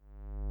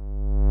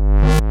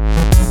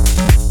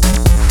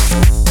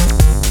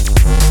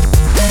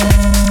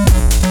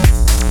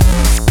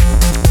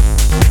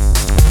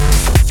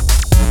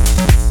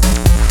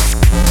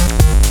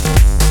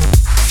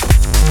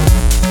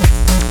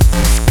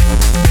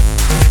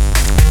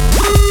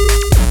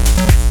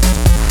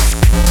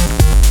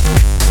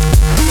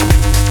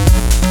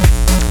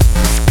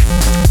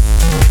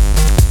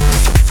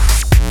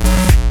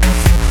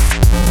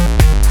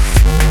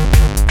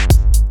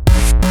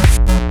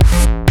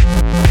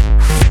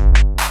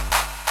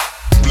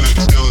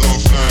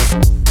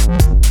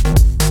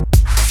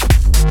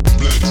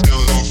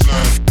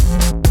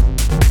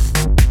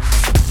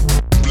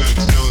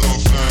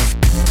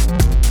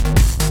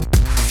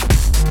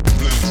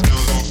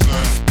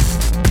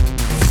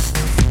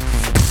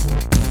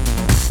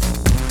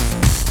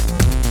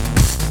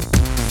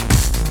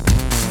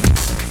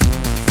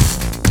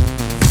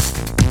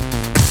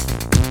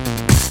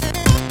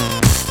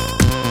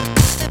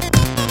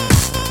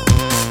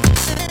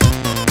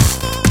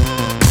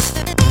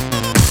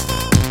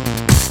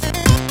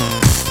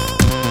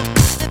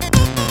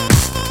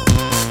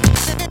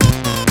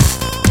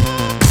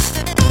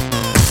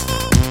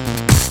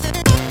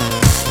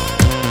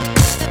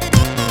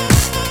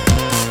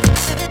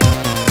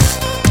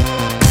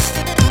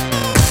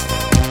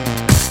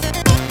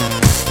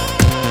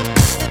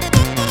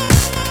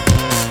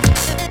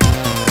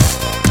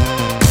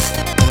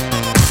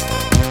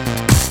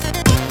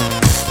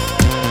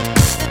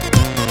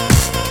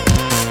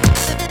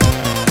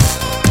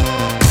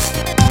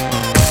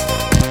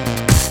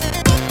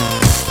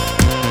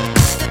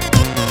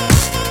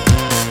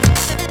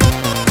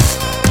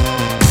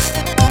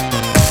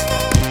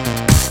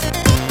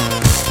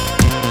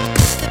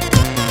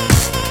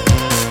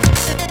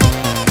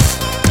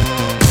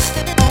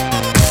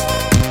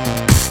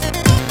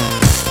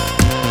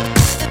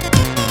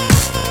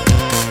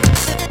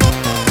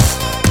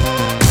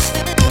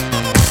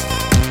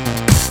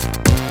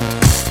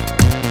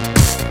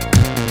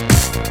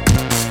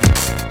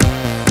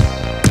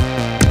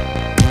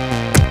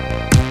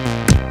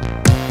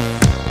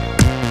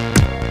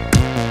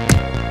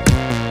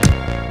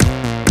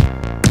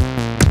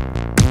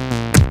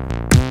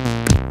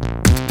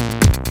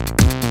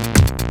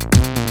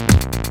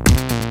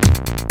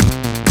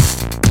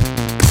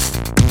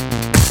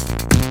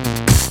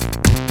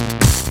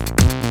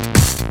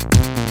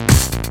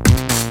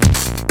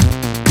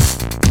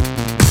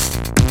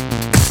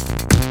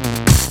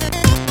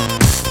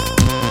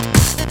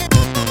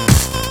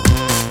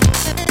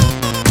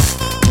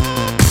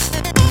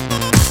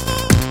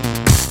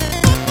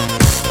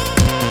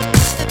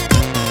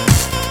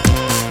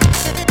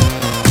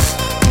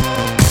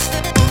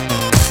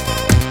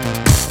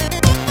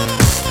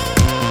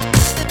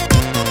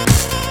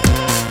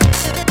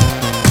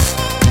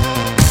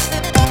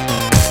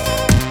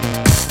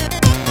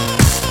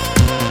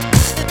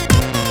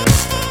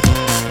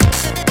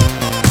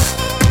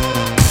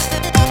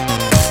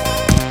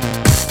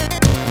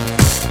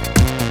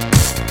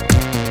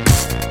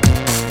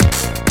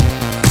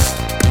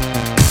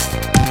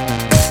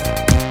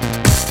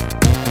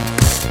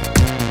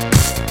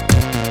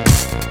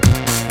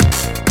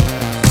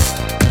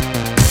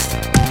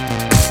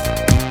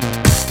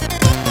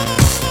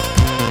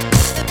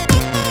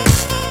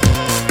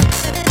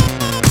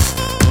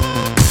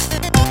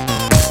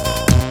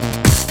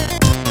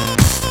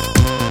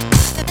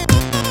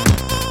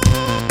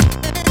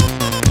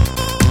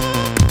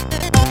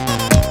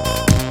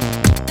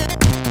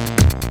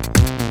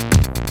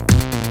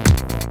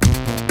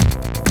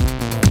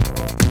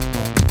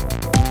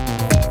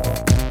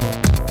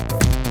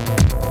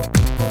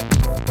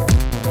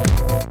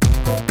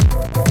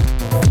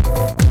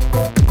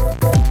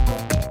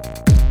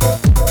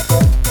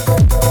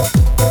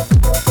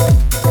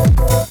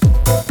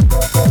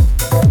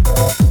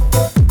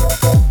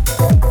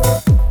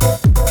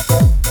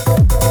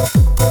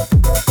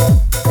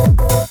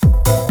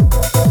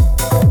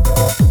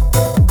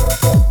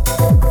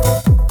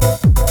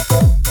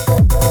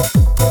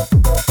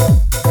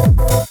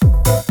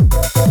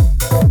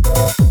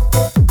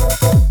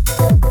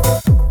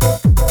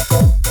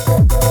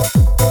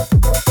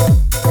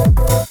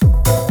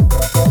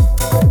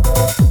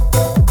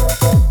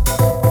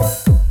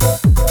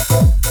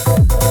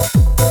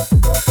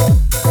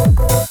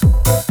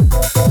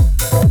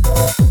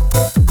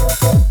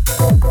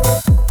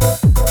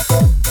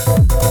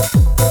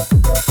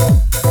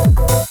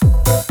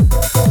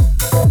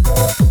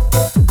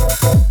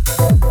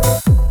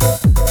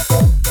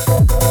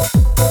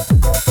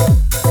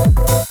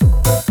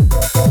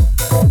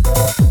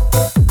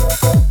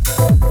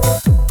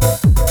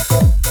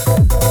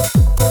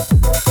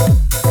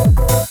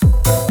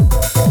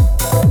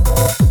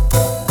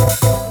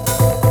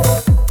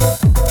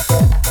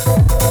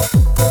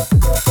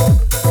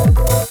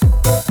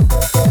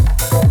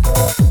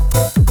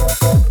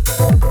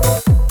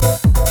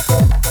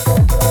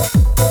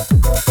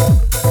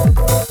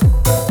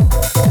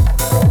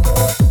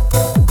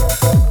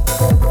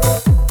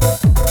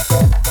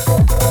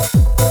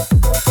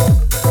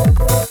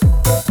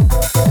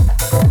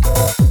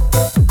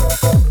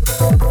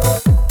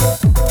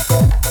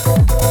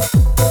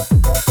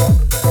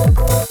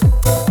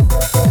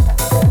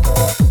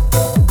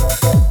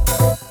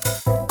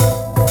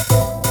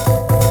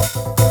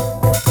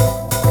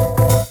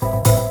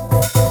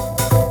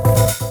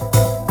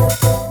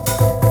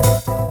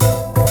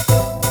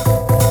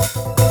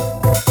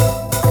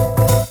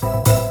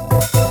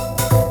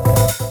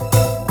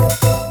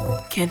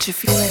 Can't you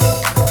feel it?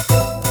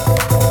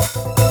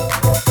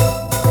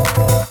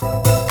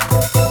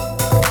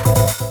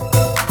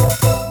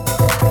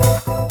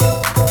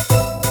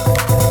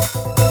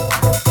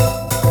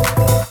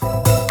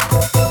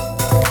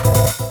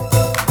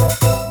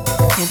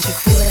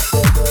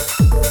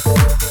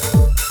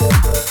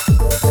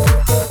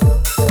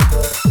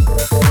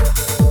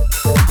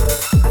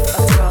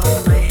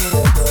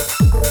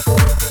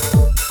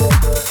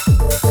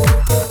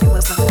 It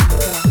was the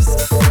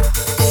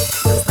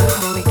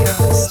Holy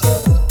Ghost.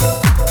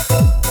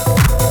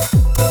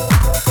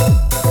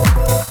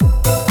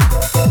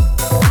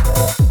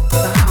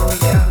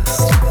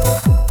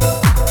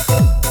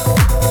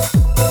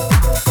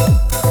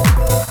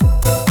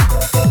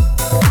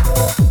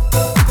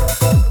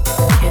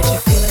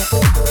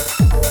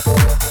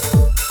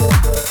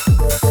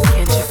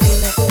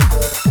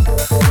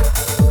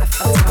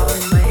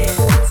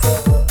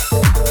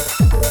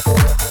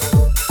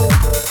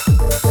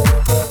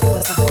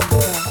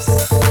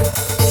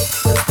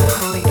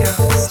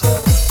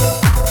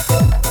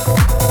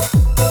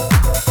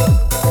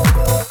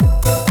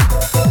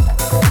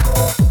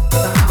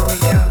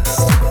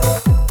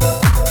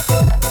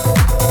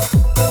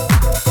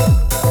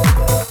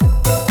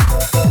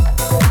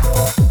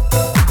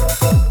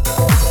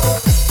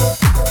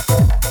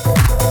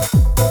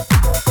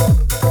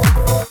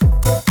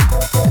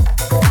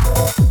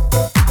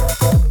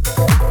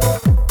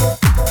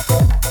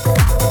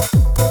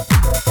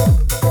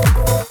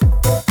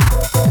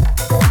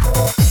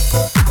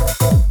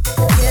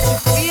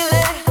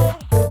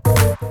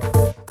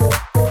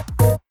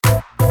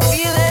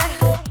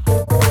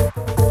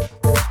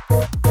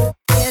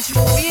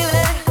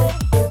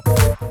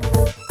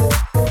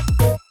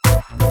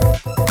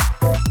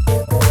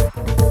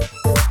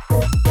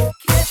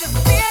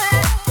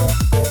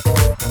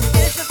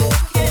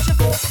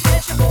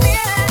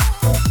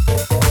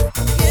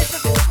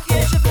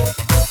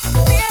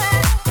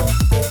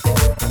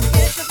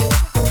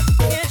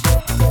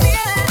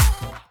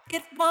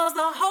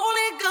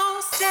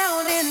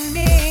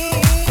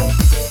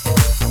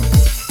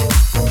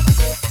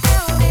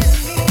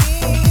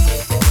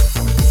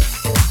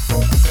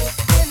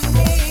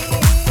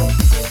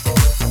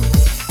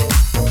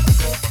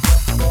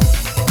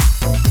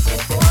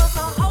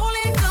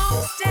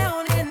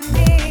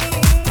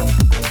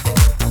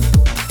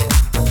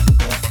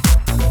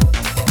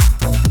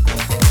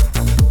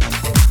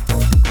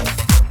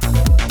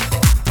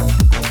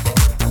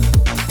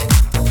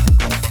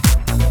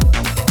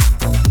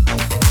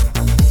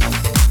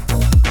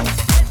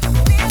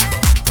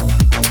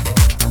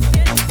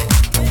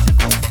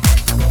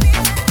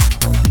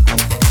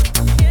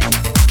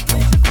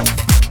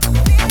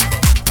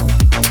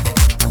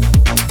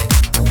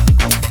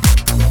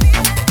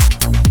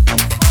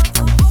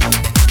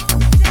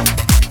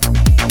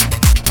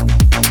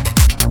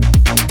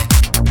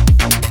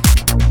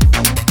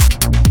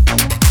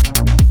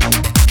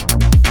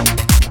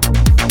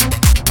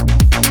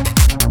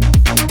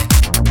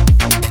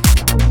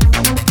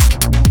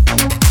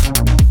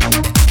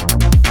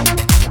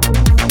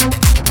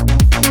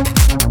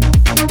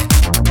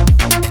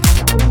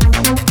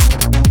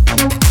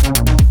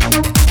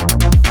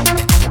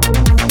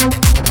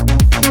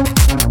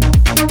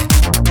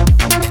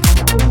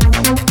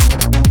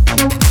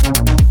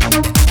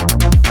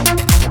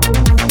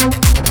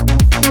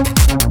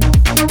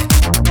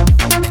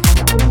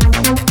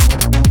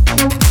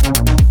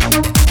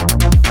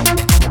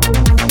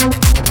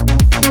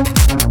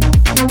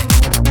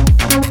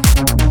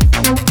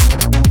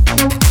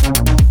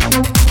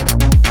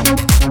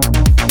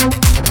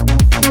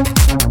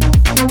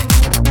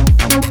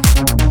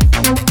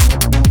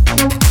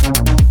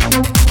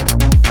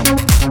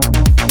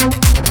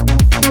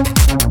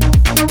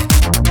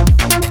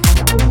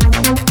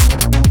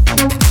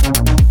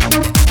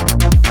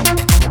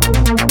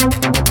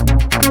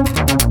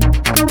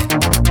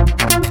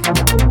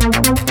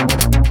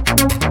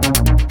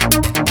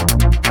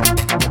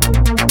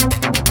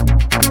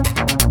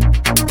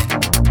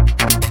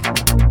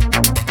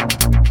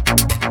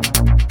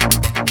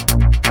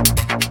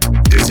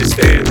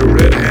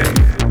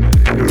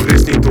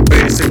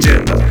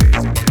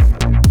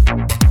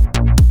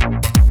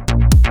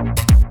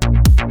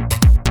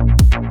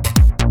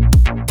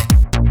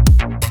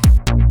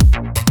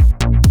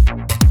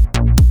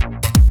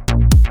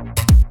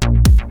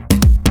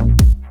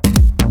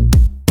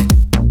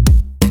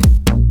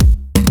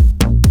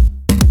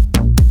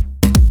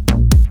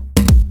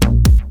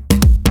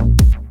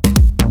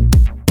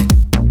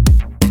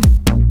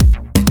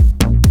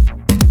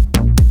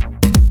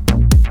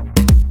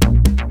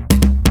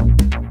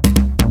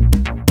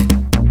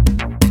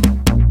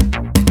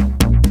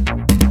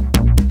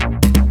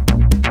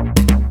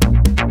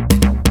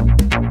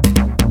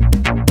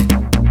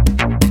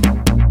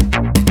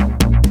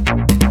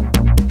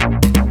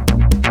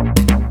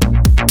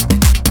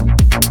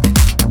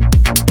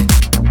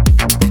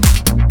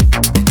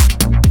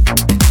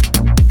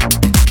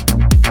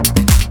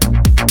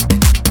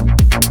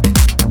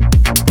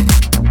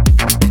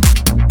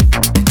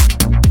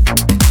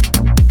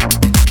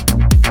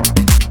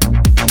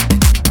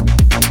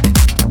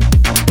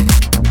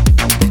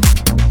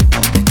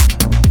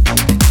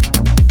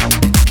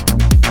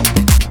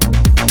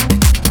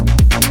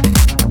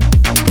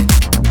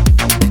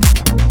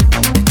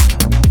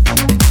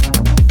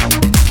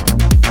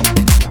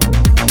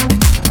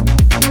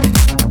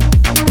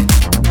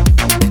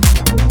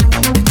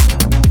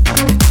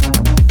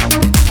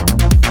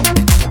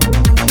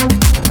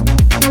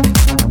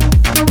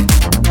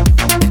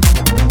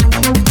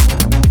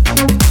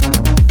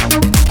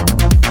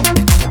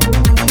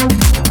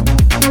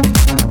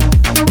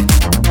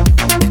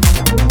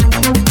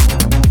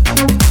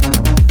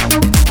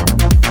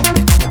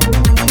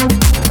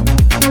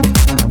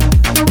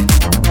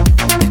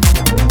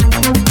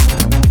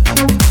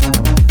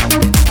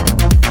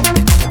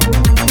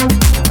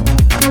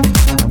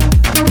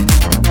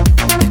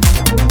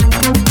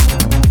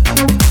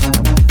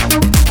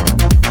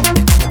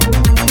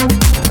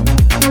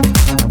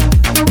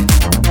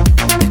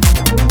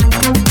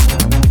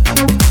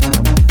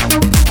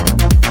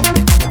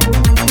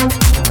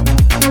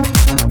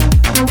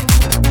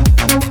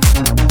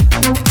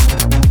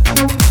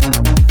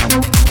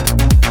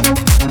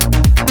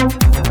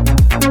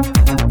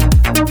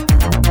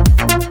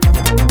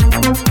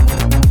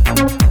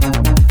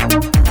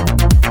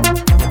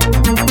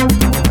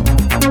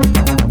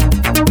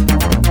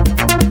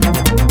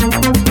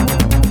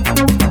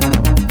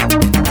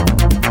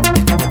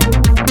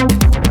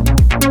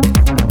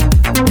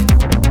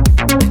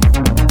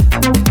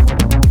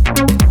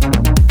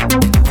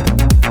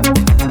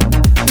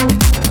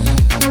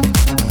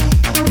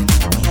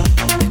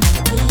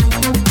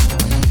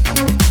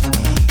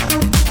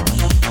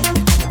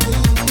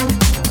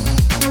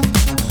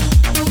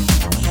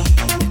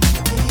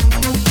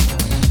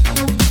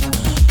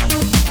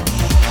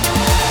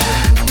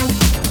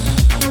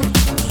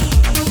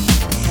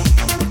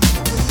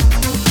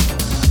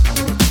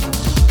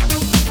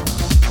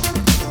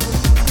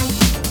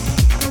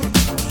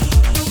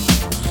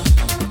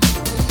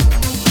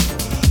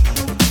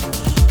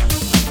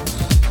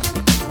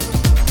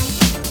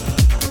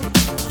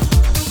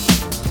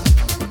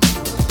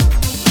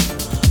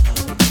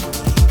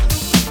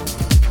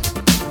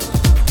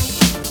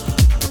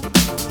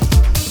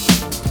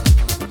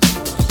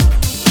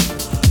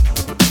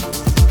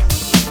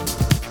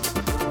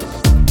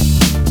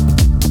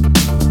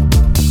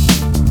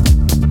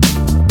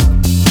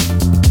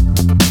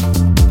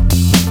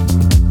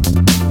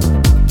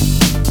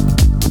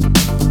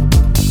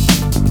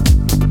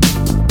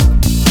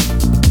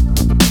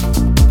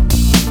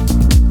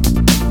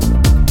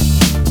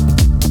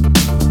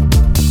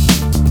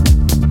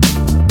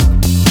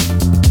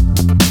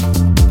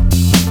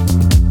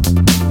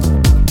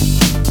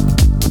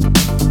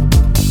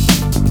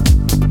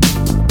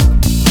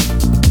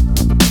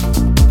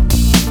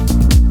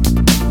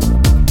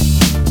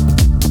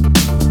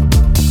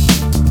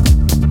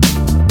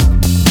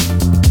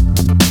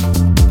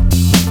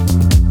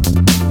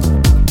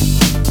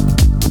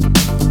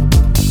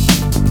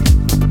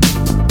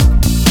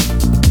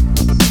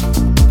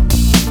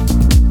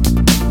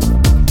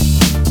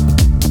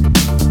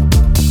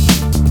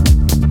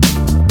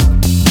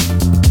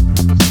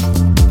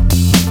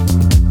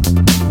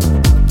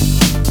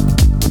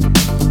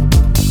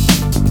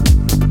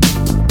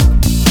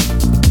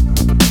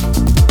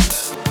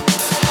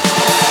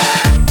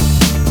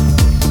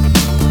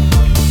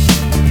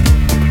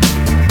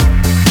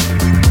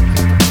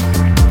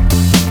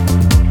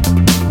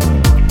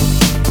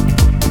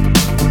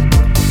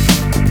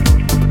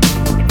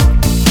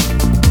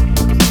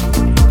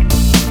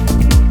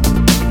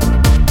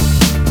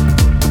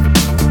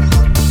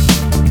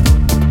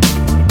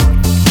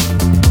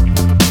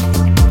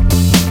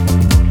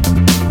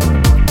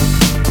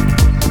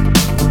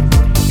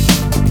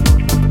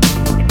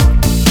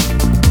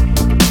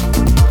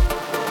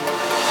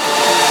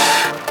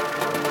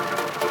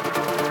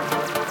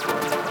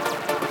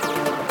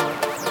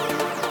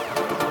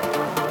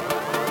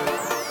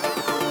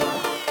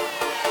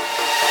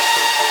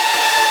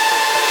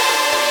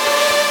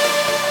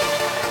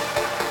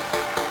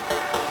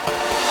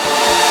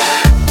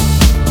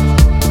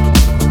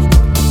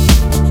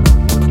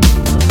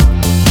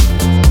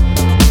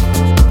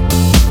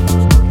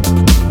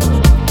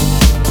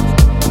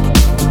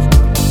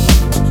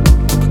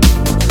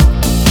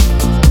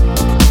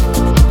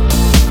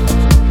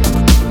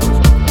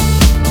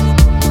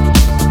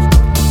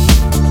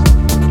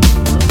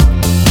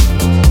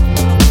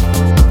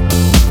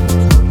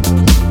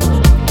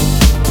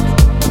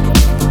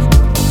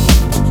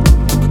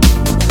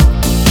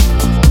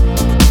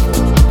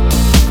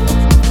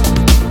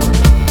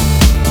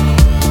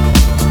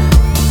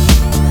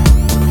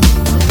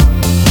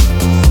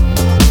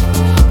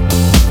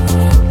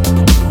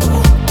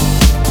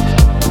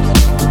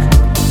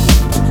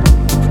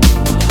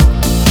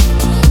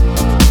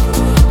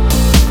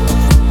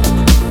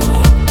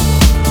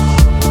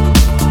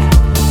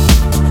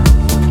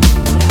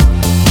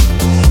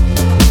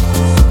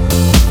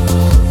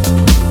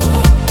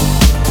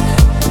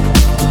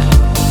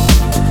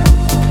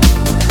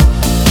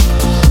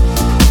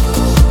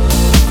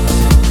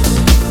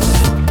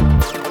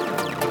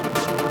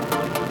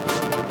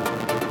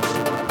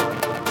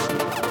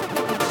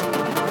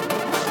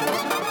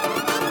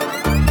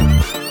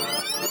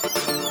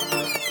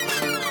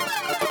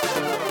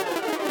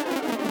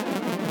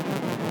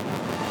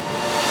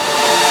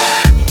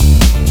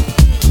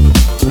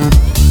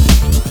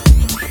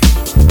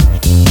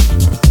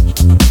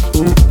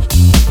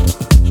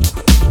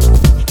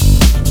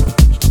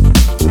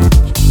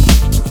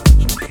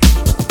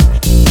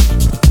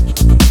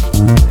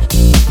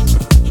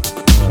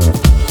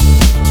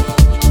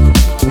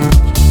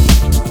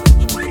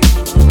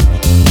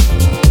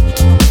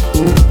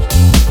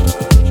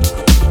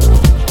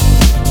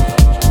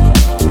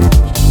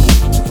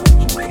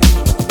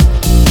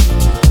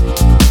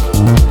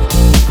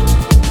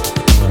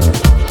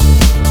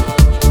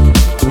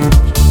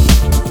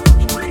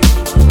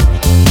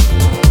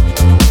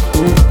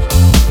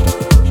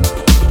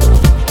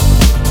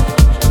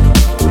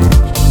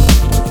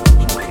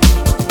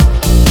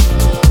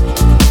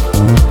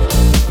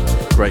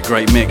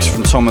 Great mix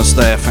from Thomas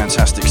there,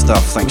 fantastic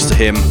stuff, thanks to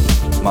him.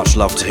 Much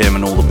love to him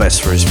and all the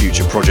best for his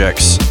future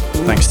projects.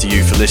 Thanks to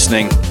you for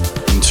listening.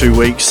 In 2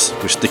 weeks,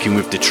 we're sticking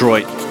with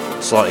Detroit,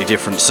 slightly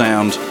different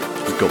sound.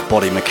 We've got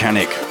Body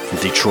Mechanic from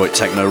Detroit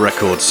Techno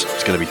Records.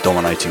 It's going to be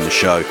dominating the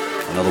show.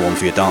 Another one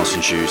for your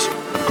dancing shoes.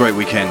 Have a great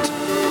weekend.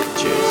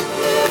 Cheers.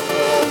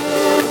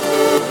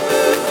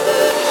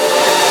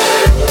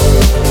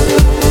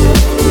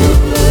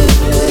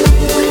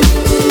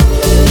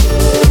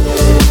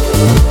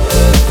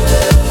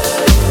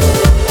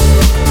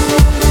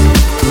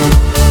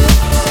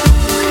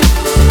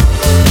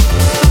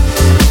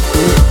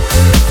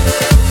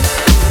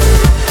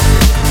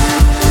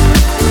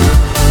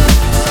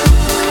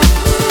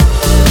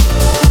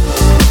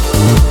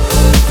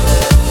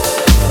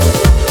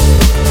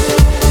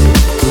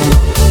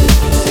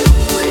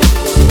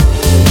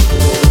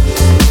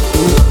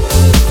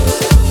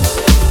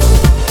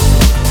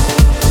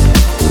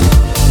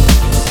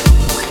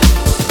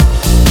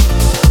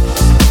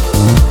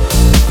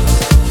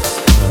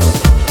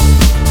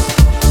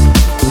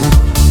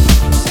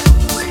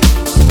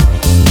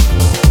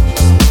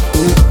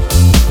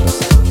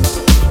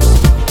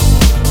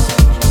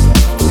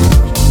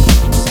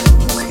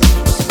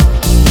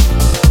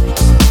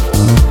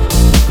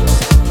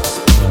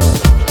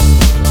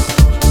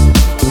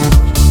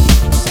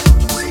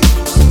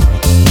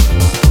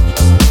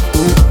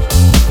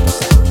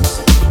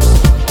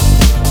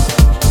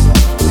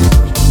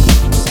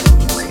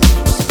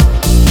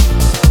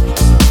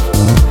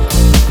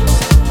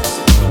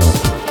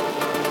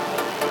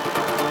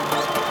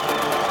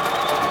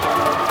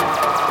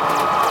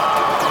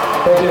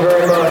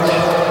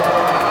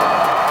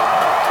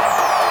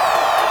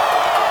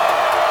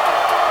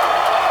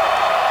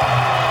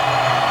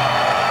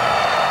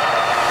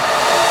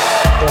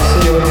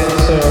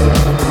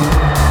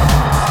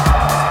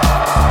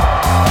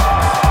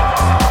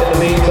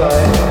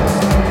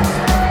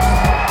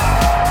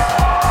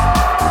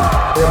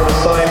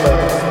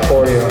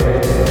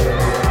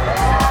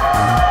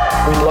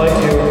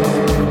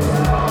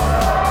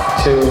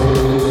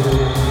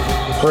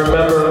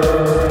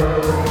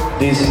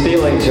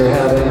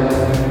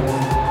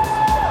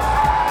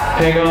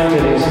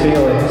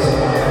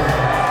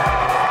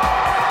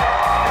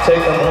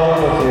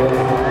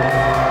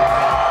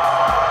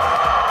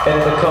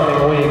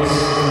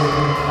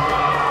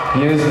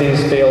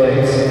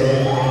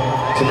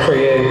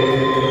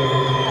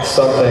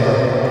 something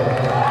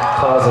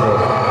positive.